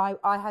that I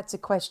had to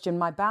question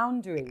my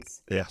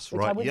boundaries. Yes, which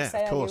right. I wouldn't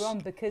say of course. earlier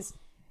on because.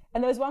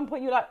 And there was one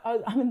point you were like,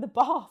 "Oh, I'm in the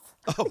bath."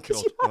 Oh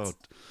God!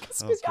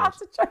 Because you have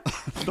to try.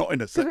 Not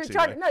in a sexy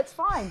way. No, it's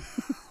fine.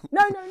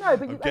 No.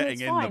 But I'm getting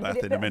in the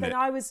bath in a minute. But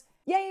I was,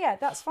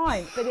 that's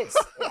fine. But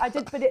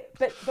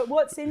but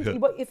what's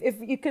in?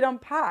 If you could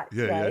unpack,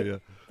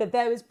 that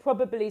there was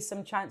probably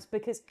some chance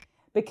because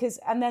I'd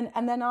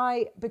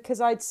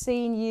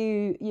seen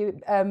you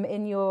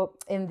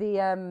in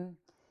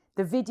the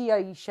video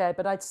you shared,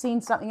 but I'd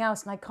seen something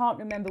else and I can't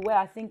remember where.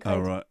 I think.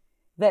 Right.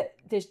 That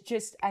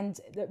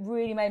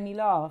really made me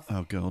laugh.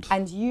 Oh God!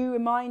 And you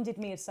reminded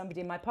me of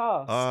somebody in my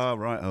past. Oh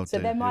right. Oh so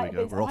dear. there might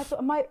have been. I thought,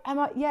 am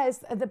I? Yeah, it's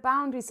the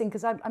boundaries thing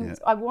because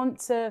I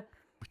want to.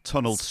 We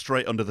tunneled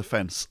straight under the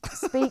fence.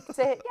 Speak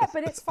to it. Yeah,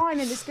 but it's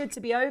fine and it's good to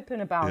be open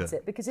about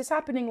it because it's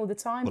happening all the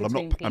time. Well,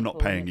 between people. I'm not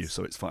paying you,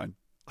 so it's fine.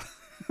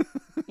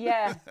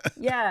 Yeah.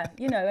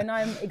 You know, and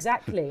I'm a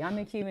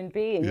human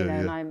being,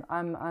 and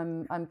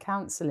I'm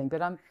counselling,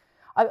 but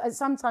I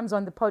sometimes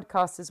on the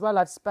podcast as well.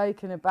 I've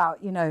spoken about,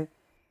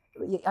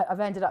 I've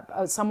ended up,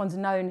 someone's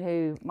known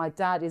who my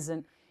dad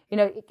isn't,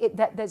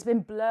 there's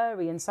been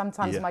blurry, and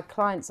sometimes my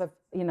clients have,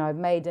 I've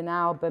made an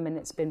album and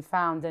it's been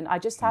found, and I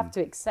just have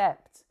to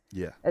accept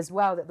as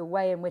well that the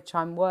way in which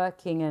I'm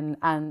working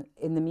and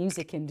in the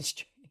music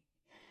industry,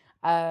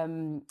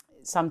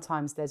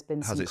 sometimes there's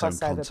been some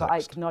crossover, but I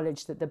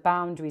acknowledge that the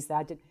boundaries there,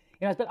 I did,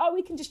 I was like,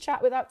 we can just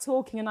chat without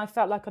talking, and I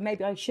felt like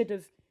maybe I should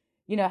have,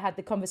 had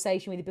the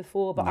conversation with you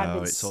before, but I've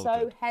been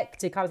so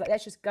hectic. I was like,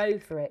 let's just go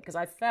for it, because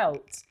I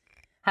felt,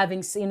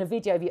 having seen a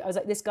video of you, I was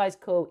like, this guy's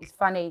cool, he's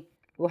funny,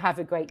 we'll have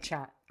a great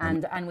chat.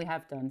 And we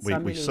have done. So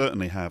we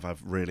certainly have.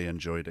 I've really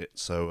enjoyed it.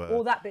 So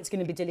all that bit's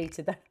going to be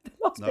deleted. The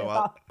last bit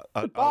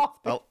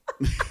I'll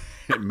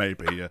it may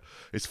be, yeah.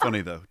 It's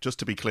funny, though. Just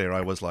to be clear,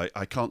 I was like,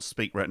 I can't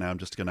speak right now, I'm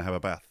just going to have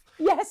a bath.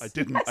 Yes. I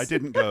didn't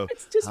go,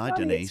 hi,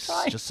 funny, Denise,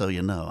 just so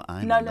you know,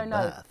 I'm in the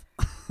bath.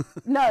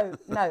 No,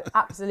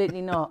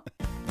 absolutely not.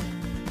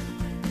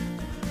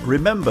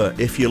 Remember,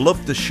 if you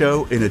loved the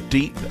show in a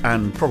deep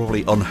and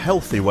probably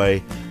unhealthy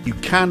way, you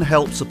can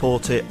help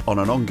support it on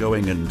an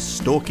ongoing and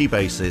stalky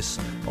basis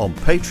on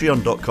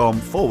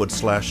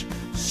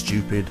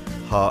patreon.com/Stupid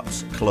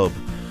Hearts Club.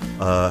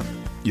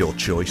 Your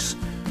choice.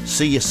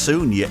 See you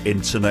soon, you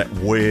internet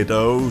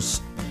weirdos.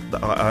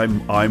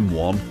 I'm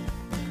one.